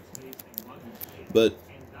 But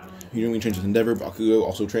he only trains with Endeavor, Bakugo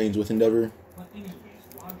also trains with Endeavor.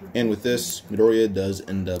 And with this, Midoriya does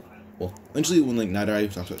end up, well, eventually when Night Eye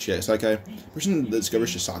talks about Saikai, the person that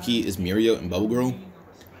discovers Shisaki is Mirio and Bubble Girl.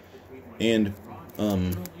 And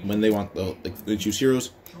when they they choose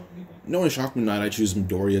heroes, no one is shocked when Night Eye chooses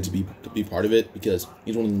Midoriya to be part of it, because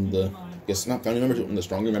he's one of the, I guess not founding members, but one of the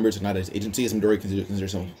stronger members of Night Eye's agency, as Midoriya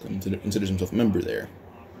considers himself a member there.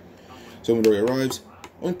 So when Midoriya arrives,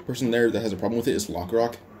 the only person there that has a problem with it is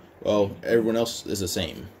Lockrock. Well, everyone else is the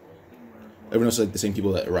same. Everyone else is like the same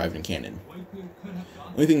people that arrived in canon.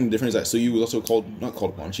 The only thing different is that Suyu was also not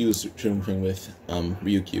called upon. She was training with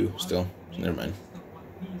Ryukyu still. So never mind.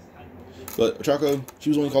 But Ochako, she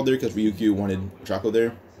was only called there because Ryukyu wanted Ochako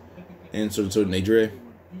there, and so did Neijire.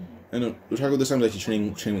 And Ochako this time was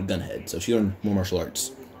actually training with Gunhead, so she learned more martial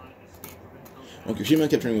arts. Well, Kirishima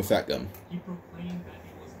kept training with Fat Gun.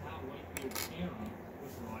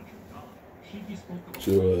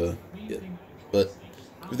 So, yeah. But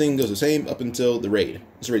everything goes the same up until the raid.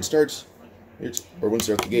 This raid starts, or once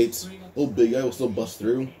they're at the gates, old big guy will still bust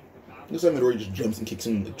through. This time Midoriya just jumps and kicks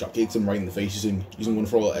him right in the face using one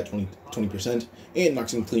for all at 20% and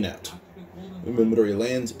knocks him clean out. When Midoriya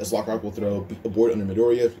lands, as Lockrock will throw a board under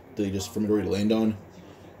Midoriya for Midoriya to land on,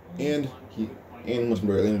 and once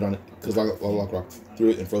Midoriya landed on it, because Lockrock threw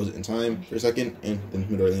it and froze it in time for a second, and then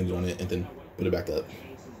Midoriya landed on it and then put it back up.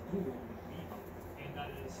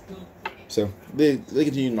 So they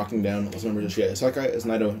continue knocking down those members of Saikai as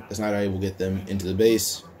Night Eye will get them into the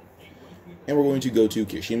base. And we're going to go to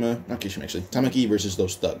Tamaki versus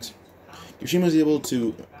those thugs. Kirishima is able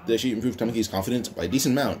to actually improve Tamaki's confidence by a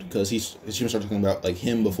decent amount, because Kirishima started talking about like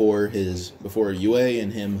him before UA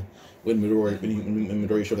and him when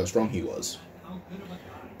Midoriya showed how strong he was.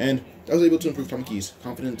 And I was able to improve Tamaki's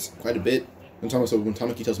confidence quite a bit. When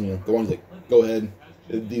Tamaki tells me, go on, he's like, go ahead,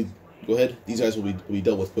 these guys will be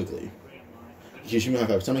dealt with quickly. Kirishima high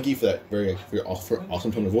fives Tamaki for that very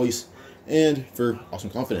awesome tone of voice and for awesome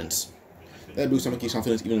confidence. That boosts Tamaki's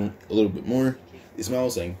confidence even a little bit more. He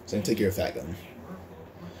smiles, saying take care of Fat Gun.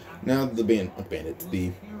 Now the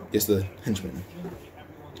the henchman.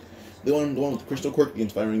 The one with the crystal quirk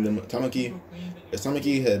begins firing them at Tamaki, as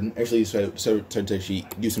Tamaki had actually started to actually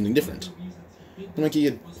do something different. Tamaki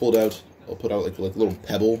had put out like a little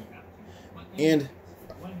pebble, and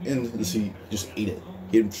he just ate it.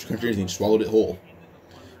 He had just swallowed it whole.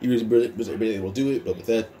 He was barely able to do it, but with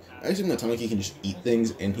that, I assume that Tamaki can just eat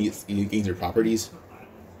things and he gains their properties.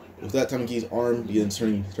 With that, Tamaki's arm begins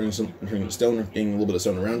turning to stone, or getting a little bit of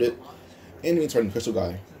stone around it, and he begins fighting the crystal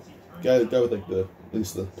guy. The guy with like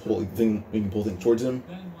the pull thing, we can pull things towards him.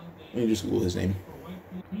 Let me just Google his name.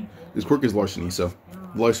 His quirk is larceny, so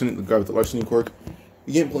the guy with the larceny quirk,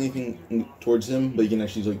 you can't pull anything towards him, but you can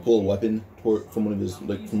actually like pull a weapon from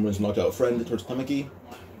his knocked out friend towards Tamaki.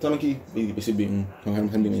 Tamaki, basically being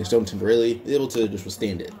a stone temporarily, is able to just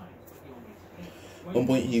withstand it. At one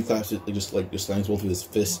point, he claps it, just slams both of his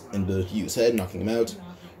fists into Yu's head, knocking him out,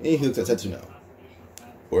 and he looks at Setsuno.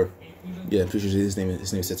 I'm pretty sure his name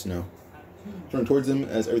is Setsuno. Turning towards him,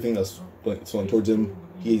 as everything that's falling towards him,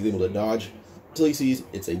 he is able to dodge, until he sees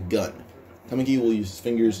it's a gun. Tamaki will use his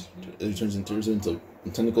fingers, it turns into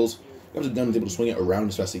tentacles. After the gun is able to swing it around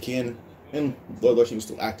as fast as he can, and blood rushing is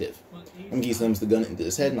still active. Tamaki slams the gun into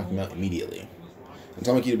his head, knocking him out immediately. And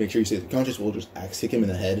Tamaki, to make sure he stays conscious, will just axe kick him in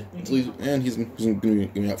the head until he's going to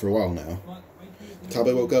be out for a while now.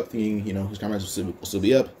 Tabe woke up thinking, his comrades will still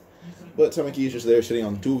be up, but Tamaki is just there sitting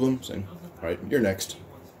on the two of them, saying, "Alright, you're next."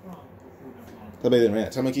 Tabe then ran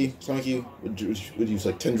at Tamaki. Tamaki would use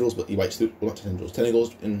like tendrils, but he bites through, well, not tendrils,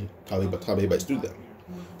 tentacles, and Tabe bites through them.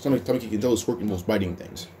 Tamaki can tell his quirk involves biting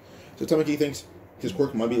things. So Tamaki thinks his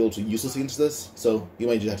quirk might be a little too useless against this, so he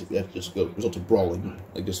might just have to go result to brawling,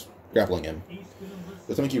 like just grappling him.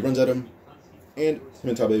 So Tamaki runs at him, and him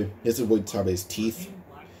and Tabe has to avoid Tabe's teeth.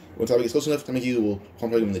 When Tabe gets close enough, Tamaki will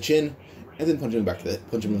pump him in the chin, and then punch him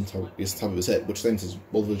on top of his head, which sends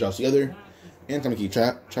both of his jaws together, and Tamaki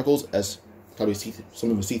chuckles as some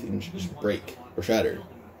of his teeth just break or shatter.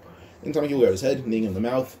 Then Tamaki will grab his head, kneeing him in the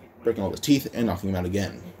mouth, breaking all of his teeth, and knocking him out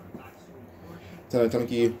again.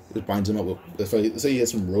 Tamaki just binds him up with, let's say he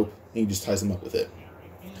has some rope, and he just ties him up with it.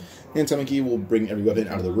 And Tamaki will bring every weapon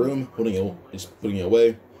out of the room, putting it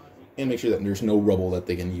away, and make sure that there's no rubble that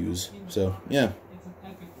they can use. So yeah.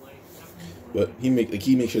 But he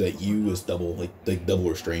makes sure that Yu is double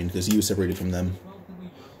restrained because he was separated from them.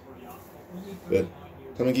 But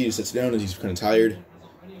Tamaki just sits down as he's kind of tired.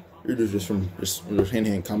 Just from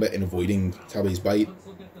hand-to-hand combat and avoiding Tabe's bite.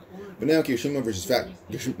 But now Kirishima versus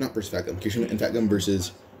Kirishima and Fat Gum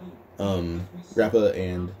versus Rappa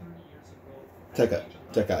and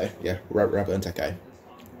Tekai. Yeah, Rappa and Tekai.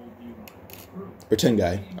 Or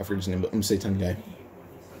Tengai. I forget his name, but I'm going to say Tengai.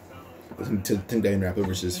 Tengai and Rappa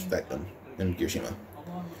versus Fat Gum and Kirishima.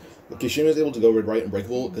 But Kirishima is able to go right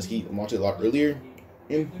Unbreakable because he unlocked it a lot earlier.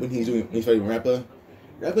 And when he's fighting Rappa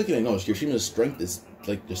can acknowledge Kirishima's strength is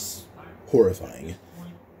like just horrifying.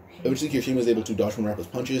 Eventually Kirishima is able to dodge from Rappa's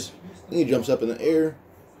punches, and he jumps up in the air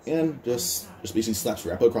and just basically slaps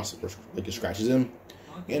Rappa across like it scratches him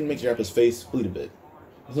and makes Rappa's face bleed a bit.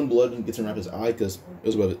 Some blood gets in Rappa's eye because it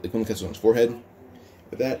was above it, like one catches on his forehead.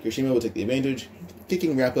 With that, Kirishima will take the advantage,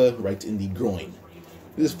 kicking Rappa right in the groin.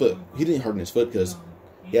 With his foot, he didn't harden his foot because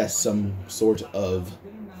he has some sort of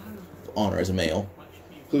honor as a male.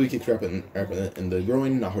 So he kicks Rappa in the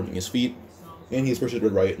groin, not hurting his feet, and he's pushed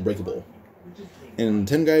with Riot Unbreakable. And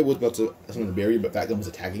Tengai was about to summon the barrier, but Fat Gum was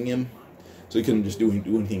attacking him, so he couldn't just do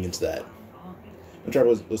anything against that. When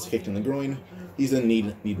Rappa was kicked in the groin, he's then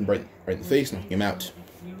kneed him right in the face, knocking him out.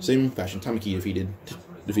 Same fashion, Tamaki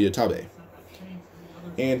defeated Tabe.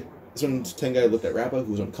 And this when Tengai looked at Rappa,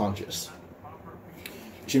 who was unconscious.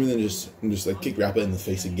 Shima then just like kicked Rappa in the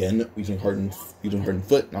face again, using hardened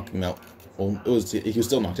foot, knocking him out. Well, he was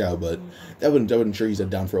still knocked out, but that would ensure he's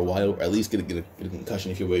down for a while, or at least get a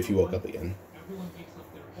concussion if he woke up again.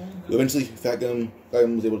 Eventually, Fat Gum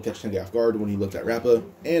was able to catch Tengai off guard when he looked at Rappa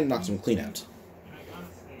and knocks him clean out.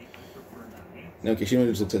 Now Kirishima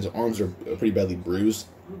just looks at his arms are pretty badly bruised.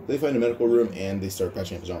 They find a medical room and they start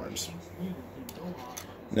patching up his arms.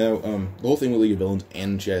 Now, the whole thing with League of Villains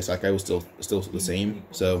and Chie Sakai was still the same.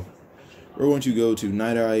 So we're going to go to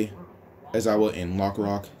Night Eye, Aizawa, and Lock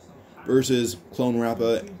Rock versus Clone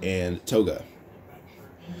Rappa and Toga.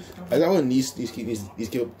 Aizawa needs to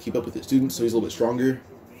keep up with his students, so he's a little bit stronger.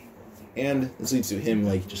 And this leads to him,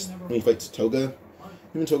 like, just when he fights Toga, him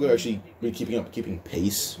and Toga are actually keeping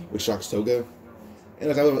pace, which shocks Toga. And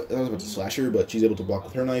Aizawa was about to slash her, but she's able to block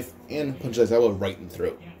with her knife and punches Aizawa right in the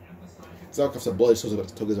throat. Aizawa coughs up blood, so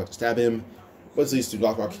Toga's about to stab him, but this leads to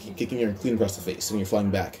Lock Rock kicking her clean across the face, and you're flying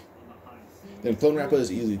back. Then Clone Rappa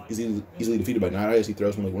is easily defeated by Night Eye as he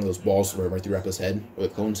throws one of those balls right through Rappa's head, or the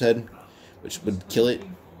clone's head, which would kill it.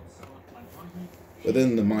 But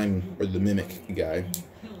then the mime, or the mimic guy,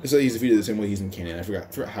 they say he's defeated the same way he's in canon. I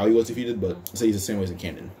forgot how he was defeated, but they say he's the same way as in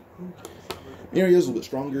canon. Mirio's a little bit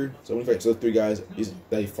stronger, so when he fights those three guys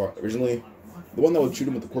that he fought originally, the one that would shoot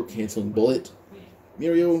him with the quirk-canceling bullet,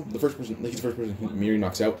 Mirio, he's the first person Mirio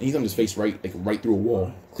knocks out, and he's on his face right through a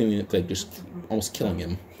wall, cleaning it, like just almost killing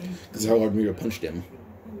him. This is how hard Mirio punched him.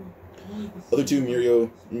 Other two,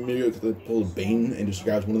 Mirio pulled Bane and just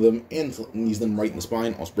grabs one of them and knees them right in the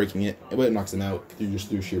spine, almost breaking it, but it knocks them out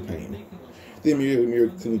through sheer pain. Then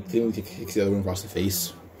Mirio cleanly kicks the other one across the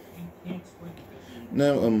face.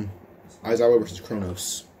 Now, Aizawa versus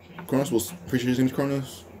Kronos. Kronos was pretty sure his name's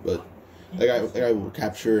Kronos, but that guy will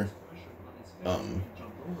capture.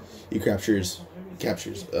 He captures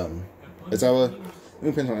Aizawa.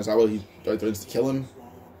 When he pins on Aizawa, he threatens to kill him.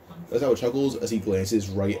 Aizawa chuckles as he glances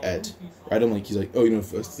right at him, like he's like, "Oh,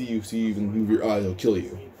 if I see you even move your eye, I'll kill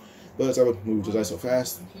you." But Aizawa moves his eye so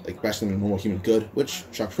fast, like bashing him a normal human could, which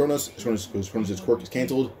shocks Kronos. Kronos' quirk is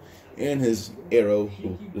cancelled, and his arrow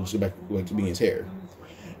will just go back to being his hair.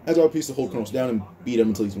 Aizawa proceeds to hold Kronos down and beat him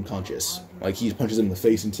until he's unconscious. Like, he punches him in the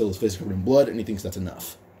face until his face is covered in blood, and he thinks that's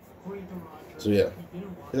enough. So yeah,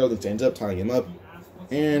 Aizawa then stands up, tying him up,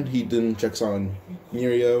 and he then checks on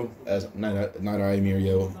Mirio as Night Eye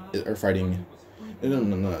Mirio are fighting. No,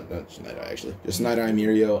 not just Night Eye actually. Just Night Eye,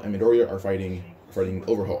 Mirio, and Midoriya are fighting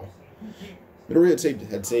Overhaul. Midoriya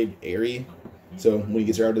had saved Eri, so when he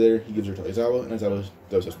gets her out of there, he gives her to Aizawa, and Aizawa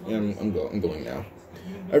does I'm going now.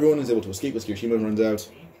 Everyone is able to escape as Kirishima runs out.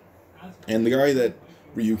 And the guy that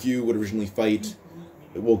Ryukyu would originally fight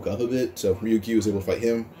woke up a bit, so Ryukyu is able to fight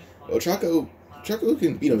him. Ochako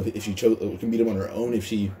can beat him if she can beat him on her own if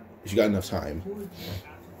she got enough time.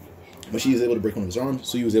 But she is able to break one of his arms,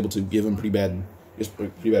 so he was able to give him pretty bad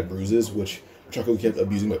bruises, which Ochako kept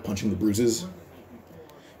abusing by punching the bruises.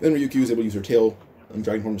 Then Ryukyu was able to use her tail and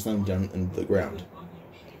dragon form to slam him down in the ground.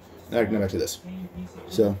 Now back to this.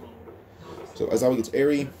 So Aizawa gets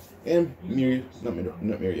Eri, And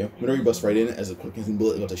Midoriya busts right in as a quick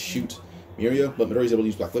bullet is about to shoot Midoriya, but Midoriya's able to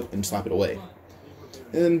use Black Whip and slap it away.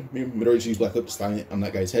 And Midoriya just used Black Whip to slam it on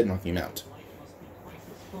that guy's head, knocking him out.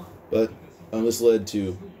 But this led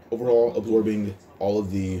to overall absorbing all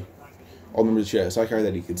members of the Shirai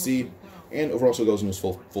that he could see, and overall also goes into his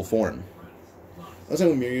full form. Last time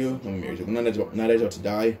when Night Eye's about to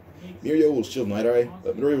die, Mirio will shield Night Eye,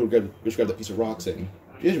 but Midoriya will just grab that piece of rock, saying,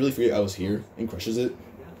 "You guys really forget I was here?" and crushes it.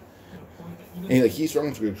 And he's strong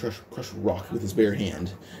enough to crush rock with his bare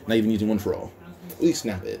hand, not even using one for all. At least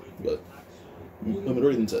snap it. But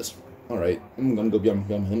Midoriya then says, "Alright, I'm gonna go beyond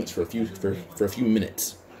my limits for a few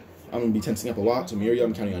minutes. I'm gonna be tensing up a lot, so Mirio,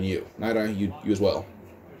 I'm counting on you. Night Eye, you as well."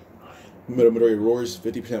 Midoriya roars,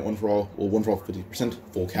 50% one for all, 50%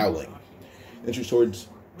 full cowling. Then shoots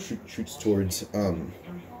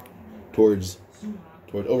towards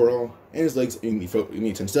overall, and his legs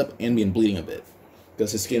being tensed up and being bleeding a bit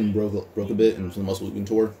because his skin broke a bit and some muscles being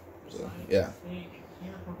tore. So yeah,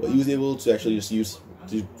 but he was able to actually just use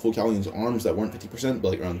full cowling in his arms that weren't 50%, but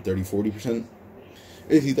like around 30-40%.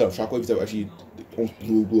 If he thought of shockwaves that actually almost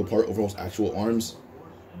blew apart Overhaul's actual arms,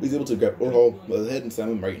 he was able to grab Overhaul by the head and slam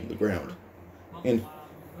him right into the ground. And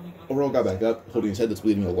Overhaul got back up, holding his head that's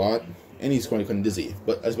bleeding a lot, and he's kind of dizzy.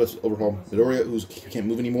 But as much as Overhaul Midoriya, who can't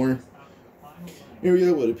move anymore,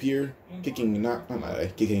 Mirio would appear, kicking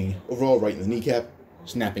Overhaul right in the kneecap,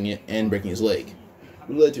 snapping it, and breaking his leg.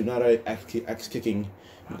 It led to Night Eye axe kicking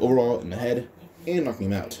Overhaul in the head and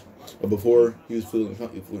knocking him out. But before he was fully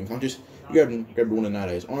unconscious, he grabbed one of Night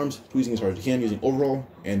Eye's arms, squeezing as hard as he can using Overhaul,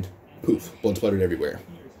 and poof, blood splattered everywhere.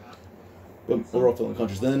 But Overhaul fell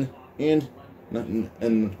unconscious then, and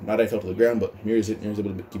Night Eye fell to the ground, but Mirio was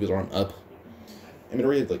able to keep his arm up. And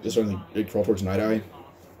Midoriya just started to crawl towards Night Eye.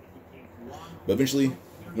 But eventually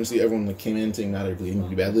everyone came in saying Night Eye bleeding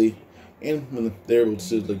pretty badly, and when they were able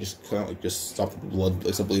to just stop the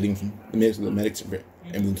blood, stop bleeding from the medics,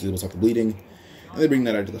 everyone was able to stop the bleeding, and they bring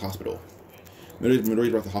Night Eye to the hospital.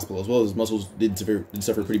 Midoriya brought the hospital as well. His muscles did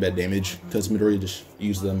suffer pretty bad damage because Midoriya just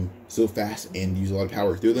used them so fast and used a lot of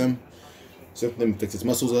power through them. So then fix his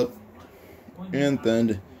muscles up, and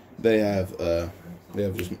then they have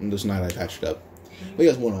just Night Eye patched up. But he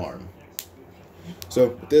has one arm. So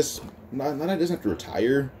with this, Night Eye doesn't have to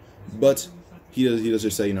retire, but he does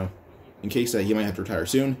just say, in case that he might have to retire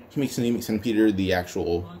soon, he makes Peter the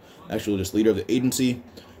actual just leader of the agency.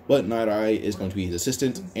 But Night Eye is going to be his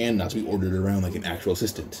assistant and not to be ordered around like an actual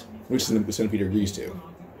assistant, which Peter agrees to.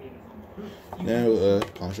 Now,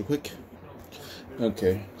 pause real quick.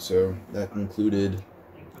 Okay, so that concluded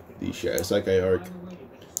the Shirai arc.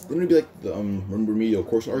 Then it'd be like the Remedial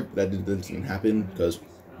Course arc. That didn't happen because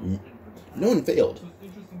no one failed.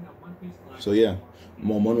 So yeah,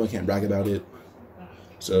 Momono can't brag about it.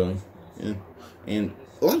 So yeah, and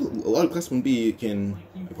a lot of Class 1B can.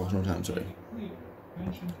 I paused one time. Sorry.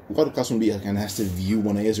 A lot of Class 1B kind of has to view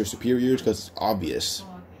 1A as their superiors because it's obvious.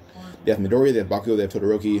 They have Midoriya, they have Bakugo, they have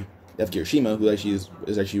Todoroki, they have Kirishima, who actually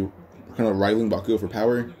is actually kind of rivaling Bakugo for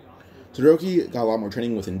power. Todoroki got a lot more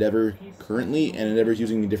training with Endeavor currently, and Endeavor's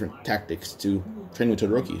using different tactics to train with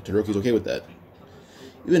Todoroki. Todoroki's okay with that.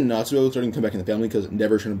 Even Natsuo is starting to come back in the family because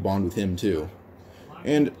Endeavor's trying to bond with him too.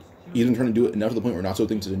 And he's been trying to do it enough to the point where Natsuo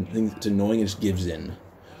thinks it's annoying and just gives in.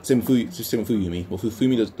 Same with Fuyumi. Well,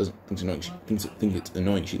 Fuyumi doesn't think it's annoying. She thinks it's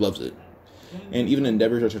annoying. She loves it. And even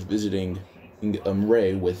Endeavor starts visiting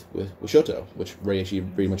Rei with Shoto, which Rei actually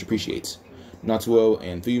very much appreciates. Natsuo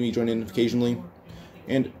and Fuyumi join in occasionally.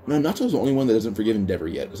 And Natsuo's the only one that doesn't forgive Endeavor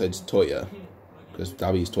yet, besides Toya. Because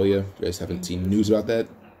Dabi's Toya. You guys haven't seen news about that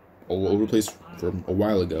all over the place for a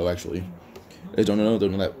while ago, actually. You guys don't know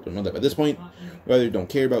that by this point. You either don't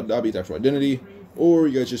care about Dabi's actual identity, or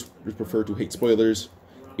you guys just prefer to hate spoilers,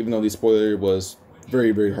 even though the spoiler was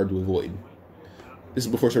very, very hard to avoid. This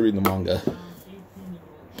is before I started reading the manga.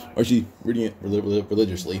 Or actually reading it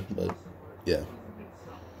religiously, but yeah.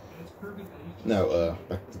 Now,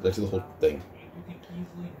 back to the whole thing.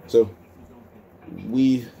 So,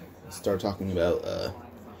 we start talking about,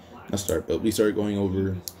 we started going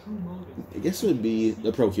over, I guess it would be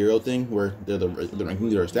the Pro Hero thing, where the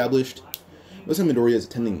rankings are established. Let's say Midoriya is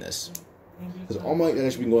attending this. Because All Might has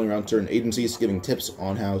actually been going around certain agencies giving tips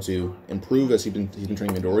on how to improve, as he's been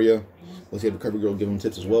training Midoriya. Let's have a cover girl give him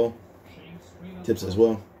tips as well.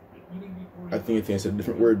 I think I said a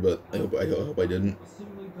different word, but I hope I didn't.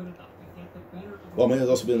 All Might has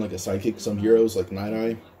also been like a sidekick to some heroes like Night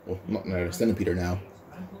Eye. Well, not Night Eye, Centipeder now.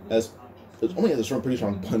 All Might has a pretty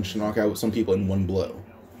strong punch to knock out some people in one blow.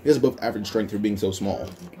 He has above average strength for being so small.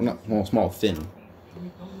 Not small, thin.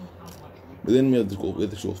 But then we have the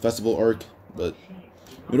school festival arc, but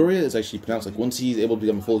Midoriya is actually pronounced like once he's able to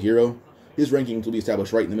become a full hero, his ranking will be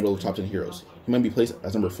established right in the middle of the top 10 heroes. He might be placed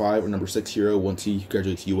as number 5 or number 6 hero once he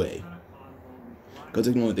graduates UA. Because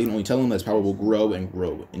they can only tell him that his power will grow and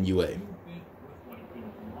grow in UA.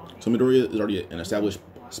 So Midoriya is already an established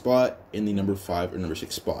spot in the number 5 or number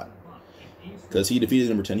 6 spot. Because he defeated the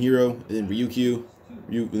number 10 hero, and then Ryukyu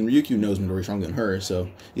knows Midoriya is stronger than her, so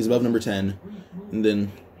he's above number 10. And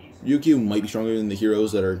then Ryukyu might be stronger than the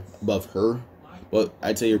heroes that are above her, but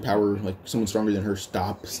I'd say your power, like someone stronger than her,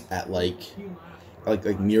 stops at like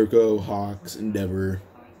Mirko, Hawks, Endeavor.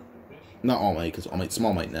 Not All Might, because All Might's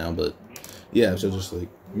Small Might now, but yeah, so just like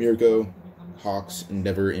Mirko, Hawks,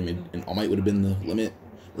 Endeavor, and All Might would have been the limit.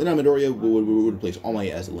 Then on Midoriya would place All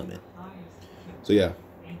Might as a limit. So yeah,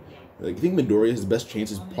 like, I think Midoriya's best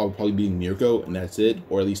chance is probably beating Mirko, and that's it,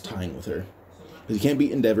 or at least tying with her. Because he can't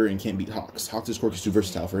beat Endeavor and can't beat Hawks. Hawks' quirk is too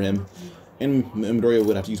versatile for him, and Midoriya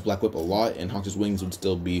would have to use Black Whip a lot, and Hawks' wings would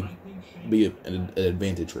still be an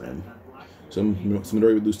advantage for him. So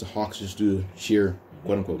Midoriya would lose to Hawks just due to sheer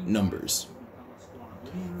quote-unquote numbers.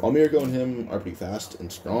 While Mirko and him are pretty fast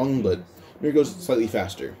and strong, but Mirko's slightly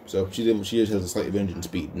faster, so she just has a slight advantage in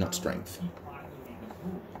speed, not strength.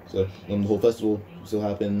 So then the whole festival still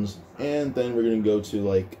happens, and then we're gonna go to,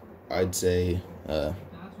 like, I'd say, let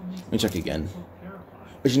me check again.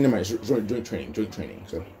 Actually, never mind, it's joint training.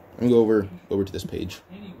 So I'm gonna go over to this page.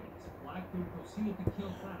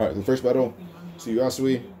 Alright, the first battle,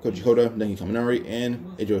 Tsuyasui, Koji Koda, Denki Kaminari,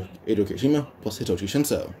 and Edo Kirishima plus Hitoshi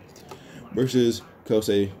Shinso versus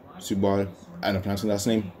Kosei, Tsubara, I don't know pronouncing the last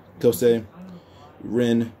name, Kosei,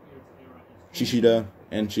 Rin, Shishida,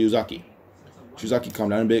 and Shiozaki. Shiozaki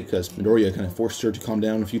calmed down a bit because Midoriya kind of forced her to calm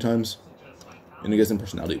down a few times. And I guess in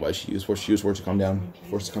personality-wise, she was forced to calm down,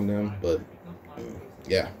 but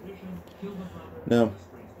yeah. Now,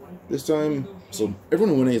 this time, so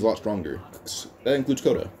everyone in 1A is a lot stronger. That includes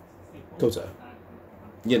Koda. So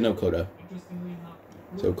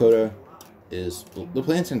Koda is, the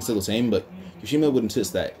plan's still the same, but Kishima would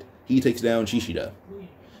insist that he takes down Shishida.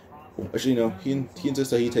 Actually, no, he insists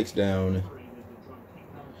that he takes down,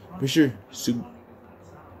 I'm pretty sure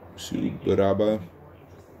Subaraba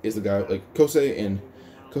is the guy, like, Kosei and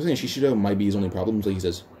Shishida might be his only problems. Like he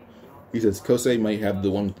says Kosei might have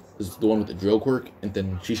the one with the drill quirk, and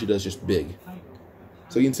then Shishida is just big.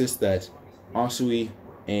 So he insists that Asui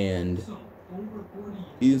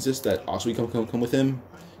come with him,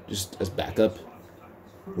 just as backup,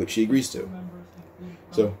 which she agrees to.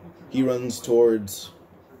 So he runs towards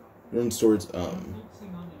Shishida.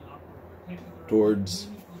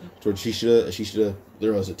 Shishida,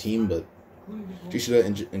 they're as a team, but Shishida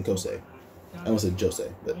and Kosei. I almost said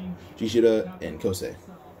Josei, but Shishida and Kosei.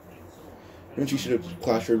 When Shishida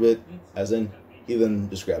clash for a bit, as in, he then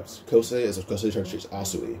just grabs Kosei as if Kosei tries to chase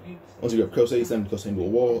Asui. Once he grabs Kosei, he sends Kosei into a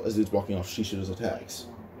wall as he's walking off Shishida's attacks.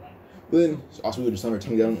 But then Asui would just hammer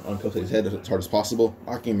tongue down on Kosei's head as hard as possible,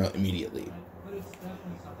 knocking him out immediately.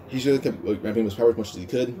 Shishida kept ramping up his power as much as he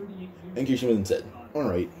could, and Kirishima then said,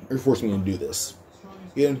 "Alright, you're forcing me to do this."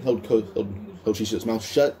 He then held Shishida's mouth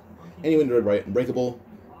shut, and he went to right unbreakable,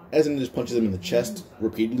 as in just punches him in the chest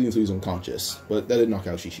repeatedly until he's unconscious, but that did knock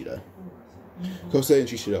out Shishida. Kosei and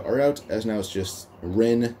Shishida are out, as now it's just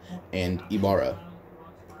Rin and Ibara.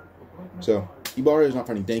 So, Ibara is not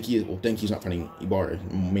fighting Denki, well, Denki's not fighting Ibara,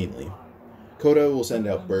 mainly. Koda will send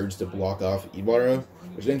out birds to block off Ibara,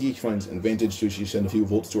 which Denki finds an advantage to. She sends a few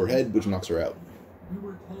volts to her head, which knocks her out.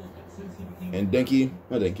 And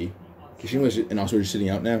Kishima and Asui are just sitting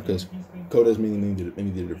out now, because Koda's mainly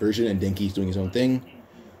the diversion, and Denki's doing his own thing.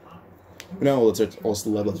 But now let's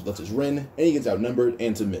his Rin, and he gets outnumbered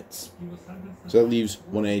and submits. So that leaves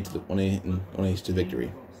 1A to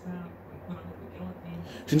victory.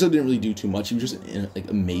 Shinso didn't really do too much. He was just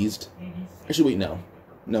amazed. Actually, wait, no,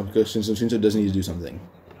 because Shinso doesn't need to do something.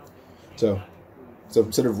 So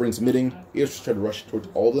instead of Rin submitting, he just tried to rush towards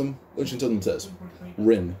all of them. When Shinso then says,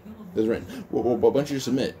 "Rin," there's Rin. Well, why don't you just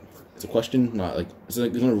submit? It's a question, it's not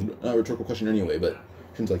a rhetorical question anyway. But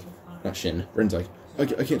Shin's like, not Shin. Rin's like, I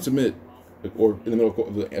can't submit. Or in the middle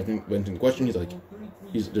of answering the question,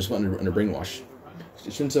 he's just under brainwash.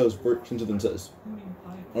 Shinso then says,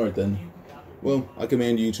 "Alright then, well, I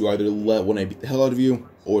command you to either let 1A beat the hell out of you,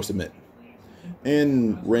 or submit."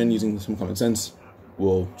 And Rin, using some common sense,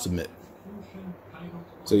 will submit.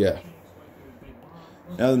 So yeah.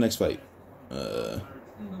 Now the next fight.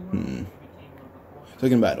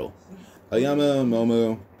 Second battle. Ayama,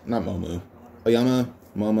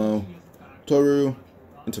 Momo, Toru,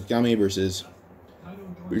 and Tokuyami versus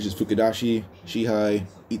Fukudashi, Shihai,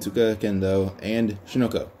 Itsuka, Kendo, and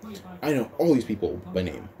Shinoko. I know all these people by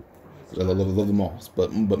name, because I love them all,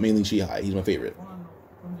 but mainly Shihai. He's my favorite.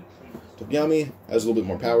 Tokuyami has a little bit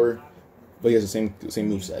more power, but he has the same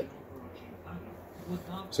moveset.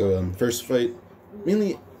 So first fight,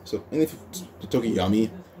 mainly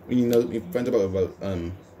Tokuyami. When you find out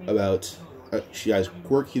about Shiai's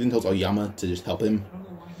quirk, he then tells Aoyama to just help him,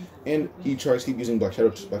 and he tries to keep using Black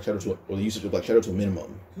Shadow or the usage of Black Shadow to a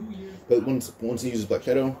minimum. But once he uses Black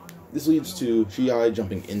Shadow, this leads to Shiai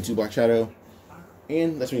jumping into Black Shadow,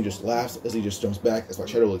 and that's when he just laughs as he just jumps back as Black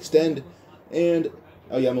Shadow will extend, and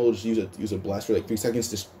Aoyama will just use a blast for like 3 seconds,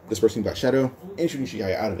 dispersing Black Shadow and shooting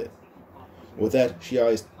Shiai out of it. With that,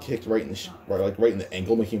 Shiai is kicked right in the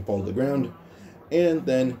ankle, making him fall to the ground, and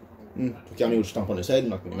then Tokuyami will stomp on his head,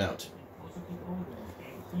 knocking him out.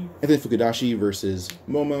 And then Fukudashi versus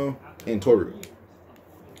Momo and Toru.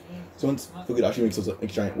 So once Fukudashi makes those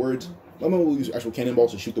giant words, Momo will use actual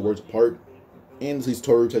cannonballs to shoot the words apart, and this leads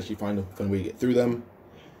Toru to actually find a way to get through them.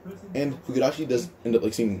 And Fukudashi does end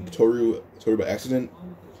up seeing Toru by accident,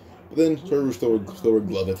 but then Toru throw a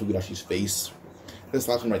glove at Fukudashi's face. Then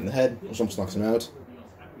slaps him right in the head, which almost knocks him out.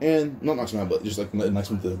 And not knocks him out, but just knocks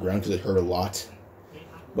him to the ground because it hurt a lot.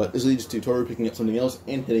 But this leads to Toru picking up something else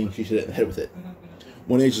and hitting Shishida in the head with it.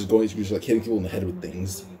 One age is going to be just hitting people in the head with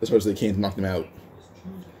things as hard as they can to knock them out.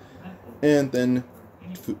 And then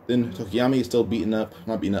Tokuyami is still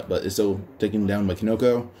not beaten up, but is still taken down by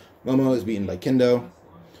Kinoko. Momo is beaten by Kendo.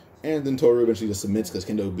 And then Toru eventually just submits because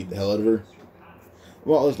Kendo beat the hell out of her.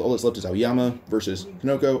 Well, all that's left is Aoyama versus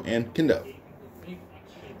Kinoko and Kendo.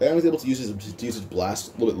 Aoyama was able to use his blast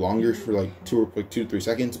a little bit longer for like 2 to 3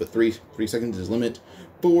 seconds, but 3 seconds is his limit.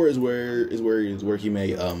 4 is where he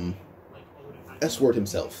may escort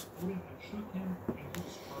himself.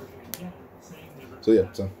 So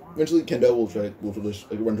yeah, so eventually Kendo will just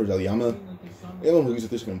run towards Aoyama. Aoyama will use a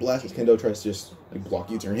 3-second blast, but Kendo tries to just block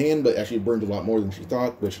using her hand, but actually burned a lot more than she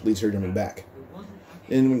thought, which leads her jumping back.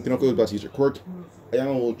 And when Kinoko is about to use her quirk,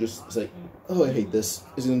 Aoyama will just say, "Oh, I hate this."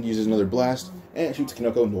 Is then uses another blast and shoots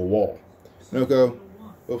Kinoko into a wall. Kinoko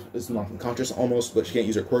is knocked unconscious almost, but she can't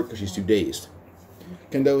use her quirk because she's too dazed.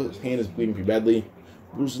 Kendo's hand is bleeding pretty badly,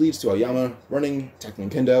 which leads to Aoyama running, tackling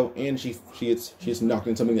Kendo, and she gets knocked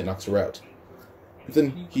in something that knocks her out. But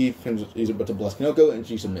then he's about to blast Kinoko, and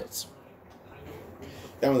she submits.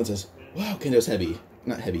 Aoyama then says, "Wow, Kendo's heavy.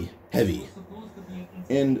 Not heavy. Heavy."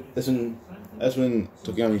 And that's when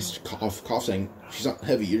Tokuyami coughs saying, "She's not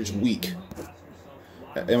heavy, you're just weak."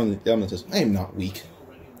 Aoyama says, "I am not weak."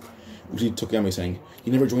 Which Tokuyami saying,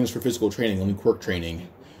 "You never joined us for physical training, only quirk training.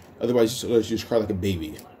 Otherwise, you just cry like a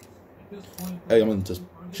baby." Aoyama says,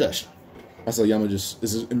 "Shush." That's Aoyama he's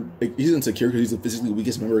insecure because he's the physically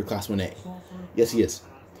weakest member of Class 1A. Yes, he is.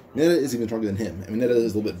 Mineta is even stronger than him. I mean, Mineta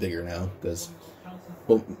is a little bit bigger now because,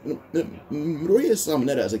 well, Midoriya saw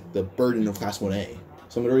Mineta as like the burden of Class 1A.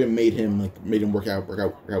 So Midoriya made him work out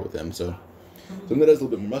with him. So Mineta is a little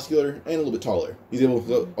bit more muscular and a little bit taller. He's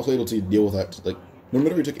also able to deal with that. Like, when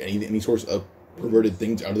Midoriya took any sorts of perverted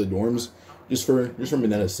things out of the dorms, just for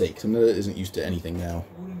Mineta's sake. So Mineta isn't used to anything now.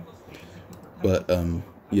 But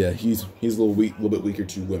yeah, he's a little bit weaker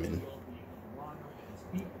to women.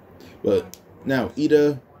 But now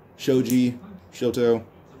Ida, Shoji, Shoto,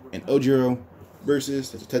 and Ojiro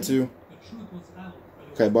versus Tetsu,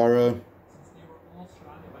 Kaibara,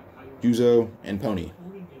 Yuzo, and Pony.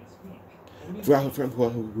 I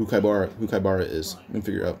forgot who Kaibara is. Let me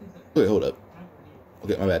figure it out. Okay, hold up.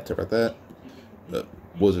 Okay, my bad. Sorry about that. What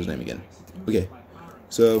was his name again? Okay,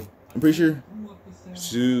 so I'm pretty sure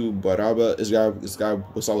Subaraba is this guy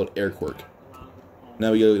with solid air quirk.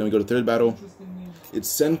 Now we go to the third battle. It's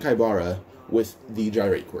Sen Kaibara with the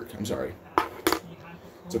gyrate quirk. I'm sorry.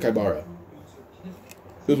 So Kaibara.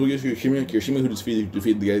 It was Kirishima who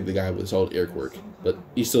defeated the guy with solid air quirk, but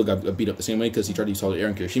he still got beat up the same way because he tried to use solid air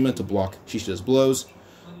on Kirishima to block Shishida's blows.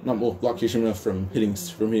 Block Kirishima from hitting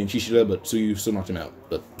Shishida, but Tsuyu still knocked him out.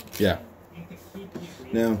 But yeah.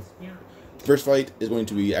 Now, first fight is going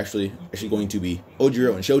to be actually going to be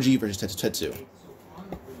Ojiro and Shoji versus Tetsu.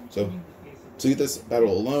 So to get this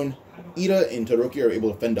battle alone, Ida and Todoroki are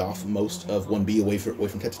able to fend off most of 1B away from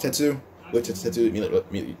Tetsu, which Tetsu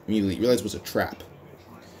immediately realized was a trap.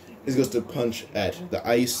 He goes to punch at the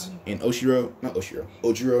ice and Ojiro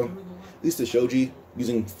leads to Shoji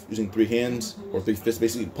using 3 hands or 3 fists,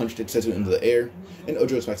 basically punched Tetsu into the air, and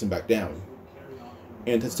Ojiro smacks him back down.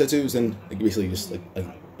 And Tetsu is then basically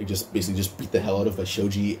just beat the hell out of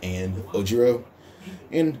Shoji and Ojiro,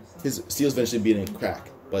 and his steel's eventually beginning to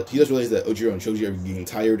crack. But he does realize that Ojiro and Shoji are getting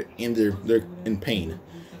tired and they're in pain.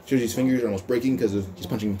 Shoji's fingers are almost breaking because he's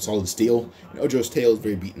punching solid steel, and Ojiro's tail is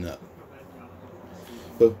very beaten up.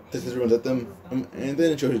 So Tetsu runs at them, and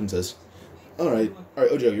then Shoji says, Alright,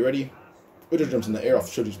 Ojiro, you ready?" Ojiro jumps in the air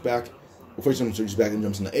off Shoji's back, before he switches back and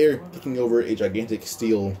jumps in the air, kicking over a gigantic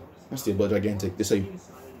this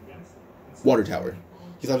water tower.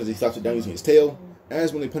 He slaps it down using his tail.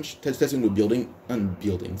 As when they punch Tetsu into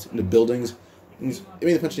into buildings, it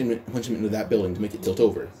made them punch him into that building to make it tilt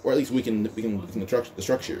over, or at least weaken the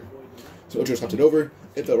structure. So Ojiro slapped it over.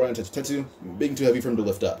 It fell right into Tetsu, being too heavy for him to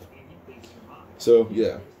lift up. So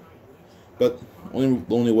yeah, but the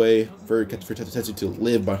only way for Tetsu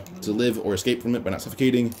to live or escape from it by not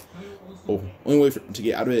suffocating, only way to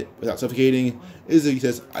get out of it without suffocating is if he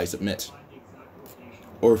says, "I submit."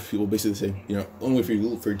 Or if he will basically say, the only way for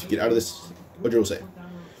you to get out of this, Ojiro will say,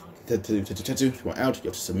 Tetsu, if you want out, you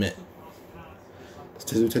have to submit.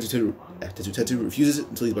 Tetsu refuses it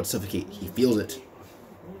until he's about to suffocate. He feels it.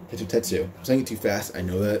 Tetsu. I'm saying it too fast, I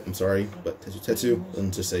know that, I'm sorry, but Tetsu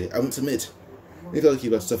doesn't just say, "I won't submit." And he feels like he's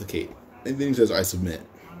about to suffocate. And then he says, "I submit."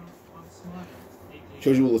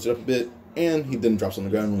 Shoji will lift it up a bit, and he then drops on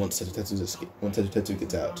the ground once Tetsu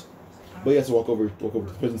gets out. But he has to walk over to the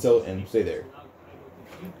prison cell and stay there.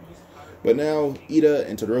 But now, Ida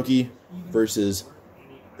and Todoroki versus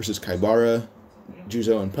Kaibara,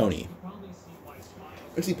 Juzo, and Pony.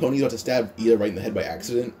 We see Pony's about to stab Ida right in the head by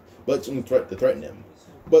accident, but it's only to threaten him.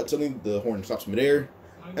 But suddenly the horn stops midair,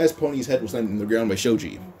 as Pony's head was landed in the ground by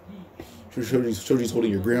Shoji. Shoji's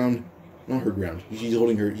holding her ground, not her ground. He's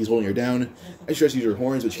holding her down, and she tries to use her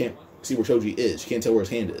horns, but she can't see where Shoji is. She can't tell where his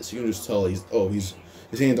hand is. You can just tell his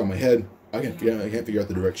hand's on my head. I can't figure out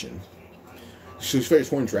the direction. She fires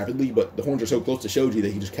horns rapidly, but the horns are so close to Shoji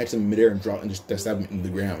that he just catches them in midair and just stab him into the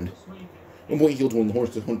ground. At one point, he holds one of the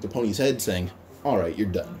horns to Pony's head, saying, "All right, you're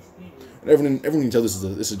done." And everyone can tell this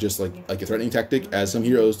is just like a threatening tactic, as some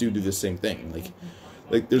heroes do the same thing.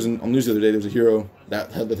 Like there's on the news the other day, there was a hero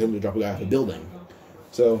that had him to drop a guy off a building.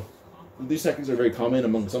 So these tactics are very common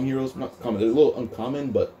among some heroes. Not common; they're a little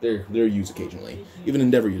uncommon, but they're used occasionally. Even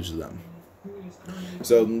Endeavor uses them.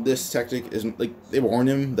 So this tactic isn't like they warn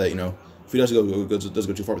him that if he does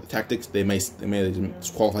go too far with the tactics, they may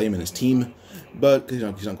disqualify him and his team. But because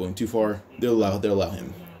he's not going too far, they'll allow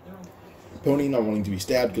him. Pony not wanting to be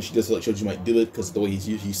stabbed because she does feel like Shoji might do it because of the way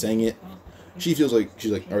he's saying it. She's like,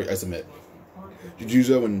 "All right, I submit."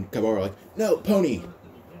 Juzo and Kaibara are like, "No, Pony."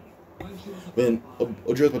 Then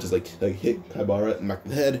Ojiro's about to hit Kaibara in the back of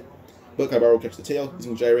the head, but Kaibara will catch the tail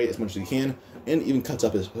using Gyrate as much as he can, and even cuts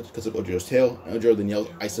up Ojiro's tail. And Ojiro then yells,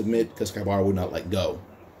 "I submit," because Kaibara would not let go.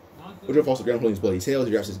 Ojiro falls to the ground holding his bloody tail.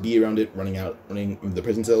 He wraps his gi around it, running into the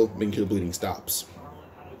prison cell, making sure the bleeding stops.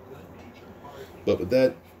 But with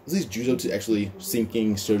that, this leads Juzo to actually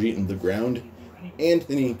sinking Shoji into the ground, and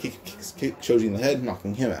then he kicks Shoji in the head,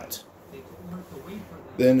 knocking him out.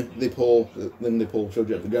 Then they pull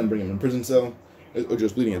Shoji out of the ground, bring him in a prison cell.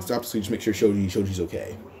 Ojiro's bleeding and stops, so you just make sure Shoji's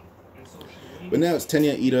okay. But now it's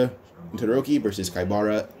Tenya, Ida, and Todoroki versus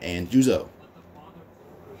Kaibara and Juzo.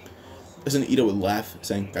 Listen, Ida would laugh,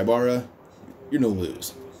 saying, "Kaibara, you're no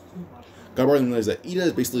lose." Kaibara then realizes that Ida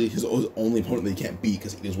is basically his only opponent that he can't beat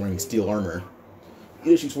because Ida's wearing steel armor.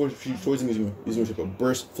 Ida shoots towards him using a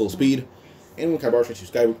burst full speed, and when Kaibara tries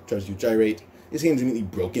to gyrate, his hand is immediately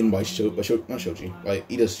broken by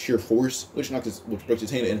Ida's sheer force, which breaks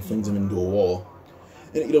his hand and flings him into a wall.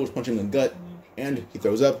 And Ida was punching him in the gut, and he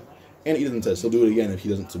throws up, and Ida then says he'll do it again if he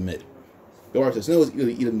doesn't submit. Kaibara says no,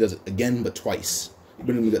 Ida does it again, but twice. He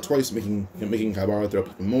been doing that twice, making Kaibara throw up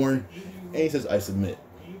even more, and he says, "I submit."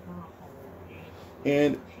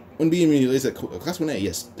 And when being realized that Class 1A,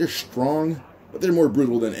 yes, they're strong, but they're more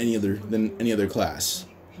brutal than any other class.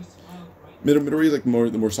 Midori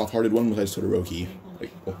is the more soft-hearted one, besides Todoroki.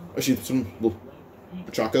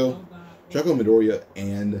 Chaco, Midoriya,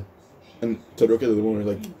 and Todoroki are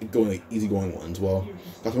the one easygoing ones. Well,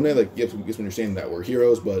 Class 1A, you have to understand that we're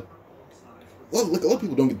heroes, but a lot of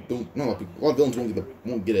people a lot of villains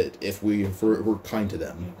won't get it if we're kind to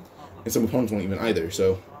them, and some opponents won't even either.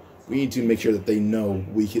 So we need to make sure that they know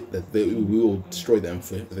we will destroy them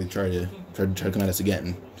if they try to come at us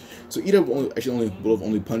again. So Ida would have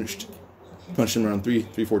only punched him around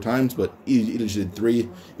 3-4 times, but Ida just did 3.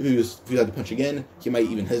 If he had to punch again, he might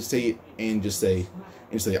even hesitate and just say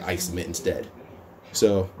 "I submit" instead.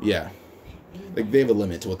 So yeah, they have a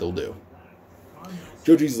limit to what they'll do.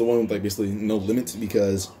 Shoji's the one with basically no limits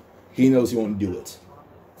because he knows he won't do it,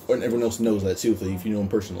 and everyone else knows that too if you know him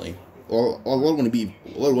personally. A lot of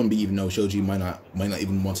 1B even know Shoji might not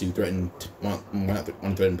even want to threaten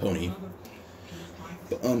Pony.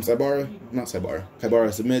 But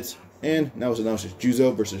Kaibara submits, and now it's just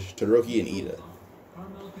Juzo versus Todoroki and Ida.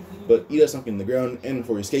 But Ida sunk in the ground, and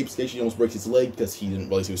before he escapes, he almost breaks his leg because he didn't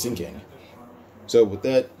realize he was sinking. So with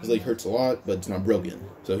that, his leg hurts a lot, but it's not broken.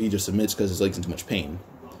 So he just submits because his leg's in too much pain.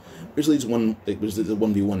 Which leads it's a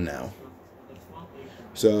 1v1 now.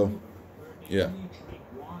 So, yeah.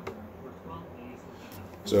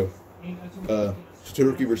 So,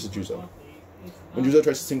 Todoroki versus Juzo. When Juzo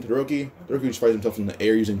tries to sink Todoroki, Todoroki just finds himself in the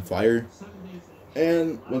air using fire.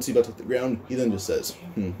 And once he's about to hit the ground, he then just says,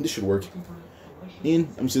 this should work.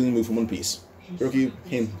 And I'm stealing a move from One Piece. Todoroki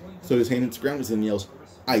throws his hand hits the ground and then yells,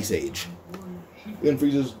 Ice Age. He then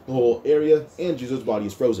freezes the whole area, and Juzo's body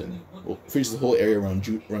is frozen. Well, freezes the whole area around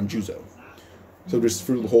Juzo. So just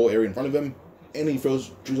threw the whole area in front of him, and he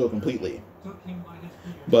froze Juzo completely.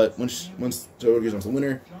 But once Todoroki is the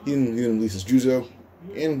winner, he then releases Juzo,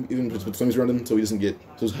 and even puts flames around him so he doesn't get,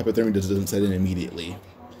 so his hypothermia doesn't set in immediately.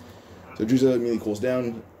 So Juzo immediately cools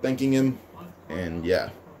down, thanking him, and yeah.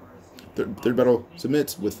 Third battle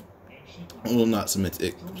submits with, well, not submits,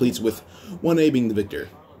 it completes with 1A being the victor.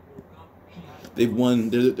 They've won,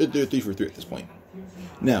 they're 3 for 3 at this point.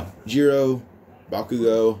 Now, Jiro,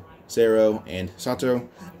 Bakugo, Sero, and Sato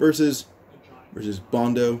versus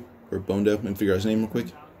Bondo, or Bondo, let me figure out his name real quick.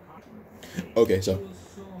 Okay, so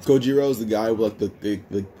Kojiro is the guy with like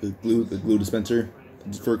the glue dispenser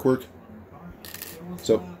for a quirk.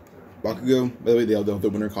 So Bakugo, by the way, they all have the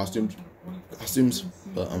winter costumes,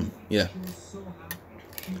 but yeah.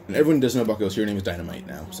 And everyone does know Bakugo's hero name is Dynamite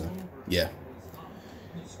now, so yeah.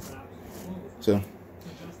 So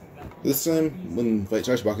this time, when the fight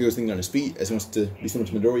starts, Bakugo is thinking on his feet as he wants to be similar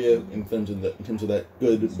to Midoriya in terms of that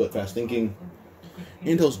good but fast thinking.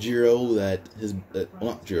 And tells Jiro that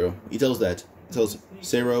well, not Jiro. He tells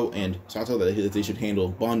Sero and Sato that they should handle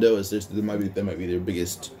Bondo as that might be their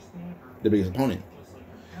biggest opponent.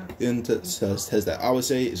 Then says that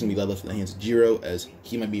Awase is going to be left in the hands of Jiro as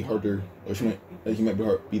he might be harder, or he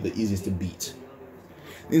might be the easiest to beat.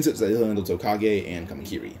 Then says that he'll handle Tokage and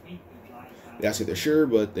Kamakiri. They ask if they're sure,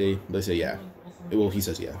 but they say yeah. Well, he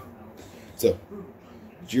says yeah. So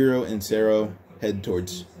Jiro and Sero head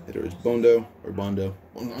towards Bondo, well,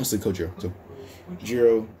 honestly Kojiro. So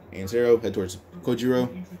Jiro and Sero head towards Kojiro,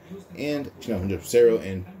 and Sero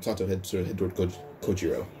and Sato head toward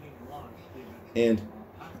Kojiro. And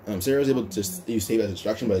Sero is able to just use tape as a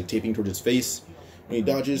distraction by taping towards his face. When he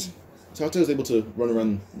dodges, Sato is able to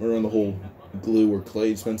run around the whole glue or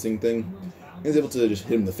clay dispensing thing. He's able to just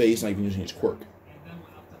hit him in the face, not even using his quirk.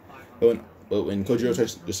 But when Kojiro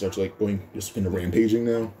starts like going just into rampaging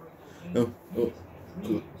now, no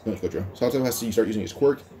Kojiro. Sato has to start using his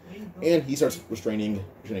quirk, and he starts restraining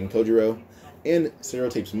Kojiro, and Sero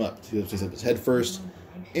tapes him up. He takes up his head first,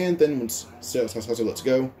 and then once Sato lets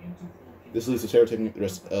go, this leads to Sero taking the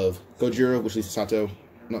rest of Kojiro, which leads to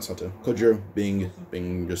Kojiro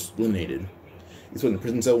being just eliminated. He's put in a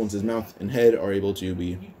prison cell once his mouth and head are able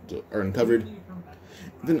to are uncovered.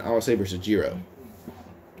 Then Awase versus Jiro.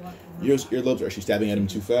 Jiro's earlobes are actually stabbing at him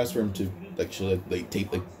too fast for him to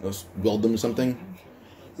weld them or something.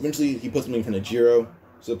 Eventually, he puts them in front of Jiro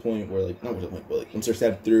to the point where once they're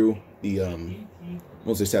stabbed through the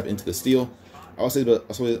once they stab into the steel, Awase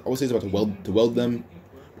is about to weld them,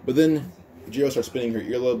 but then Jiro starts spinning her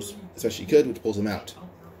earlobes as best she could, which pulls them out.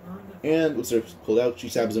 And once they're pulled out, she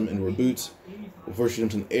stabs them into her boots before she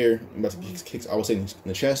jumps in the air and about to kicks Awase in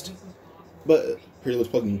the chest. But her earlobes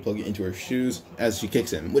plug it into her shoes as she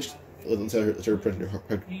kicks him, which lets her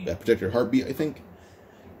protect her heartbeat, I think.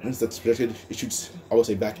 Once that's protected, it shoots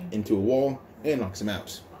Awase back into a wall and knocks him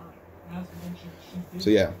out. So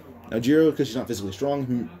yeah. Now Jiro, because she's not physically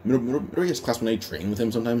strong, Midoriya has class 1A train with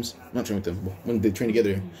him sometimes. Not train with him, when they train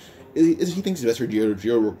together. He thinks it's best for Jiro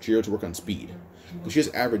to work on speed. Because she has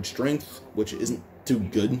average strength, which isn't too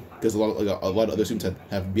good, because a lot of other students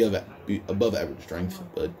have above average strength,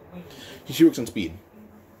 but she works on speed.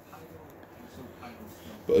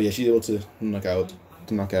 But yeah, she's able to knock out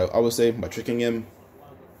Awase by tricking him.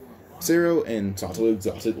 Sero and Sato are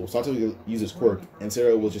exhausted. Well, Sato uses quirk, and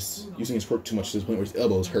Sero was just using his quirk too much to the point where his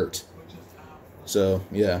elbows hurt. So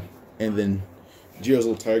yeah, and then Jiro's a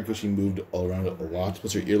little tired because she moved all around a lot,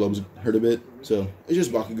 plus her earlobes hurt a bit. So it's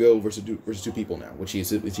just Bakugo versus two people now, which he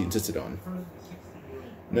insisted on.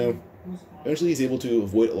 Now, eventually he's able to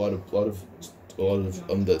avoid a lot of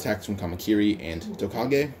the attacks from Kamakiri and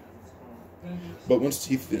Tokage. But once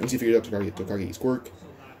he figured out Tokage's quirk,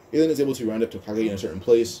 he then is able to round up Tokage in a certain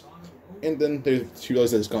place, and then she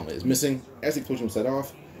realizes that his gauntlet is missing as the explosion set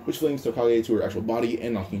off, which flings Tokage to her actual body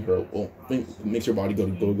and knocking her, makes her body go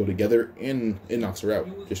together, and it knocks her out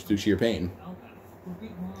just through sheer pain.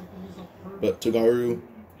 But Kamakiri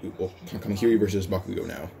versus Bakugo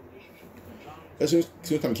now. As soon as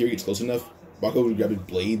Kamakiri gets close enough, Bakugo would grab his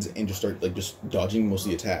blades and just start just dodging most of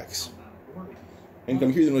the attacks. And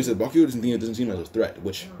Kamakiri then notices that Bakugo doesn't seem as a threat,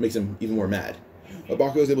 which makes him even more mad. But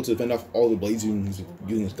Bakugo is able to fend off all the blades using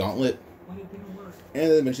his gauntlet.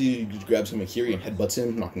 And then eventually he just grabs Kamakiri and headbutts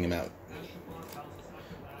him, knocking him out.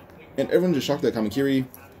 And everyone's just shocked that Kamakiri,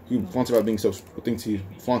 who flaunts about being so, thinks he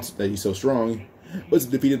flaunts that he's so strong, was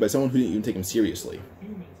defeated by someone who didn't even take him seriously.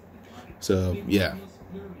 So yeah.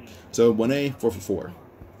 So 1A, 4 for 4.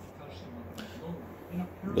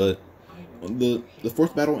 But the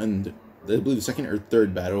fourth battle and I believe the second or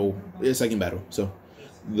third battle is second battle. So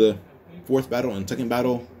the fourth battle and second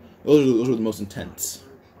battle, those were the most intense.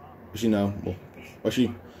 Actually, no, well,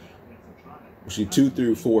 actually 2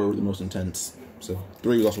 through 4 were the most intense. So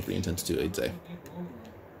 3 was also pretty intense too, I'd say.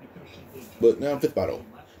 But now fifth battle: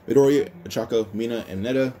 Midoriya, Ochako, Mina, and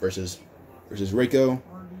Netta versus Reiko,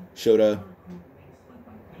 Shota,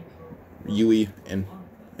 Yui, and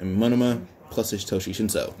Monoma plus Hitoshi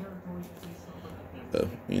Shinso.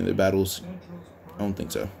 Any of the battles? I don't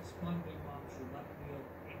think so.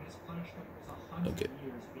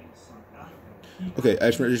 Okay, I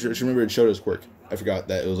just remembered Shota's quirk. I forgot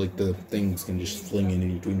that it was like the things can just fling into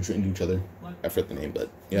each other. I forgot the name, but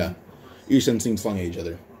yeah. Each of them things flying at each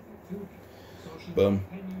other. But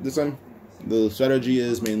this time, the strategy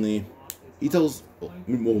is mainly, he tells,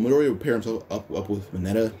 Midoriya will pair himself up with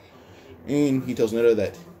Netta, and he tells Netta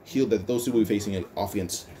that those two will be facing off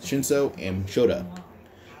against Shinso and Shota,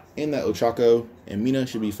 and that Ochako and Mina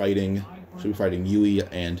should be fighting Yui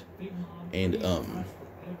and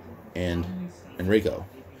Reiko.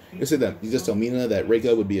 He said that he just tell Mina that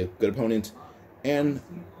Reiko would be a good opponent, and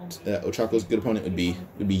that Ochako's good opponent would be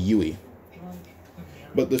Yui.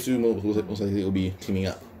 But those two most likely will be teaming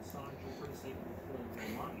up.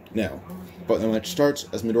 Now, but the match starts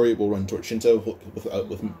as Midoriya will run towards Shinso with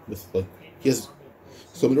like he has.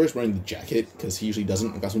 So Midoriya's wearing the jacket because he usually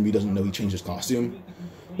doesn't. That's when he doesn't know he changed his costume.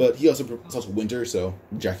 But it's also winter, so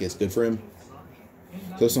the jacket's good for him.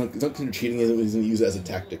 So it's not kind of cheating. He's going to use it as a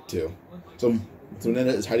tactic too. So Netta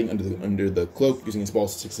is hiding under the cloak, using his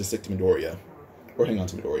balls to stick to Midoriya, or hang on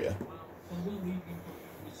to Midoriya.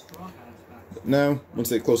 Now, once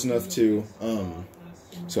they get close enough to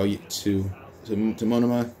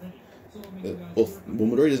Monoma, well,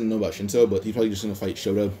 Midoriya doesn't know about Shinso, but he's probably just going to fight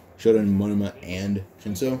Shota and Monoma and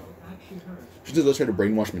Shinso. Shinso does try to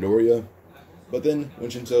brainwash Midoriya, but then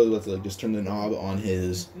when Shinso is about to just turn the knob on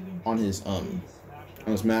his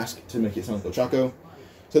mask to make it sound like Ochako,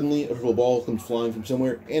 suddenly a purple ball comes flying from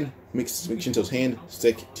somewhere and makes Shinso's hand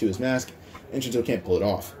stick to his mask, and Shinso can't pull it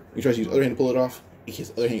off. He tries to use his other hand to pull it off.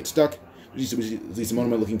 His other hand gets stuck, which leads to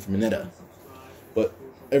Monoma looking for Mineta. But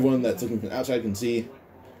everyone that's looking from the outside can see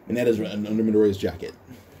Mineta's under Midoriya's jacket.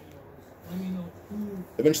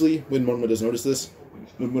 Eventually, when Monoma does notice this,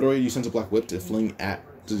 Midoriya uses a black whip that he flung at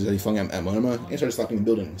Monoma and started slapping the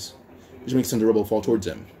buildings, which makes Cinderella fall towards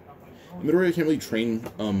him. Midoriya can't really train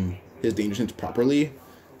his danger sense properly,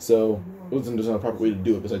 so there's not a proper way to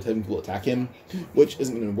do it besides having people attack him, which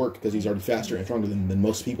isn't going to work because he's already faster and stronger than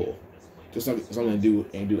most people. So it's not going to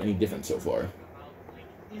do any different so far.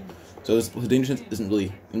 So his danger sense isn't really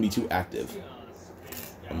going to be too active.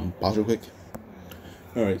 Pause real quick.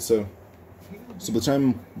 Alright, so by the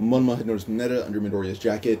time Monoma had noticed Netta under Midoriya's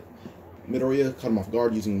jacket, Midoriya caught him off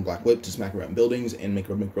guard using the black whip to smack around buildings and make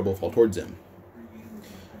rubble fall towards him.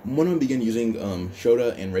 Monoma began using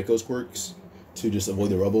Shota and Reiko's quirks to just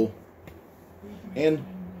avoid the rubble. And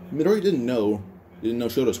Midoriya didn't know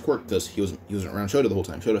Shota's quirk because he wasn't around Shota the whole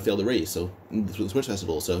time. Shota failed the race, so the Switch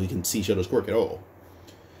Festival, so he can see Shota's quirk at all.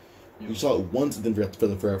 He saw it once and then forgot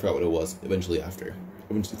what it was. Eventually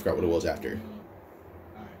forgot what it was after.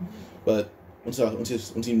 But once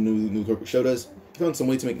he knew the quirk was Shota's, he found some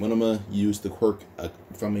way to make Monoma use the quirk. Found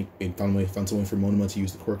some way for Monoma to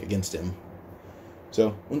use the quirk against him.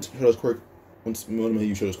 So once Monoma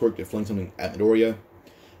used Shota's quirk to fling something at Midoriya,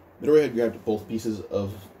 Midoriya had grabbed both pieces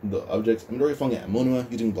of the objects, and Midoriya flung it at Monoma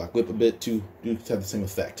using the black whip a bit to have the same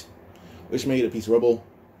effect, which made a piece of rubble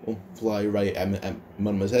fly right at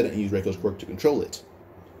Monoma's head and use Reiko's quirk to control it.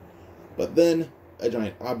 But then a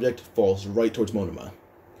giant object falls right towards Monoma,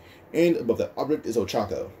 and above that object is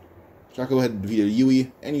Ochako. Ochako had defeated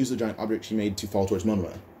Yui and used the giant object she made to fall towards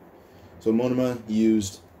Monoma. So Monoma had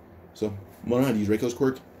used Reiko's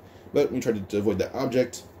quirk, but when he tried to avoid that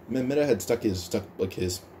object, Meta had stuck his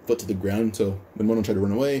foot to the ground, so when Monoma tried to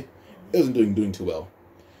run away, it wasn't doing too well.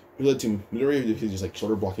 It led to Midoriya just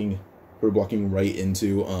shoulder blocking right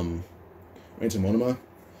into Monoma,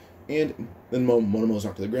 and then Monoma was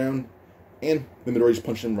knocked to the ground, and then Midoriya just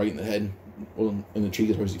punched him right in the head, in the cheek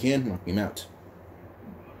as hard as he can, knocking him out.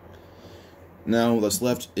 Now what's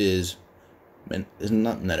left is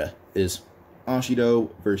not Netta, is Ashido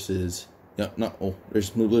versus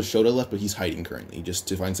there's Shota left, but he's hiding currently just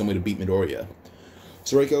to find some way to beat Midoriya.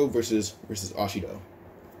 So Reiko versus Ashido.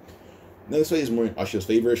 Next fight is more in Ashio's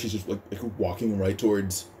favor. She's just like walking right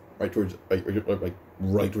towards Reiko,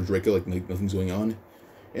 like nothing's going on.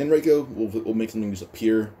 And Reiko will make something just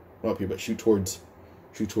appear, not appear, but shoot towards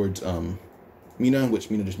Mina, which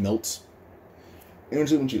Mina just melts. And when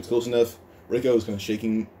she gets close enough, Reiko is kind of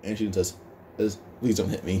shaking, and she says, "Please don't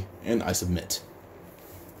hit me," and I submit.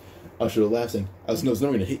 Ashio laughs, saying, "I was never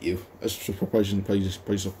going to hit you. I should probably just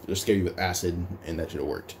scare you with acid, and that should have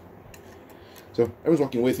worked." So everyone's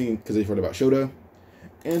walking away thinking because they heard about Shota,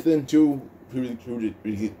 and then two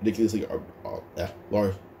ridiculously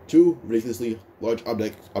large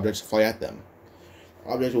objects fly at them.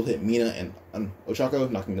 Objects will hit Mina and Ochako,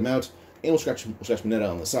 knocking them out, and will scratch Mineta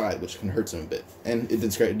on the side, which can hurt him a bit. And it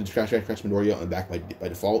did scratch Midoriya on the back by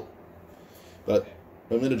default. But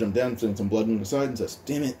Mineta jumped down, feeling some blood on the side, and says,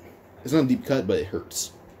 "Damn it! It's not a deep cut, but it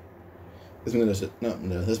hurts." This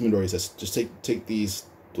Midoriya says, "Just take these.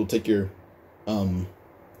 We'll take your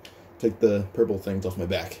take the purple things off my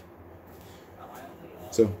back."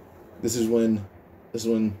 So this is when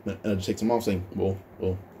Mineta takes them off, saying, "Well,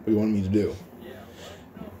 what do you want me to do?"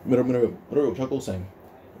 Midoriya chuckles, saying,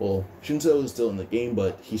 "Well, Shinso is still in the game,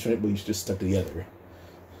 but he's just stuck together.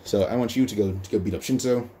 So I want you to go beat up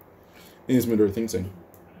Shinso." And this Midoriya thinks, saying,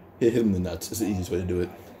 hit him in the nuts. It's the easiest way to do it,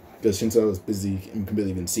 because Shinso is busy and can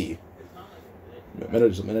barely even see.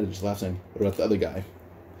 Mineta just laughs, saying, "What about the other guy?"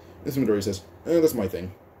 This Midoriya says, "That's my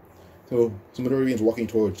thing." So Midoriya begins walking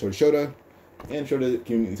towards Shota, and Shota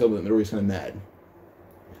can tell that Midoriya is kind of mad.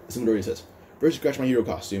 This Midoriya says, "First scratch my hero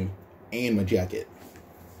costume and my jacket,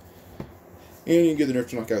 and you get the nerve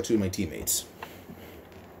to knock out two of my teammates."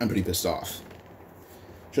 I'm pretty pissed off.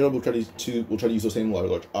 Shota will try to use those same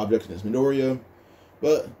large objects as Midoriya,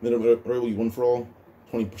 but Midoriya will use one for all,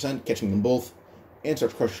 20%, catching them both, and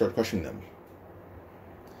start crushing them.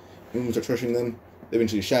 And when we start crushing them, they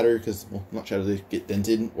eventually shatter, because, well, not shatter, they get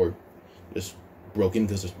dented, or just broken,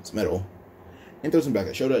 because it's metal. And throws them back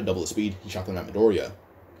at Shota at double the speed. He shot them at Midoriya.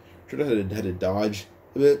 Shota had to dodge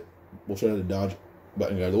a bit. Well, Shota had to dodge,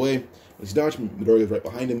 but out of the way. When he dodged, Midoriya was right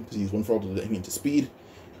behind him, because he used one for all to hang into speed,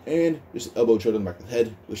 and just elbowed Shota in the back of the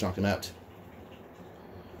head, which knocked him out.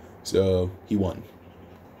 So, he won.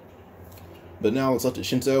 But now it's left at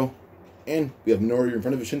Shinso, and we have Midoriya in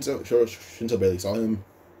front of Shinso. Shinso barely saw him.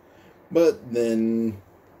 But then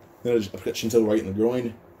just uppercut Shinso right in the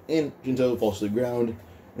groin, and Shinso falls to the ground,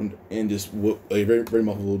 and just a very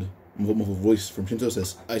muffled voice from Shinso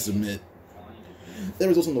says, "I submit." That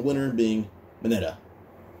results in the winner being Mineta.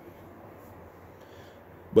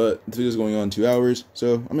 But the video is going on 2 hours,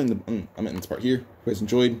 so I'm in this part here. If you guys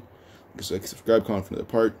enjoyed, just like, subscribe, comment for another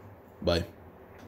part. Bye.